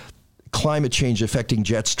climate change affecting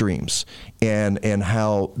jet streams and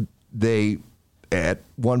how they at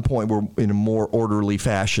one point were in a more orderly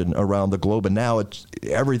fashion around the globe, and now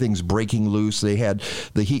everything's breaking loose. They had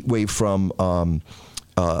the heat wave from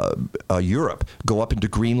Europe go up into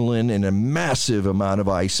Greenland, and a massive amount of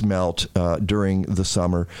ice melt during the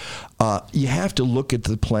summer. You have to look at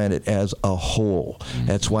the planet as a whole.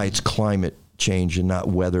 That's why it's climate change and not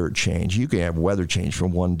weather change. You can have weather change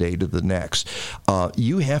from one day to the next.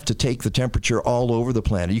 You have to take the temperature all over the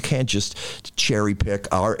planet. You can't just cherry pick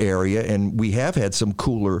our area, and we have had some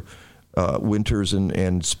cooler winters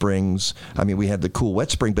and springs. I mean, we had the cool,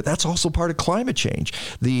 wet spring, but that's also part of climate change.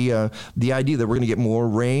 The idea that we're going to get more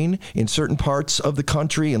rain in certain parts of the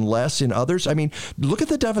country and less in others. I mean, look at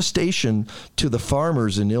the devastation to the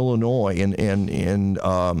farmers in Illinois and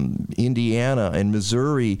Indiana and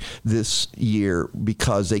Missouri this year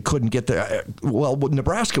because they couldn't get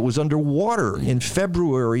Nebraska was underwater in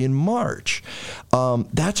February and March.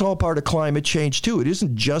 That's all part of climate change too. It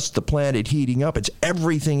isn't just the planet heating up, it's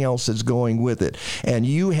everything else that's going with it. And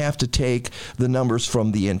you have to take the numbers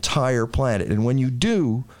from the entire planet. And when you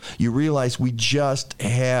do, you realize we just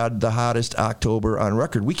had the hottest October on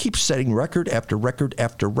record. We keep setting record after record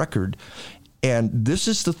after record. And this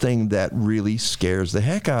is the thing that really scares the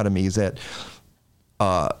heck out of me, is that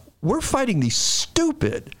we're fighting these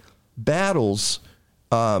stupid battles.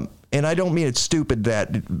 And I don't mean it's stupid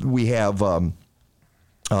that we have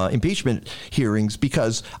impeachment hearings,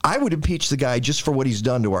 because I would impeach the guy just for what he's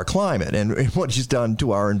done to our climate and what he's done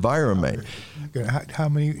to our environment. How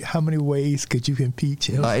many ways could you impeach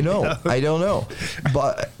him? I know. I don't know.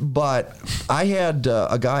 But I had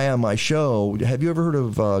a guy on my show. Have you ever heard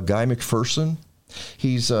of Guy McPherson?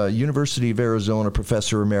 He's a University of Arizona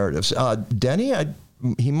professor emeritus. Denny,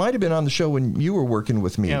 he might have been on the show when you were working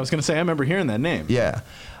with me. Yeah, I was going to say, I remember hearing that name. Yeah.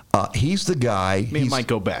 He's the guy. He might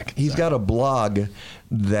go back. He's got a blog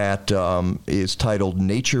that is titled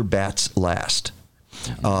Nature Bats Last,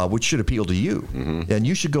 which should appeal to you. Mm-hmm. And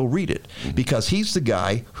you should go read it, because he's the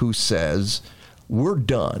guy who says, we're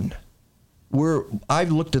done.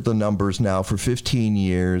 I've looked at the numbers now for 15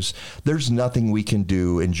 years. There's nothing we can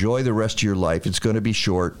do. Enjoy the rest of your life. It's going to be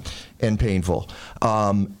short and painful.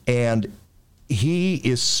 And he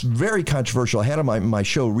is very controversial. I had him on my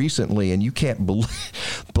show recently, and you can't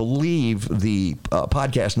believe the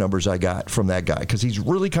podcast numbers I got from that guy, because he's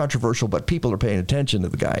really controversial, but people are paying attention to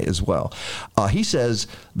the guy as well. He says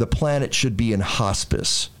the planet should be in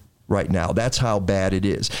hospice right now. That's how bad it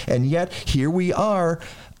is. And yet, here we are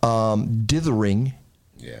dithering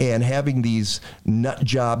and having these nut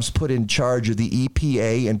jobs put in charge of the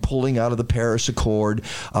EPA and pulling out of the Paris Accord,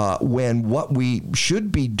 when what we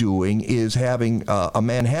should be doing is having a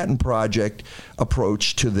Manhattan Project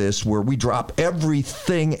approach to this, where we drop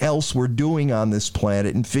everything else we're doing on this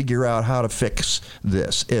planet and figure out how to fix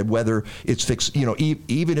this, and whether it's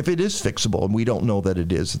even if it is fixable, and we don't know that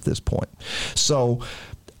it is at this point. So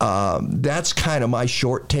that's kind of my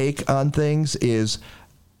short take on things. Is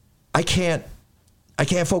I can't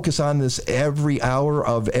focus on this every hour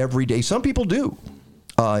of every day. Some people do.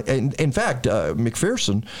 In fact,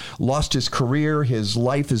 McPherson lost his career. His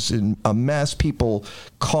life is in a mess. People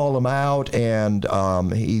call him out, and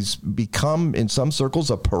he's become, in some circles,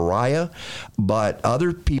 a pariah. But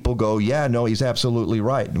other people go, yeah, no, he's absolutely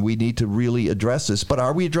right, and we need to really address this. But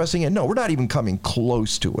are we addressing it? No, we're not even coming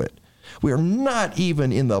close to it. We're not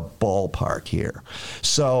even in the ballpark here.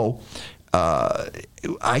 So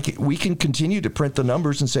we can continue to print the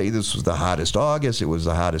numbers and say this was the hottest August, it was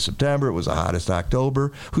the hottest September, it was the hottest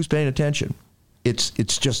October. Who's paying attention? It's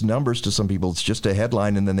just numbers to some people. It's just a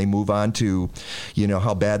headline, and then they move on to,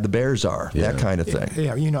 how bad the Bears are, that kind of thing.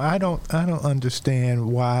 Yeah, I don't understand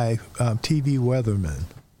why TV weathermen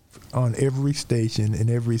on every station in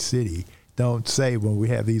every city don't say when we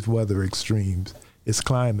have these weather extremes, it's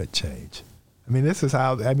climate change. This is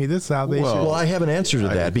how they should. Well, I have an answer to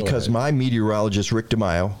that, because my meteorologist, Rick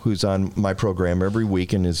DeMaio, who's on my program every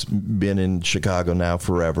week and has been in Chicago now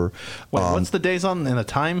forever. Wait, what's the days on and the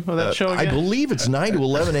time of that show again? I believe it's 9 to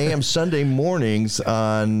 11 a.m. Sunday mornings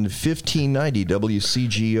on 1590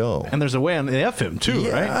 WCGO. And there's a way on the FM too,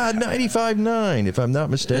 right? 95.9, if I'm not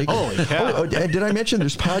mistaken. Holy cow. Did I mention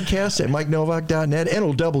there's podcasts at MikeNowak.net,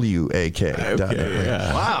 NOWAK.net. Okay,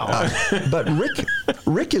 yeah. Wow. But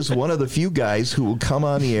Rick is one of the few guys who will come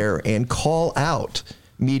on the air and call out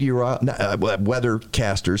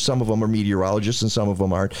weathercasters. Some of them are meteorologists and some of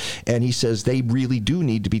them aren't. And he says they really do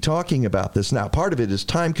need to be talking about this. Now, part of it is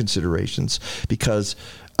time considerations, because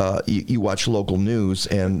you watch local news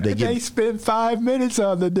and they spend 5 minutes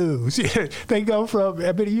on the news. They go from,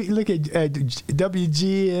 you look at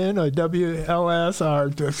WGN or WLS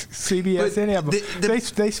or CBS, any of them. They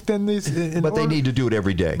spend this. But they need to do it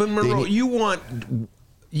every day. But Monroe, you want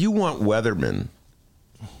weathermen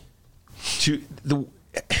to the.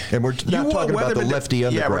 And we're not talking about the lefty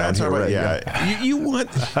underground here. You want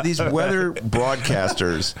these weather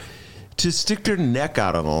broadcasters to stick their neck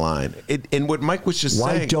out on the line. And what Mike was just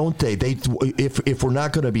saying. Why don't they? If we're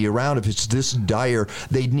not going to be around, if it's this dire,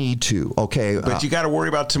 they need to. Okay, but you got to worry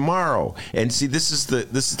about tomorrow. And see, this is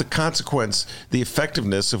the consequence, the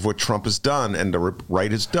effectiveness of what Trump has done and the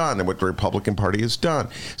right has done and what the Republican Party has done.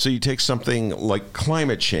 So you take something like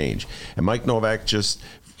climate change, and Mike Nowak just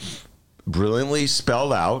brilliantly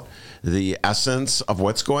spelled out the essence of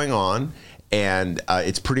what's going on. And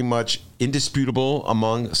it's pretty much indisputable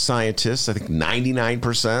among scientists. I think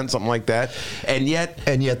 99%, something like that. And yet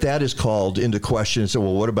that is called into question. So,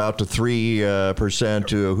 well, what about the 3%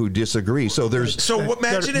 who disagree? So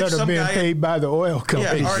imagine if some guy paid by the oil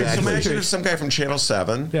company. Yeah, exactly. So imagine if some guy from Channel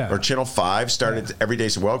 7 or Channel 5 started every day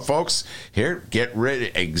saying, "Well, folks, here, get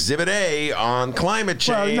rid Exhibit A on climate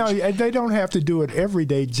change." Well, no, they don't have to do it every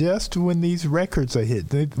day. Just when these records are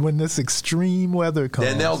hit, when this extreme weather comes,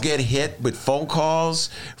 then they'll get hit with phone calls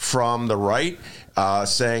from the right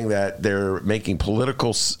saying that they're making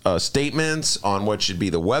political statements on what should be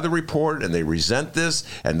the weather report, and they resent this,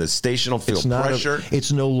 and the station will feel pressure.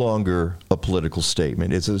 It's no longer a political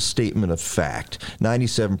statement. It's a statement of fact.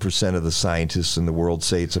 97% of the scientists in the world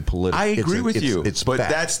say it's a political. I agree with you, but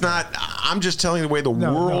fact. That's not. I'm just telling you the way the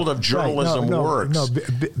world of journalism works. No,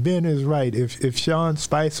 Ben is right. If Sean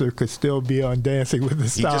Spicer could still be on Dancing with the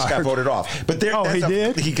Stars, he just got voted off. But he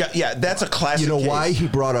did. That's a classic. You know case. Why he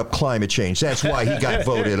brought up climate change? That's why he got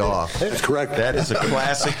voted off. That's correct. That is a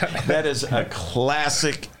classic. That is a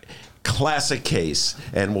classic case,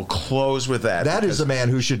 and we'll close with that. That is a man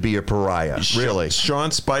who should be a pariah, really.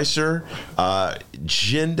 Sean Spicer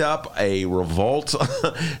ginned up a revolt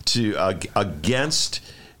against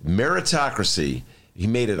meritocracy. He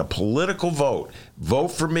made it a political vote. Vote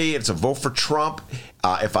for me. It's a vote for Trump.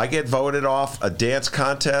 If I get voted off a dance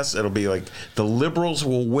contest, it'll be like the liberals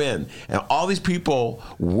will win. And all these people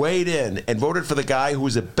weighed in and voted for the guy who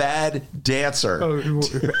was a bad dancer. Oh,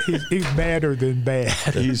 he's badder than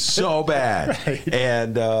bad. He's so bad. Right.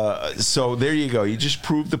 And so there you go. You just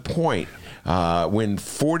proved the point. when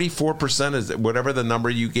 44% is whatever the number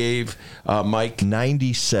you gave, Mike.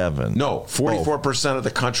 97. No, 44% of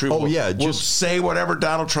the country will say whatever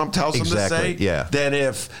Donald Trump tells them to say. Yeah. Then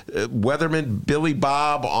if Weatherman Billy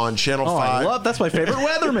Bob on Channel 5. That's my favorite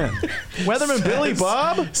Weatherman. Weatherman Billy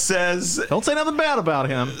Bob says, don't say nothing bad about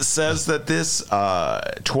him. Says that this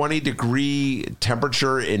 20-degree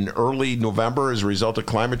temperature in early November is a result of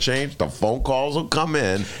climate change. The phone calls will come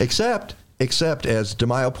in. Except as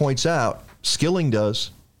DeMaio points out, Skilling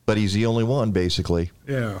does, but he's the only one, basically.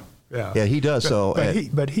 Yeah, he does.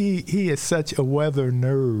 But he is such a weather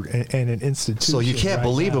nerd and an institution. So you can't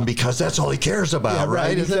believe him because that's all he cares about,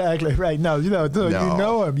 right? Exactly, right. No, you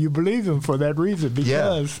know him. You believe him for that reason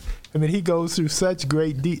because. I mean, he goes through such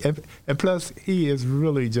great and plus he is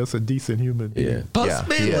really just a decent human being. Yeah. Plus,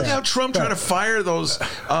 look how Trump tried to fire those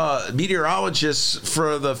meteorologists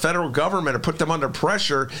for the federal government and put them under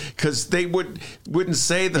pressure because they wouldn't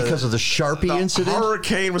say because of the Sharpie incident.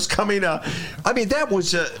 Hurricane was coming to. I mean, that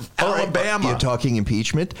was Alabama. You're talking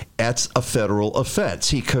impeachment. That's a federal offense.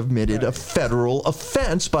 He committed a federal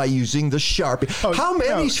offense by using the Sharpie. How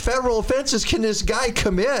many federal offenses can this guy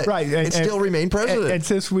commit and still remain president? And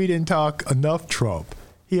since we didn't talk enough Trump,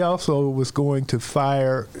 he also was going to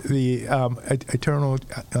fire the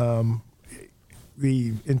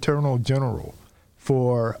internal general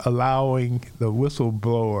for allowing the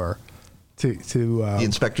whistleblower to the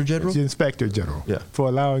inspector general. The inspector general, for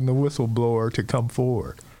allowing the whistleblower to come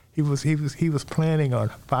forward. He was planning on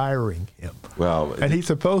firing him. Well, and he's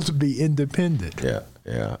supposed to be independent. Yeah.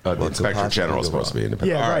 The inspector general is supposed to be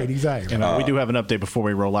independent. Yeah, right, exactly. And we do have an update before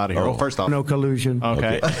we roll out of here. Well, first off, no collusion.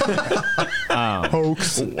 Okay.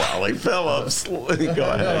 Hoax. Wally Phillips. Go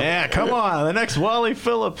ahead. Yeah, come on. The next Wally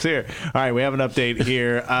Phillips here. All right, we have an update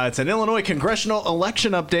here. It's an Illinois congressional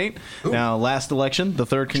election update. Ooh. Now, last election, the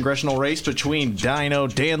third congressional race between Dino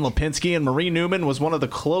Dan Lipinski and Marie Newman was one of the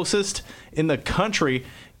closest in the country.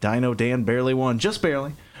 Dino Dan barely won, just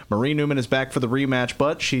barely. Marie Newman is back for the rematch,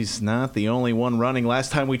 but she's not the only one running.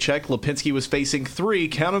 Last time we checked, Lipinski was facing three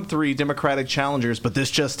Democratic challengers, but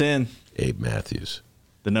this just in. Abe Matthews.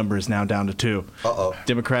 The number is now down to 2. Uh-oh.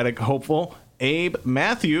 Democratic hopeful Abe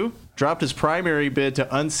Matthew dropped his primary bid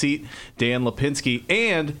to unseat Dan Lipinski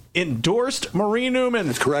and endorsed Marie Newman.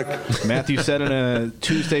 That's correct. Matthew said in a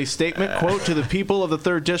Tuesday statement, quote, "To the people of the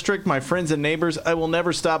 3rd District, my friends and neighbors, I will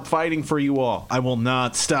never stop fighting for you all. I will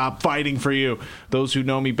not stop fighting for you. Those who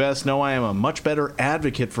know me best know I am a much better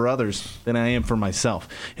advocate for others than I am for myself.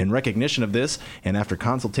 In recognition of this, and after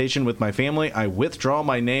consultation with my family, I withdraw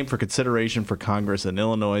my name for consideration for Congress in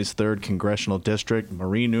Illinois' 3rd Congressional District.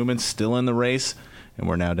 Marie Newman still in the race. And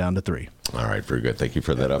we're now down to 3. All right, very good. Thank you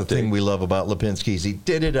for that update. The thing we love about Lipinski is he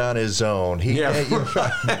did it on his own. He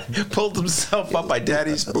pulled himself up by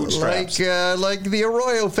daddy's bootstraps. Like the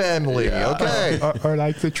Arroyo family, okay? Or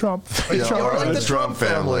like the Trump. Or like the Trump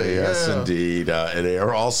family, yes, indeed. And they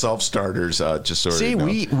are all self-starters, just sort of. See,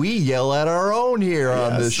 we yell at our own here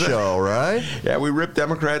on this show, right? Yeah, we rip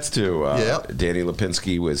Democrats, too. Danny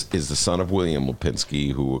Lipinski is the son of William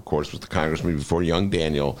Lipinski, who, of course, was the congressman before young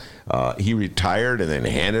Daniel. He retired and then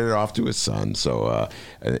handed it off to his son. So,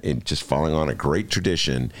 just following on a great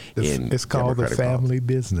tradition it's called the family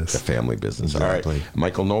business. The family business. Exactly. All right.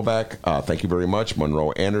 Michael Nowak, thank you very much.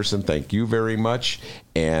 Monroe Anderson, thank you very much.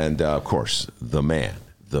 And, of course, the man,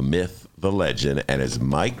 the myth, the legend, and as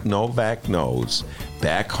Mike Nowak knows,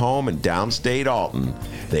 back home in downstate Alton,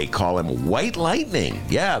 they call him White Lightning.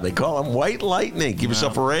 Yeah, they call him White Lightning. Give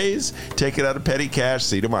yourself a raise. Take it out of petty cash.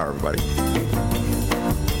 See you tomorrow, everybody.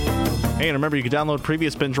 Hey, and remember, you can download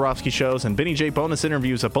previous Ben Joravsky shows and Benny J bonus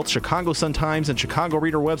interviews at both Chicago Sun-Times and Chicago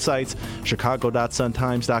Reader websites,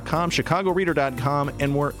 chicago.suntimes.com, chicagoreader.com,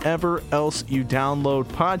 and wherever else you download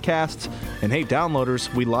podcasts. And hey,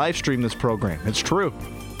 downloaders, we live stream this program. It's true.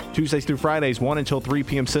 Tuesdays through Fridays, 1 until 3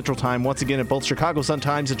 p.m. Central Time, once again at both Chicago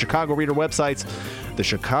Sun-Times and Chicago Reader websites, the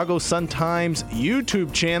Chicago Sun-Times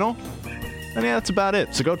YouTube channel. And yeah, that's about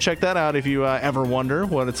it. So go check that out if you ever wonder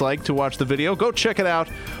what it's like to watch the video. Go check it out.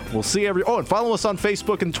 We'll see and follow us on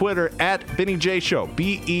Facebook and Twitter at Benny J Show.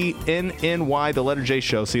 BENNY, the letter J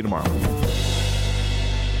Show. See you tomorrow.